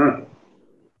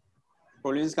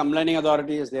 Police complaining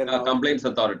authority is there. Complaints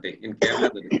authority in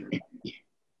Kerala.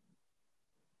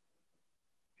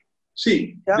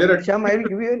 See, Shyam, I will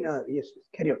give you an yes.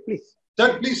 Carry on, please.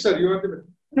 Sir, please, sir, you are the.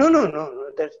 No.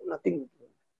 There's nothing.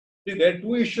 See, there are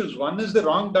two issues. One is the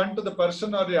wrong done to the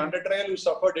person or the under trial who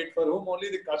suffered it, for whom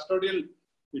only the custodial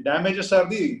damages are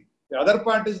the. The other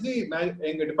part is the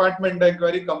department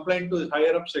inquiry, complaint to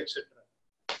higher ups, etc.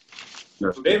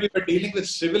 Today we were dealing with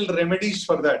civil remedies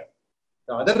for that.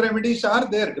 The other remedies are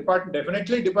there.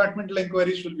 Definitely departmental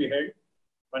inquiries will be held.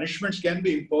 Punishments can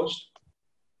be imposed.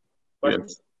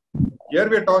 But here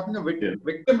we are talking of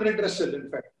victim redressal,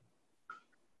 in fact.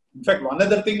 In fact, one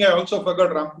other thing I also forgot,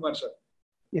 Ramkumar sir.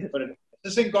 Yes. For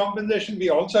assessing compensation, we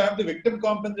also have the victim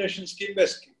compensation scheme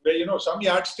where some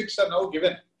yardsticks are now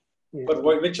given for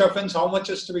which offense how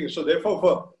much is to be. So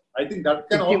therefore, I think that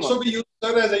can also be used,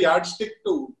 sir, as a yardstick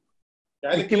to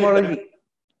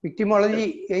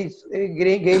Victimology is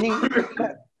gaining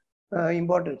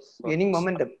importance, gaining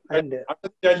momentum. And after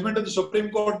the judgment of the Supreme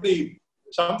Court,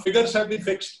 some figures have been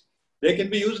fixed. They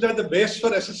can be used as the base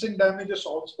for assessing damages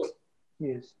also.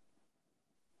 Yes.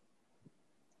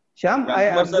 Shyam,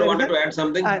 sir wanted to add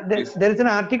something. There is an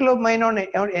article of mine on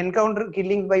encounter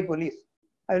killings by police.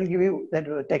 I will give you that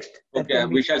text. Okay,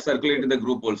 we shall circulate in the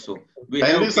group also. We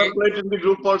have circulate in the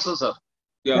group also, sir.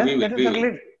 Yeah, we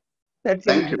will.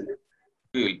 Thank you.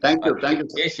 Thank you.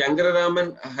 K.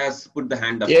 Shankararaman has put the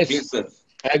hand up. Yes. Please, sir.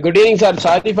 Good evening, sir.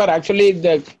 Sorry for actually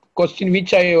the question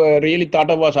which I really thought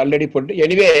of was already put.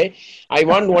 Anyway, I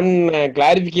want one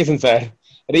clarification, sir.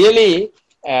 Really,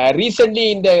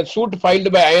 recently in the suit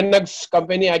filed by INX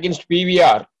company against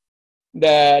PVR,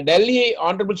 the Delhi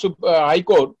Honorable High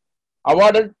Court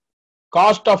awarded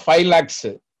cost of 5 lakhs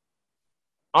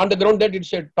on the ground that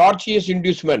it's a tortious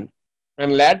inducement.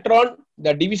 And later on,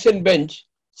 the division bench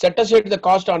set aside the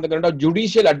cost on the ground of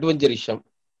judicial adventurism.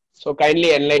 So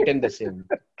kindly enlighten the same.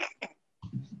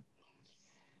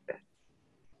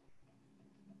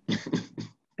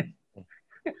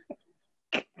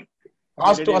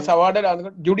 Cost was awarded on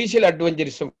the judicial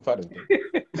adventurism for it.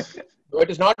 So it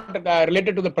is not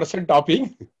related to the present topic.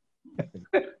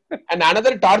 And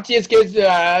another tortious case,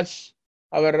 as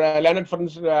our learned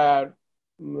friends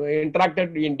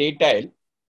interacted in detail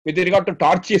with regard to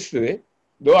tortious,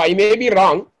 though I may be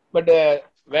wrong, but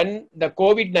when the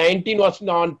COVID-19 was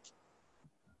on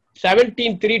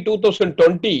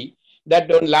 17/3/2020, that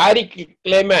Larry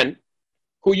Clayman,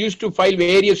 who used to file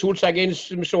various suits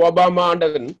against Mr. Obama,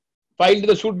 and filed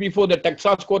the suit before the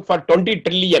Texas court for 20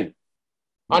 trillion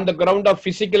on the ground of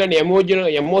physical and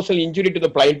emotional injury to the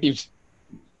plaintiffs.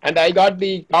 And I got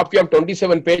the copy of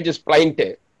 27 pages plaint.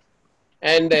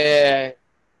 And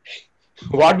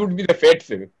what would be the fate?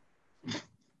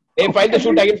 They filed the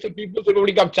suit against the People's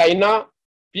Republic of China,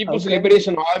 People's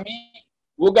Liberation Army,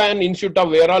 Wuhan Institute of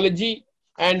Virology,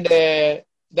 and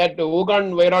that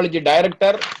Wuhan Virology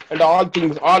Director, and all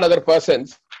other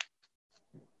persons.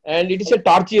 And it is a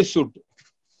tortious suit.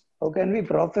 How can we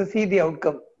prophesy the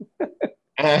outcome?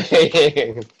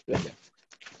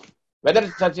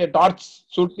 Whether such a torch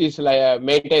suit is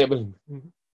maintainable.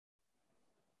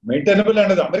 Maintainable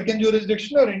under the American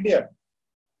jurisdiction or India?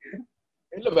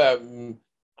 In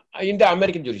the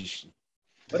American jurisdiction.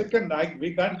 American,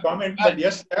 we can't comment, but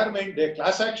yes, the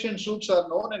class action suits are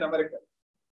known in America.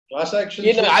 Class action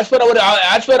suits. As per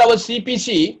our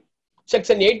CPC,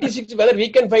 section 86, whether we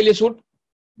can file a suit?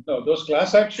 No, those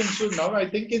class action suits now, I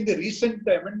think in the recent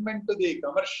amendment to the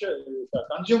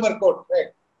Consumer Court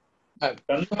Act,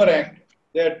 Consumer Act,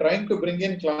 they are trying to bring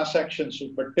in class action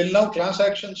suits. But till now, class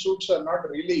action suits are not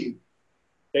really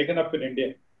taken up in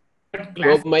India.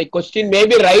 So my question may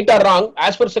be right or wrong.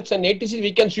 As per section 86,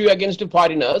 we can sue against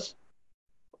foreigners.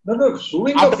 No,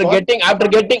 suing after getting.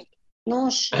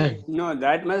 No,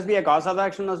 that must be a cause of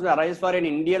action must arise for an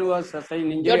Indian who has sustained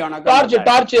an injury on account of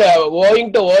torch,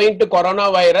 owing to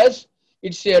coronavirus,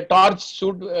 it's a torch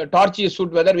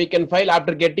suit whether we can file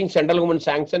after getting central government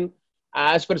sanction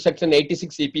as per section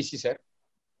 86 CPC, sir.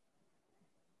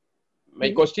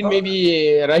 My question may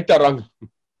be right or wrong.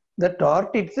 The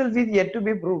tort itself is yet to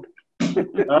be proved. In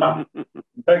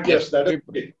fact, yes, that is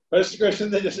the first question.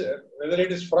 Whether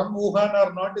it is from Wuhan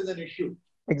or not is an issue.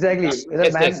 Exactly.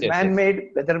 Whether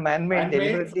man-made,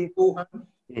 deliberately.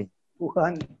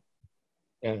 Wuhan.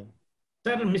 Yeah.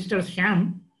 Sir, Mr.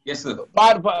 Shyam. Yes, sir.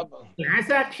 Class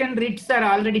action writs are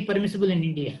already permissible in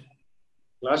India.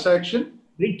 Class action?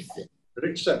 Writs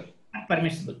are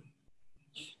permissible.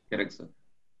 Correct, sir.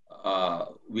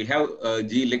 We have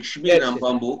G. Lakshmi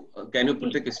Rampambu. Can you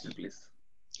put the question, please?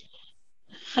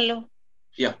 Hello.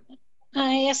 Yeah.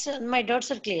 Yes, sir. My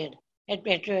doubts are cleared.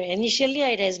 Initially,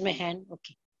 I raised my hand.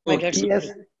 Okay. My doubts are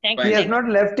cleared. Thank you. He has not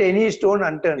left any stone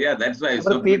unturned. Yeah, that's why.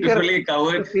 So beautifully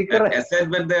covered. As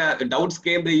when the doubts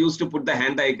came, they used to put the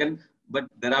hand icon, but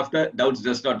thereafter, doubts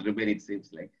does not remain, it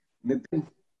seems like.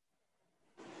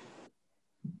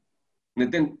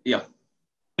 Nitin, yeah.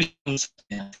 Sir,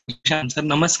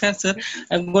 namaskar, sir.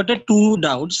 I've got two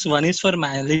doubts. One is for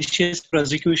malicious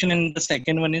prosecution, and the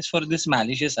second one is for this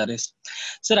malicious arrest.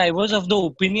 Sir, I was of the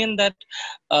opinion that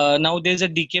now there's a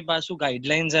D.V.S.S.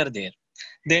 guidelines are there.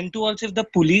 Then too also, if the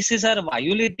police are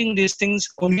violating these things,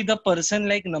 only the person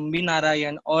like Nambi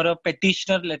Narayan or a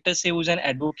petitioner, let us say, who's an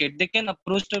advocate, they can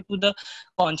approach to the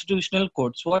constitutional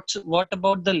courts. What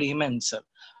about the layman, sir?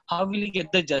 How will he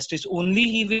get the justice? Only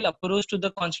he will approach to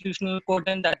the constitutional court,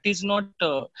 and that is not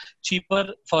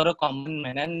cheaper for a common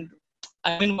man. And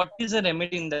I mean, what is the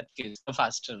remedy in that case, the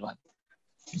faster one?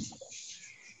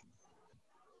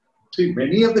 See,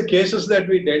 many of the cases that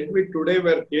we dealt with today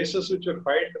were cases which were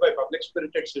filed by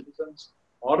public-spirited citizens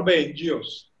or by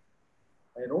NGOs.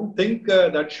 I don't think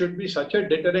that should be such a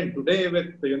deterrent today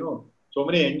with, so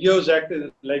many NGOs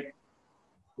acting like,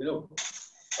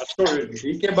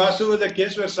 D.V.S.S. was a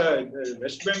case where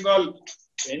West Bengal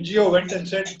NGO went and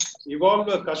said, evolve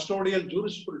a custodial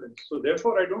jurisprudence. So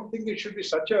therefore, I don't think it should be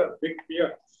such a big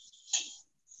fear.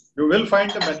 You will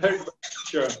find a method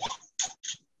which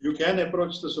you can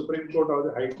approach the Supreme Court or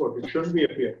the High Court. It shouldn't be a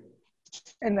fear.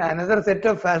 And another set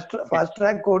of fast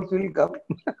track courts will come.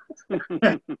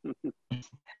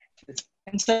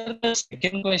 And sir, the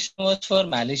second question was for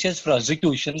malicious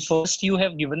prosecution. First, you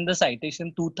have given the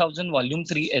citation 2000 volume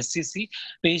 3 SCC,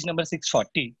 page number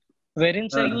 640, wherein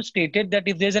sir, you stated that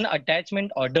if there's an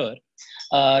attachment order,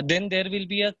 then there will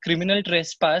be a criminal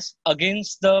trespass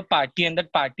against the party and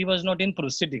that party was not in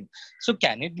proceeding. So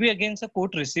can it be against a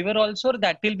court receiver also, or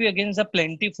that will be against the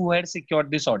plaintiff who had secured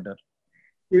this order?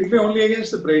 It will be only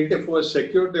against the plaintiff who has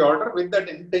secured the order with that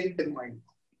intent in mind.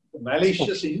 The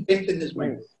malicious intent in his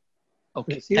mind.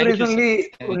 Okay. Receiver is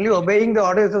only obeying the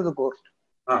orders of the court.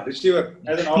 Receiver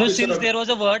as an officer. No, since there was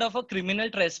a word of a criminal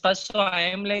trespass, so I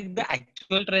am like the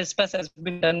actual trespass has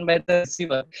been done by the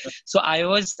receiver. So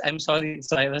I'm sorry.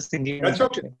 So I was thinking. That's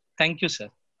okay. Thank you, sir.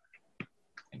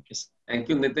 Thank you, sir. Thank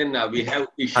you, Nitin. We have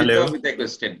Ishita Hello. with a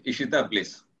question. Ishita,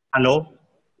 please. Hello.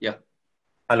 Yeah.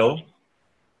 Hello.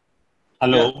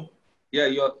 Hello. Yeah,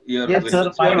 you're Yes,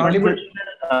 sir. My Audible.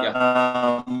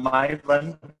 my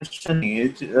one question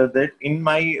is that in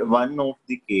my one of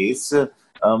the case,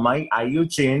 my IU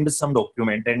changed some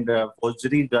document and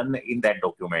forgery done in that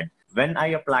document. When I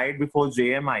applied before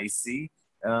JMIC,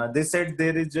 they said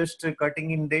there is just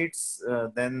cutting in dates,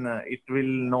 then it will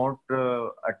not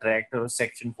attract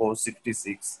section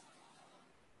 466.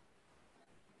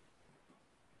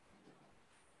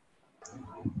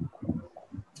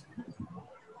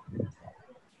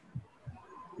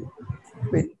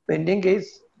 Pending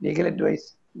case, legal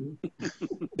advice.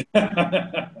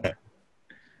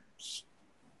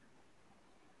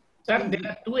 Sir, there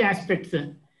are two aspects.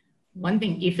 One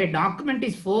thing, if a document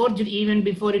is forged even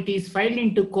before it is filed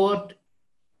into court,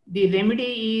 the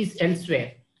remedy is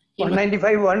elsewhere.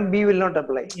 195(1)(b) will not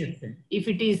apply. Yes, sir. If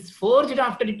it is forged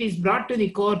after it is brought to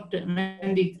the court,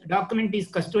 when the document is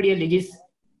custodial legis,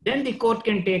 then the court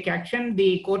can take action.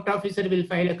 The court officer will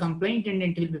file a complaint and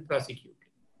it will be prosecuted.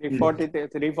 340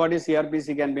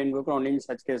 CRPC can be invoked only in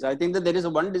such case. I think that there is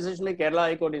one decision like Kerala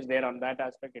High Court is there on that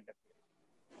aspect.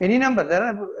 Any number, there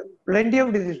are plenty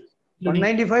of decisions.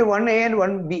 195(1)(a) and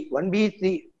 1(b). 1(b) is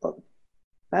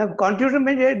the Constitution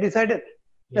bench decided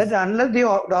that unless the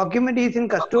document is in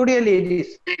custodial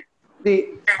ages, the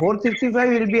 465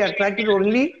 will be attracted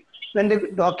only when the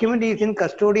document is in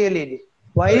custodial ages.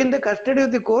 While in the custody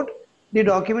of the court, the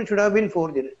document should have been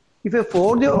forged. If a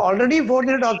already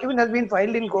forged document has been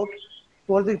filed in court,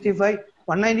 465,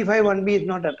 195(1)(b) is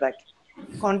not attracted.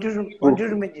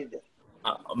 Constitution bench is there.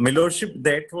 Milorship,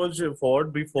 that was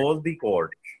forged before the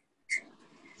court.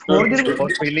 Before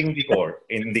filing the court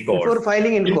in the court. Before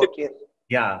filing in court, yes.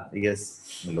 Yeah,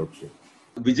 yes, Milorship.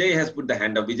 Vijay has put the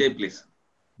hand up. Vijay, please.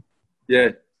 Yeah,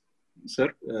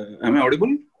 sir. Am I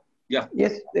audible? Yeah.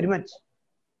 Yes, very much.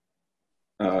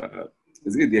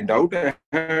 The doubt I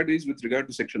had is with regard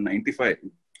to section 95.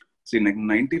 See,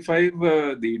 95,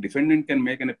 the defendant can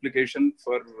make an application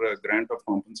for grant of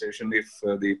compensation if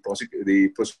the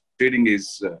proceeding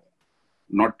is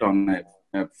not on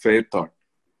a fair thought.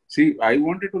 See, I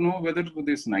wanted to know whether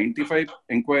this 95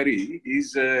 inquiry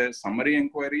is a summary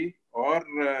inquiry or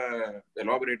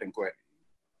elaborate inquiry.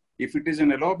 If it is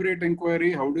an elaborate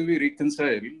inquiry, how do we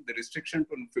reconcile the restriction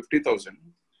to 50,000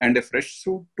 and a fresh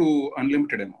suit to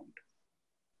unlimited amount?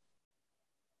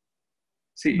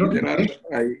 See,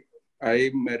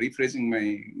 I'm rephrasing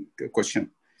my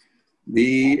question.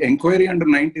 The inquiry under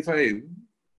 95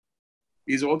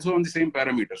 is also on the same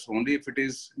parameters, only if it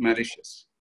is malicious.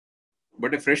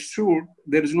 But a fresh suit,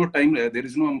 there is no time, there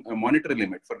is no monetary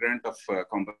limit for grant of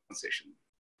compensation.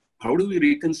 How do we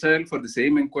reconcile for the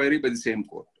same inquiry by the same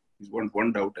court? Is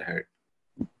one doubt I had.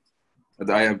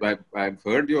 I've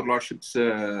heard your lordship's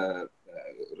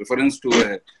reference to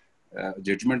a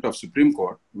judgment of Supreme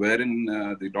Court, wherein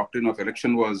the doctrine of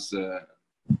election was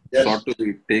sought to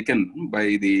be taken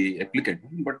by the applicant.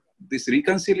 But this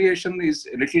reconciliation is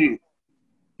a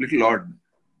little odd.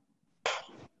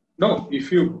 No,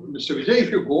 Mr. Vijay,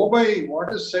 if you go by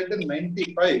what is said in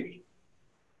 95,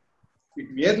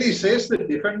 it merely says the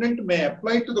defendant may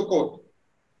apply to the court,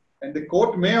 and the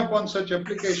court may, upon such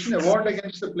application, award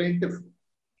against the plaintiff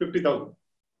 50,000.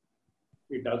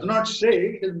 It does not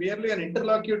say it is merely an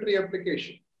interlocutory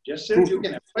application. Just says you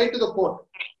can apply to the court.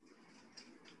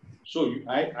 So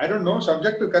I don't know,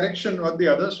 subject to correction what the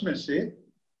others may say.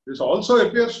 This also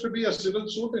appears to be a civil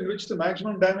suit in which the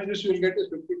maximum damages you will get is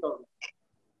 50,000.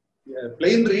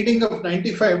 Plain reading of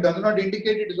 95 does not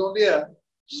indicate it is only a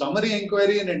summary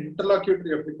inquiry and an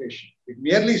interlocutory application. It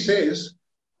merely says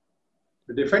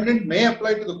the defendant may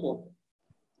apply to the court.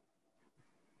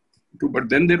 But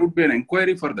then there would be an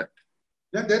inquiry for that.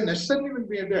 Then there necessarily will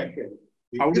be an inquiry.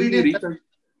 How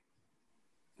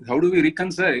do we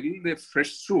reconcile the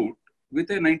fresh suit with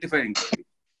a 95 inquiry?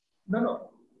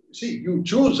 No. see, you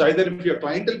choose either if your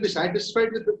client will be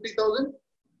satisfied with 50,000,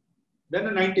 then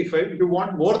a 95. If you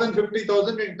want more than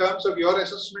 50,000 in terms of your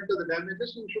assessment of the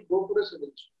damages, you should go for a civil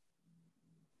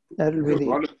suit. That will be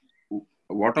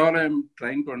What all I am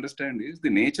trying to understand is the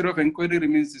nature of inquiry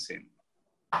remains the same.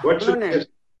 What should be?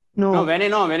 No, when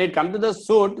it comes to the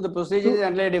suit, the procedure is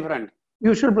entirely different.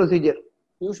 usual procedure.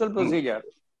 Usual procedure.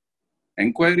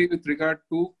 Inquiry with regard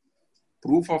to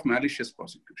proof of malicious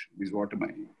prosecution is what am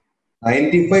I.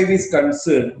 95 is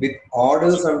concerned with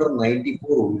orders under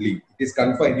 94 only. It is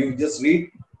confined. You just read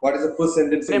what is the first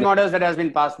sentence. Same orders that has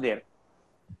been passed there.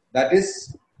 That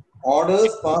is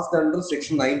orders passed under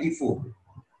section 94.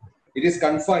 It is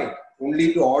confined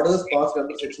only to orders passed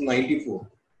under section 94.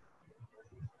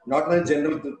 Not a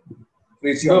general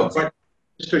ratio. No, but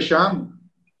Mr. Shyam,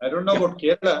 I don't know about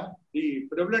Kerala. The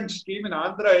prevalent scheme in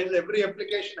Andhra is every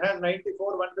application has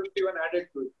 94, 151 added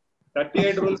to it.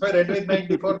 38 rules were read with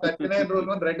 94, 39 rules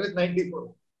were read with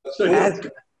 94. So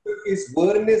is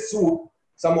were in a suit,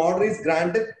 some order is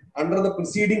granted under the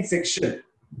preceding section.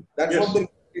 That's what the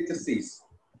legislature says.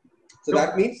 So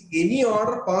that means any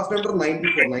order passed under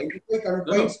 94. 95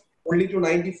 confines only to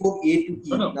 94A to E.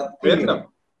 Fair enough.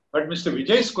 But Mr.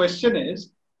 Vijay's question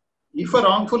is, if a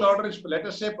wrongful order is, let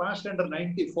us say, passed under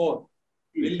 94,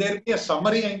 will there be a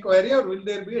summary inquiry or will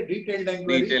there be a detailed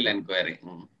inquiry? Detailed inquiry.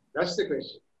 That's the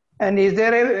question. And is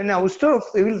there an ouster of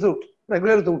civil suit,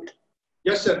 regular suit?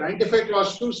 Yes, sir. 95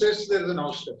 clause 2 says there is an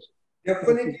ouster.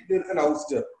 Definitely there is an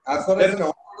ouster. As far as an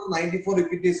order 94,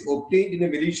 if it is obtained in a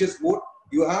malicious mode,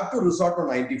 you have to resort to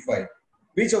 95,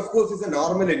 which of course is a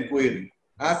normal inquiry,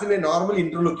 as in a normal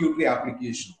interlocutory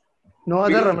application. No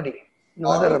other remedy. No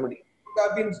other remedy. Would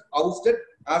have been ousted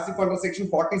as if under section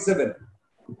 47.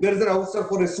 There is an ouster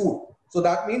for a suit. So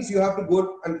that means you have to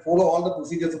go and follow all the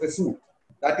procedures of a suit.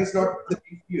 That is not the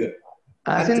case here.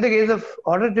 As in the case of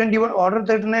Order 21, Order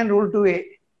 39, Rule 2A.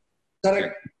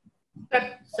 Correct.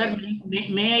 Sir,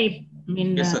 may I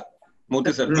mean? Yes, sir.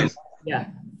 Moti sir, please. Yeah.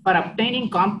 For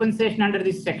obtaining compensation under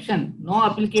this section, no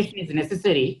application is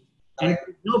necessary and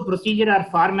no procedure or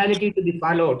formality to be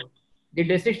followed. The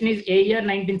decision is AR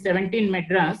 1917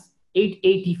 Madras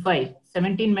 885,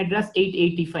 17 Madras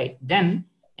 885. Then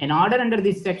an order under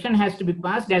this section has to be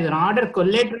passed as an order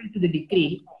collateral to the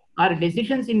decree or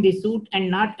decisions in the suit and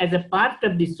not as a part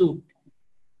of the suit.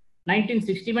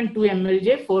 1961 2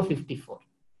 MLJ 454.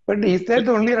 But is that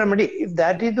the only remedy? If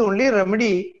that is the only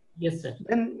remedy, yes, sir.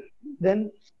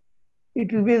 Then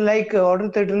it will be like Order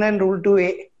 39, Rule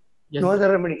 2A. Yes, no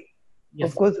other remedy. Yes.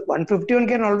 Of course, 151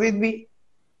 can always be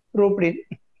roped in.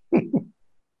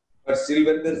 But still,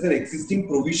 when there is an existing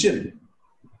provision,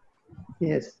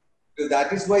 yes. So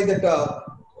that is why that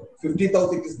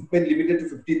 50,000 is been limited to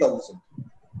 50,000.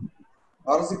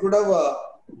 Or else it could have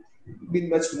been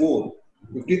much more.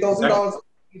 50,000 also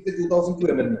is the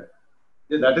 2002 amendment.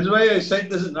 Yeah, that is why I said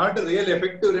this is not a real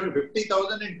effective remedy.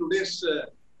 50,000 in today's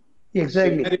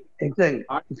Exactly.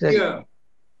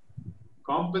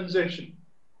 Compensation.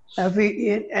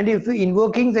 If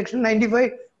invoking section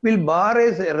 95 will bar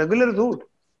a regular suit,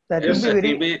 that Yes, will it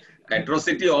be will be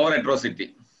atrocity or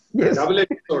atrocity. Yes.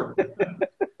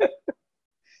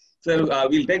 Sir,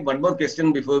 we'll take one more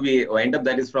question before we wind up.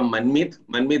 That is from Manmeet.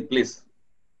 Manmeet, please.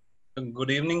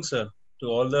 Good evening, sir, to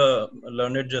all the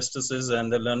learned justices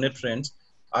and the learned friends.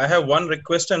 I have one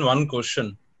request and one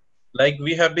question. Like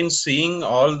we have been seeing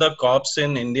all the cops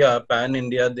in India,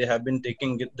 pan-India, they have been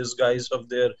taking disguise of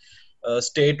their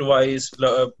state-wise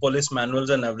police manuals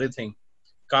and everything.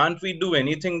 Can't we do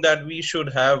anything that we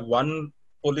should have one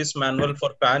police manual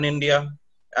for pan-India,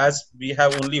 as we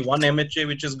have only one MHA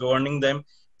which is governing them,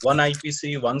 one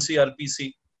IPC, one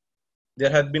CRPC. There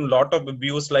has been a lot of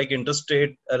abuse like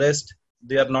interstate arrest.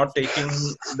 They are not taking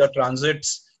the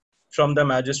transits from the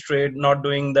magistrate, not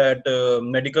doing that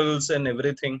medicals and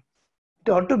everything. It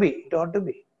ought to be. It ought to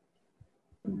be.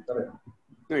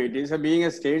 No, it is being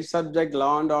a state subject,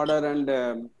 law and order,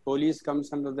 and police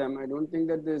comes under them. I don't think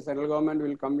that the central government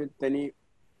will come with any.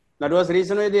 That was the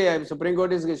reason why the Supreme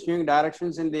Court is issuing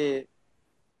directions in the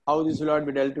how this will not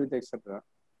be dealt with, etc.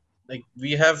 Like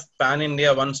we have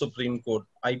pan-India one Supreme Court,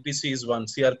 IPC is one,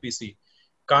 CRPC.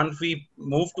 Can't we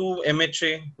move to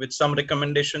MHA with some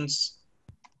recommendations?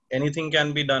 Anything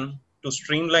can be done to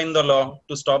streamline the law,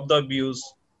 to stop the abuse.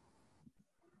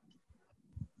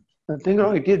 Nothing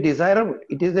wrong. It is desirable.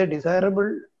 It is a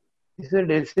desirable. It's a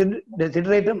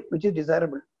desideratum which is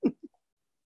desirable.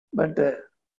 But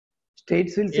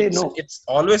states will say no. It's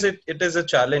always it is a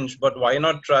challenge. But why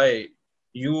not try?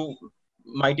 You,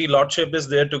 mighty lordship, is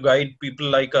there to guide people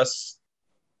like us.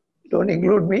 Don't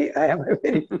include me. I am a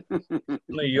very.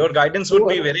 No, your guidance would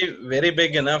be very, very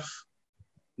big enough.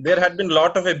 there had been a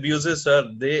lot of abuses, sir.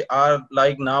 They are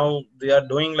like now they are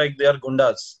doing like they are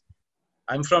gundas.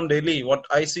 I'm from Delhi. What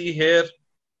I see here,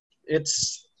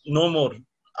 it's no more.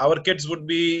 Our kids would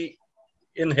be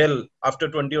in hell after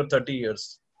 20 or 30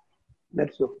 years.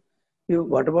 That's so.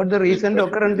 What about the recent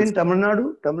occurrence in Tamil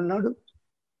Nadu?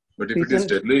 But if it is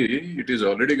Delhi, it is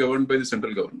already governed by the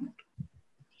central government.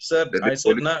 Sir, I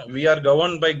said, we are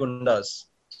governed by gundas.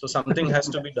 So something has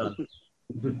to be done.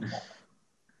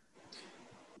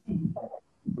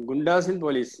 Gundas in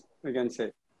police, we can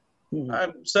say.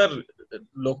 Sir,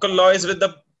 local law is with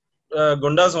the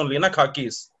gundas only, na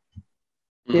khakis.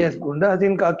 Yes, gundas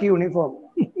in khaki uniform.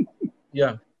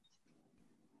 Yeah.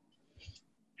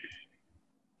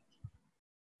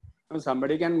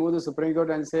 Somebody can move the Supreme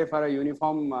Court and say for a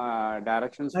uniform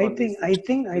directions. I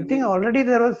think already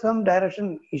there was some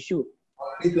direction issue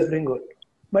Supreme Court,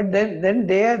 but then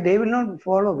they will not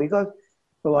follow, because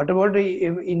what about the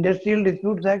Industrial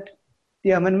Disputes Act?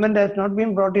 The amendment has not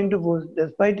been brought into force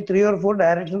despite 3 or 4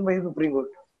 directions by Supreme Court.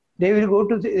 They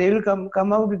will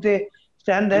come out with a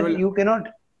stand that you cannot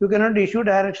issue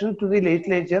directions to the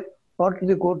legislature or to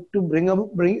the court to bring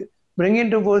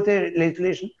into force a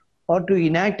legislation or to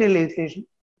enact a legislation.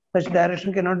 Such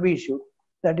direction cannot be issued.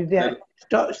 That is the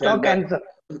stock answer.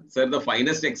 Sir, the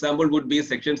finest example would be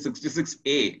Section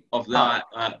 66A of the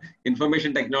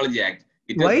Information Technology Act.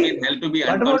 It has been held to be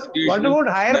unconstitutional. What about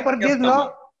hire purchase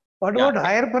law? What about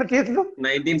hire purchase law?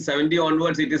 1970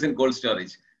 onwards, it is in cold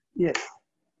storage. Yes.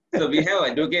 So we have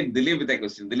Advocate Dilip with a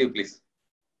question. Dilip, please.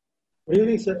 Good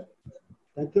evening, sir.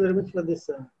 Thank you very much for this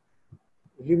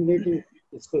illuminating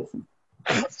discourse.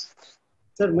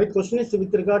 Sir, my question is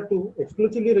with regard to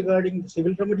exclusively regarding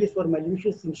civil remedies for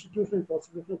malicious institution and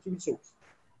prosecution of civil suits.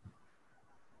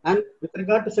 And with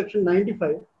regard to Section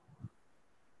 95,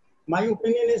 my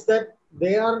opinion is that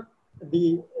they are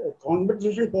the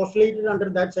compensation postulated under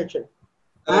that section.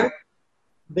 And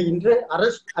the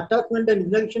arrest, attachment, and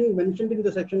injunction mentioned in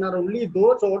the section are only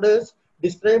those orders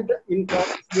described in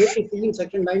clause A to C in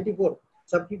Section 94,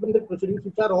 subsequent proceedings,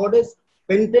 which are orders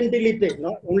pendently,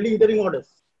 not only interim orders,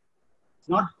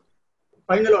 not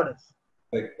final orders.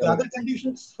 Right. The other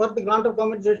conditions for the grant of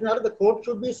compensation are the court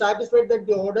should be satisfied that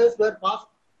the orders were passed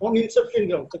on insufficient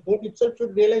grounds. The court itself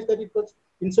should realize that it was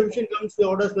insufficient grounds the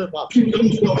orders were passed. Then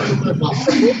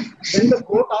the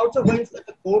court also finds that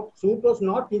the suit was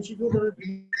not instituted on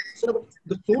reasonable.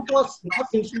 The suit was not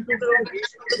instituted on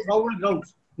reasonable probable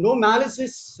grounds. No malice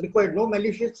is required. No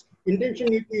malicious intention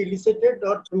need be elicited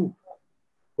or proved.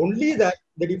 Only that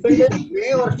the defendant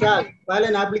may or shall file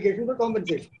an application for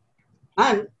compensation.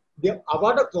 And the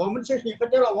award of compensation, if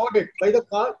at all awarded by the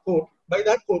court,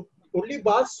 only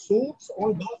bars suits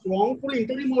on those wrongful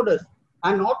interim orders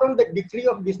and not on the decree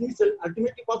of dismissal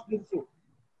ultimately passed in the suit.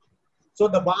 So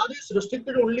the bar is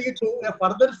restricted only to a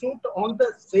further suit on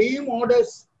the same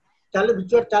orders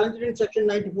which were challenged in Section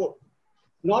 94,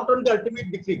 not on the ultimate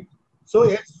decree. So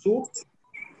a suit.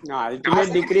 No,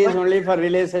 ultimate decree is only for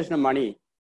realization of money.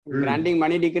 Granting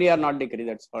money decree or not decree,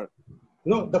 that's all.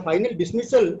 No, the final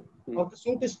dismissal of the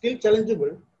suit is still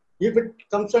challengeable if it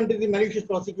comes under the malicious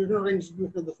prosecution or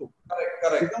institution of the suit.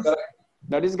 Correct.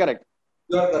 That is correct.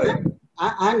 You are correct.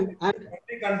 And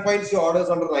it confines to orders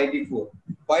under 94.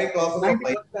 5 clauses of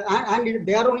 94. And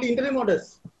they are only interim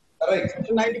orders. Correct.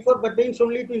 Section 94 pertains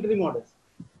only to interim orders.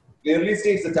 Clearly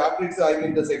states the chapter,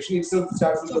 the section itself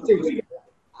starts with the.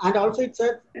 And also it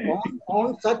says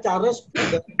on such arrest,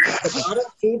 the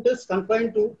suit is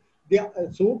confined to the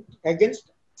suit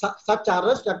against such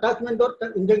arrest, attachment, or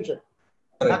injunction.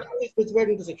 That is specified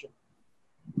in the section.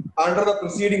 Under the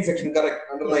preceding section, correct.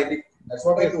 Under 90. That's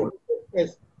what I told.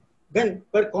 Yes. Then,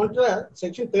 per contra,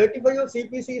 Section 35 of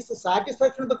CPC is the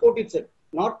satisfaction of the court itself,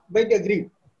 not by the aggrieved,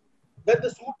 that the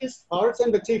suit is false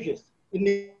and vexatious.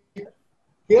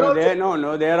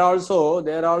 There also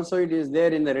it is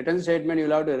there in the written statement you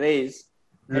will have to raise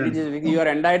that it is you are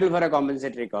entitled for a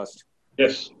compensatory cost.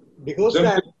 Yes. Because you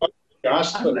have to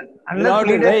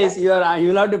raise, you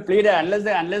will have to plead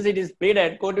unless it is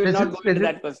pleaded, court will not go into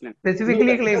that question.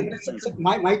 Specifically claimed.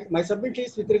 My submission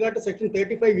is with regard to Section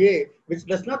 35A, which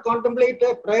does not contemplate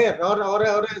a prayer or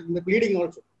a pleading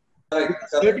also. Right.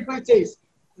 35 says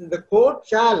the court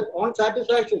shall, on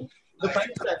satisfaction,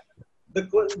 the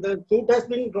suit has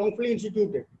been wrongfully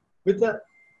instituted with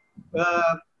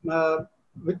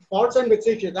false and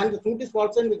vexatious, and the suit is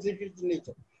false and vexatious in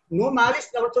nature. No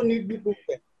malice also need be proved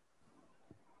there.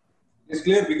 It's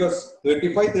clear because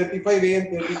 35A and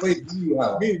 35B you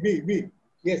have. B.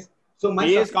 Yes. So my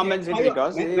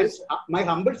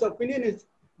humble opinion is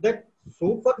that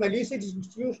suit for malicious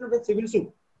institution of a civil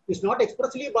suit is not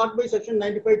expressly barred by Section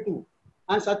 95(2),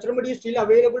 and such remedy is still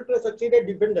available to a succeeded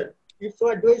defendant, if so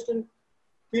advised and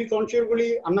feel conceivably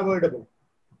unavoidable?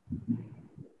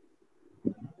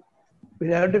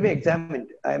 Will have to be examined.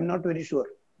 I am not very sure.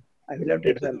 I will have to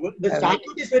examine. The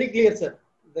statute is very clear, sir.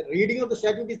 The reading of the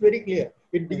statute is very clear.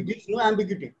 It gives no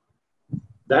ambiguity.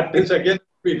 That is again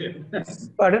opinion.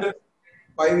 Pardon?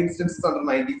 5 instances under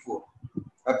 94.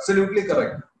 Absolutely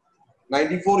correct.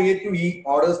 94A to E,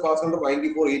 orders passed under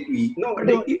 94A to E. No,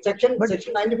 section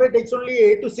 95 takes only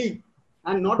A to C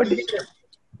and not E.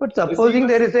 But supposing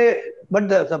there is a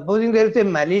supposing there is a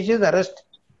malicious arrest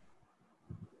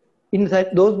inside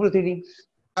those proceedings.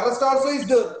 Arrest also is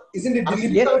the, isn't it?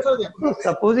 Yes. No,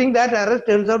 supposing that arrest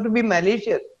turns out to be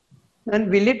malicious, then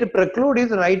will it preclude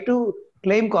his right to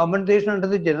claim compensation under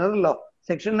the general law,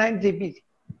 section 9 CPC?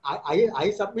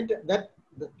 I submit that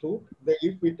the truth,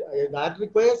 that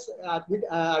requires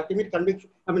ultimate conviction,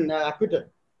 acquittal.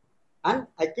 And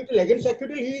acquittal, against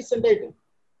acquittal, he is entitled.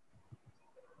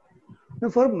 No,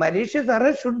 for malicious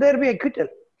arrest, should there be acquittal?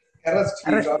 Arrest.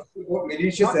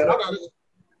 Malicious arrest.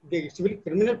 The civil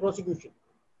criminal prosecution.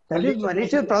 That is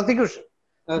malicious prosecution,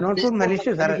 not for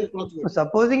malicious arrest.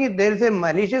 Supposing if there is a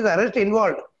malicious arrest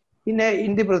involved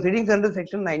in the proceedings under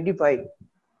section 95,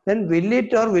 then will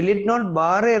it or will it not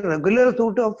bar a regular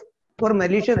suit for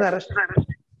malicious arrest?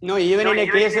 No, even in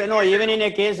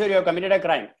a case where you have committed a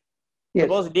crime. Yes.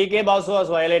 Suppose D.V.S.S. was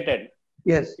violated.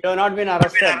 Yes. You have not been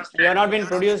arrested. You have not been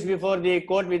produced before the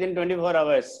court within 24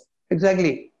 hours.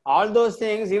 Exactly. All those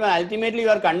things, even ultimately you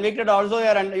are convicted also,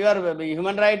 your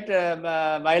human right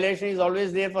violation is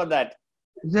always there for that.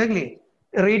 Exactly.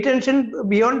 Retention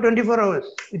beyond 24 hours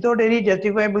without any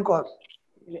justifiable cause.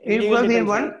 Because in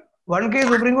one case,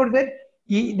 Supreme Court said,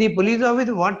 the police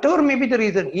officer, whatever may be the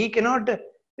reason, he cannot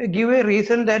give a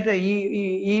reason that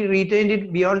he retained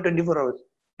it beyond 24 hours,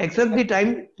 except the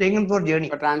time taken for journey.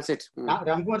 For transit.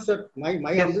 Ramkumar sir, my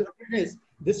opinion is,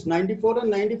 this 94 and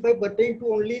 95 pertain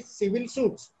to only civil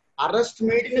suits. Arrest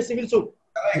made in a civil suit.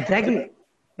 Exactly.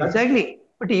 Exactly.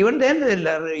 But even then,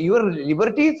 your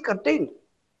liberty is curtailed.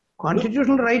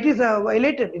 Constitutional right is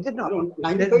violated, is it not? No,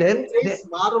 95 says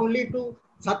bar only to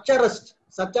such arrest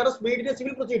made in a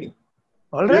civil proceeding.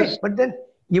 All right. Yes. But then,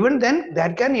 even then,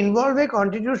 that can involve a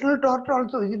constitutional tort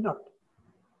also, is it not?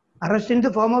 Arrest in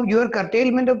the form of your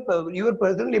curtailment of your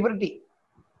personal liberty.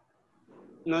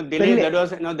 No, delay, that was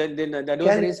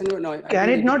the reason. No, can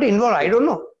it not involve? I don't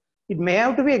know. It may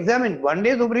have to be examined. One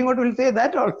day Supreme Court will say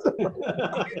that also.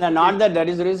 Not that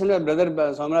is the reason what Brother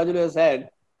Somayajulu has said.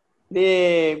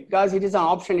 Because it is an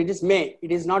option, it is may,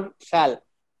 it is not shall.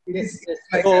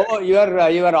 So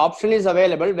your option is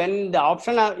available. When the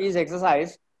option is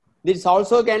exercised, this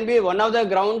also can be one of the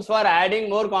grounds for adding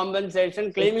more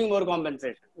compensation, claiming more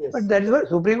compensation. Yes. But that is what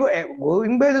Supreme Court,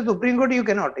 going by the Supreme Court, you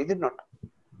cannot, is it not?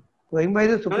 Going by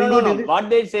the Supreme Court. No. What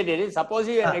they said is, suppose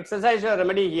you exercise your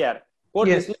remedy here, court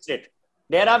dismissed it.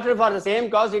 Thereafter, for the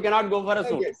same cause, you cannot go for a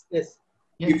suit. Yes.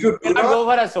 If you cannot go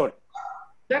for a suit.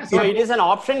 So it is an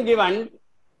option given.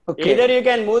 Okay. Either you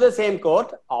can move the same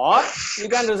court, or you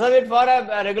can reserve it for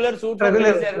a regular suit.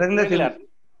 Regular.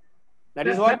 That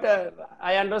is what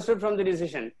I understood from the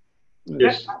decision.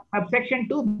 Yes. Subsection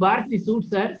 2 bars the suit,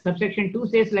 sir. Subsection 2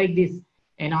 says like this: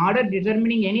 an order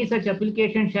determining any such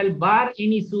application shall bar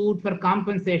any suit for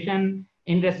compensation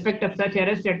in respect of such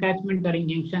arrest, attachment, or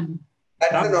injunction.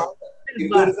 That's an order.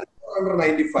 If there is an order under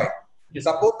 95,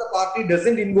 suppose the party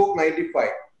doesn't invoke 95,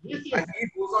 and he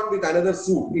goes on with another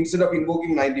suit instead of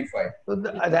invoking 95. So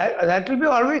that will be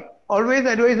always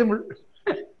advisable.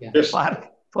 Yes.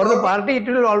 For the party, it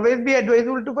will always be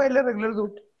advisable to file a regular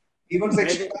suit. Even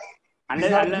section.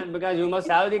 Unless, because you must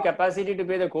have the capacity to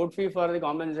pay the court fee for the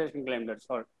compensation claim. That's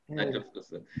all.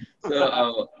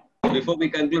 So, before we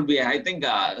conclude, I think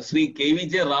Sri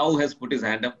K.V.J. Rao has put his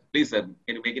hand up. Please, sir,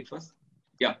 can you make it first?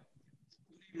 Yeah.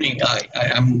 Good evening.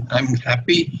 I'm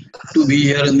happy to be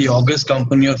here in the august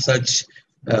company of such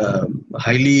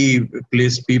highly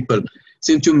placed people.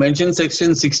 Since you mentioned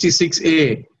section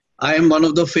 66A, I am one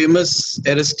of the famous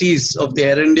arrestees of the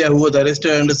Air India who was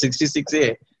arrested under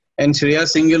 66A. And Shreya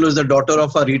Singhal was the daughter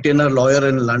of a retainer lawyer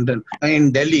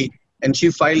in Delhi, and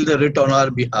she filed the writ on our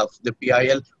behalf, the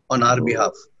PIL on our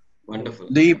behalf. Wonderful.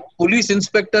 The police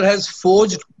inspector has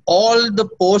forged all the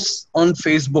posts on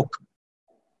Facebook.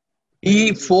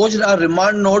 He forged a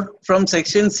remand note from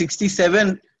section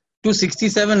 67 to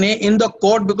 67A in the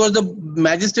court because the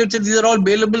magistrate said these are all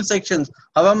bailable sections.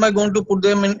 How am I going to put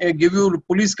them in, give you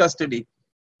police custody?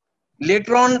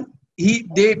 Later on, we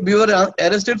were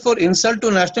arrested for insult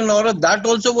to national order. That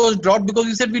also was dropped because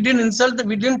he said we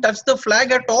didn't touch the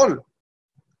flag at all.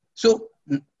 So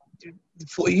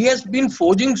he has been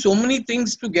forging so many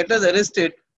things to get us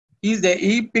arrested. He's there.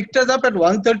 He picked us up at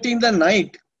 1:30 in the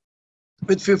night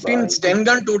with 15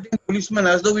 10-gun toting policemen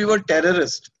as though we were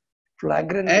terrorists.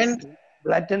 Flagrant.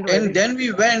 And then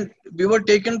we were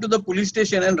taken to the police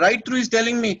station, and right through he's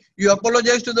telling me, you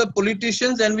apologize to the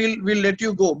politicians and we'll let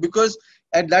you go. Because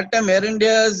at that time, Air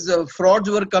India's frauds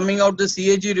were coming out, the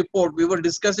CAG report. We were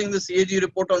discussing the CAG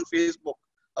report on Facebook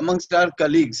amongst our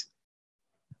colleagues.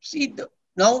 See,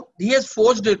 now he has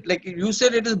forged it. Like you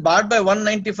said, it is barred by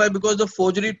 195 because the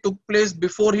forgery took place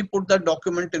before he put that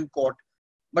document in court.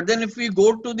 But then if we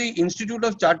go to the Institute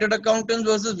of Chartered Accountants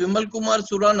versus Vimal Kumar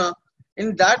Surana,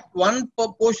 in that one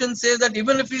portion says that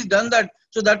even if he's done that,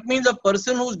 so that means a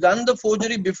person who's done the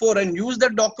forgery before and used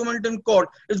that document in court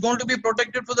is going to be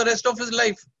protected for the rest of his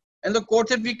life. And the court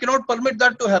said we cannot permit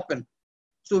that to happen.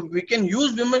 So we can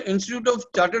use Institute of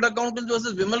Chartered Accountants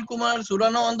versus Vimal Kumar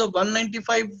Surana on the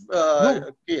 195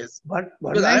 case. But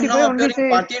because I am now appearing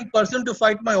party in person to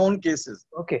fight my own cases.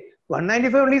 Okay.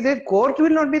 195 only says court will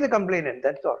not be the complainant.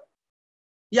 That's all.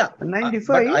 Yeah.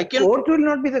 195, court will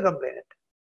not be the complainant.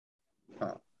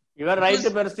 Your right to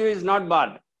pursue is not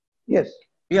barred. Yes.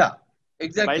 Yeah.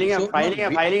 Exactly.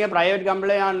 Filing a private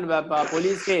complaint on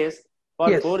police case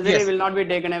for forgery will not be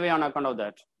taken away on account of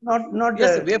that. Not.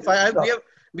 Yes,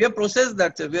 we have processed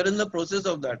that, sir. We are in the process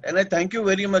of that, and I thank you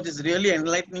very much. It's really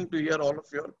enlightening to hear all of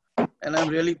you, and I'm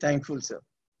really thankful, sir.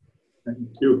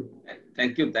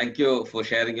 Thank you for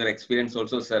sharing your experience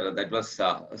also, sir. That was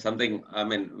something, I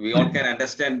mean, we all can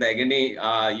understand the agony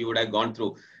you would have gone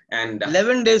through. And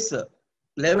 11 days, sir.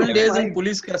 11 days in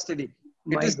police custody.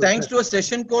 It is thanks to a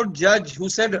session court judge who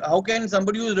said, how can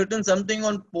somebody who's written something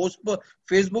on Facebook,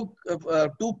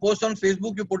 2 posts on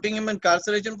Facebook, you're putting him in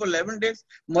incarceration for 11 days?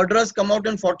 Murderers come out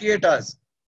in 48 hours.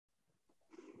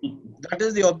 That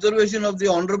is the observation of the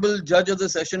honorable judge of the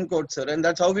session court, sir. And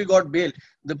that's how we got bail.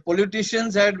 The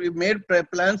politicians had made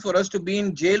plans for us to be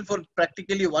in jail for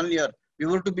practically 1 year. We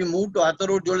were to be moved to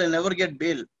Atharod jail and never get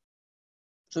bail.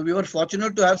 So we were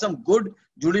fortunate to have some good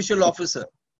judicial officer.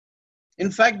 In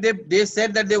fact, they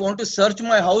said that they want to search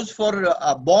my house for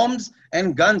bombs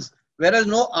and guns, whereas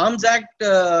no Arms Act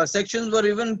sections were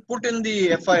even put in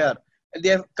the FIR.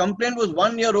 Their complaint was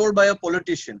 1 year old by a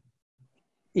politician.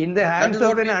 In the hands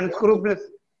of an unscrupulous,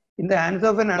 police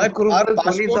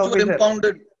officer. Were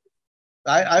impounded.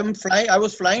 I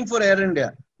was flying for Air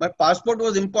India. My passport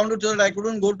was impounded so that I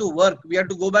couldn't go to work. We had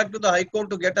to go back to the High Court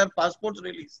to get our passports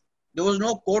released. There was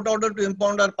no court order to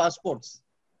impound our passports.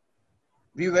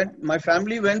 My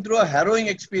family went through a harrowing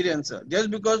experience, sir, just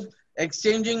because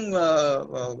exchanging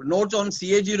notes on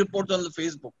CAG reports on the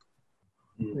Facebook.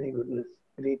 My goodness,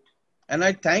 great. And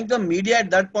I thank the media at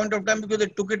that point of time because they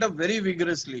took it up very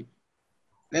vigorously.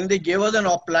 Then they gave us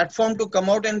a platform to come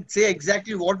out and say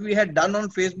exactly what we had done on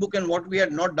Facebook and what we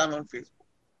had not done on Facebook.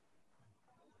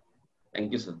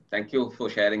 Thank you, sir. Thank you for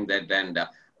sharing that. And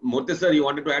Murthy, sir, you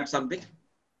wanted to add something?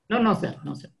 No, sir.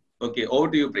 No, sir. Okay, over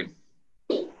to you, Prem.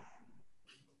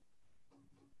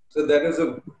 So that is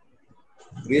a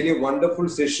really wonderful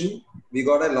session. We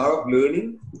got a lot of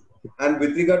learning. And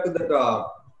with regard to that,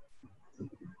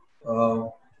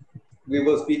 we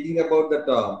were speaking about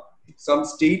that some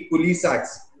state police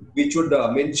acts which would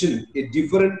mention a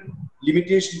different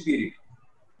limitation period.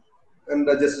 And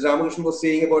Justice Ramakrishnan was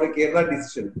saying about a Kerala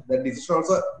decision. That decision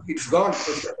also, it's gone.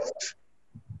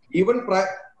 Even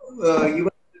the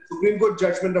Supreme Court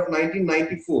judgment of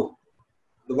 1994,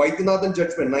 the Vaidyanathan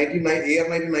judgment, AR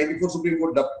 1994 Supreme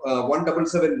Court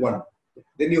 1771.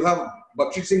 Then you have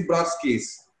Bakshit Singh Brat's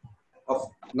case of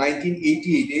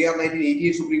 1988, AR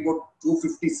 1988 Supreme Court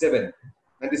 257.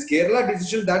 And this Kerala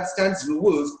decision that stands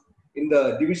reversed in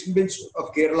the division bench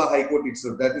of Kerala High Court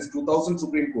itself. That is 2000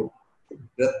 Supreme Court.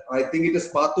 I think it is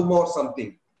Pathuma or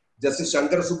something. Justice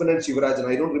Shankar Subban and Shivarajan.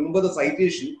 I don't remember the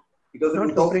citation. It was not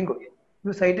Supreme Court.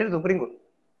 You cited Supreme Court.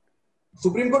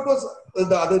 Supreme Court was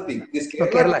the other thing. This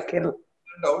Kerala turned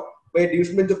out by a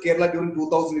division bench of Kerala during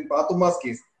 2000 in Pathuma's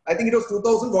case. I think it was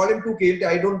 2000 volume 2 KLT.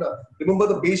 I don't remember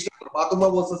the base number. Pathuma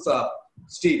versus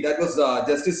state. That was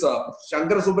Justice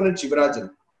Shankar Subban and Shivarajan.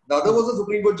 The other was the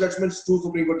Supreme Court judgments, 2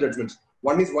 Supreme Court judgments.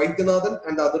 One is Vaidyanathan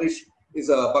and the other is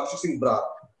Bakshit Singh Brat.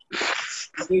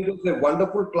 It was a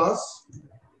wonderful class.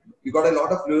 We got a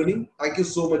lot of learning. Thank you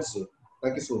so much, sir.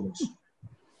 Thank you so much.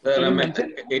 Sir,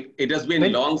 it has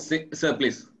been long, sir,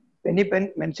 please. When he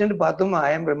mentioned Pathuma,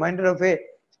 I am reminded of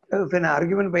an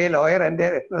argument by a lawyer and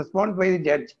a response by the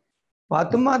judge.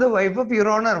 Pathuma, the wife of Your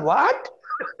Honor. What?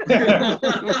 That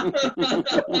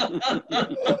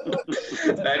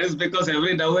is because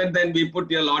every now and then we put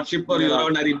your lordship or your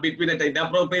honor in between at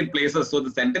inappropriate places. So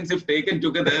the sentence, if taken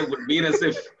together, would mean as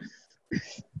if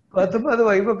Pathuma, the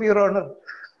wife of Your Honor.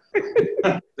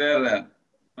 Sir,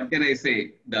 what can I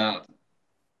say? The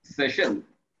session,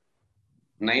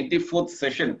 94th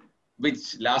session,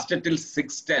 which lasted till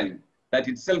 6:10, that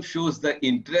itself shows the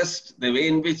interest, the way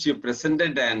in which you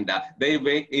presented and the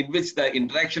way in which the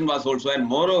interaction was also, and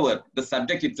moreover, the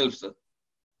subject itself, sir.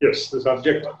 Yes, the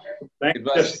subject. It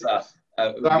was,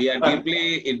 we are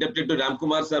deeply indebted to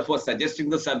Ramkumar sir for suggesting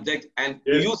the subject, and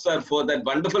to you, sir, for that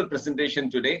wonderful presentation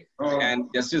today, and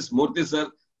Justice Murthy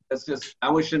sir, Justice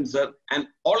Amushan sir, and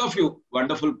all of you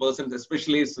wonderful persons,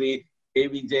 especially Sri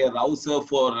A.V.J. Rao sir,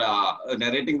 for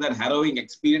narrating that harrowing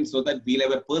experience, so that we'll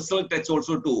have a personal touch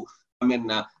also to,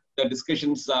 the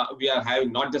discussions we are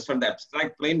having, not just from the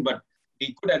abstract plane, but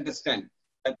we could understand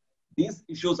that these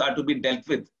issues are to be dealt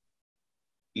with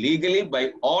legally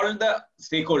by all the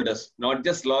stakeholders, not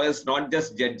just lawyers, not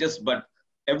just judges, but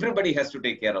everybody has to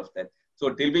take care of that.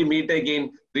 So till we meet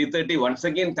again, 3:30, once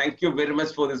again, thank you very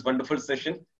much for this wonderful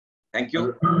session. Thank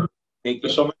you. Take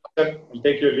care. So much, sir. I'll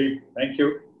take your leave. Thank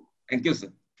you. Thank you,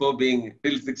 sir, for being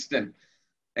till 6:10.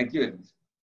 Thank you very much.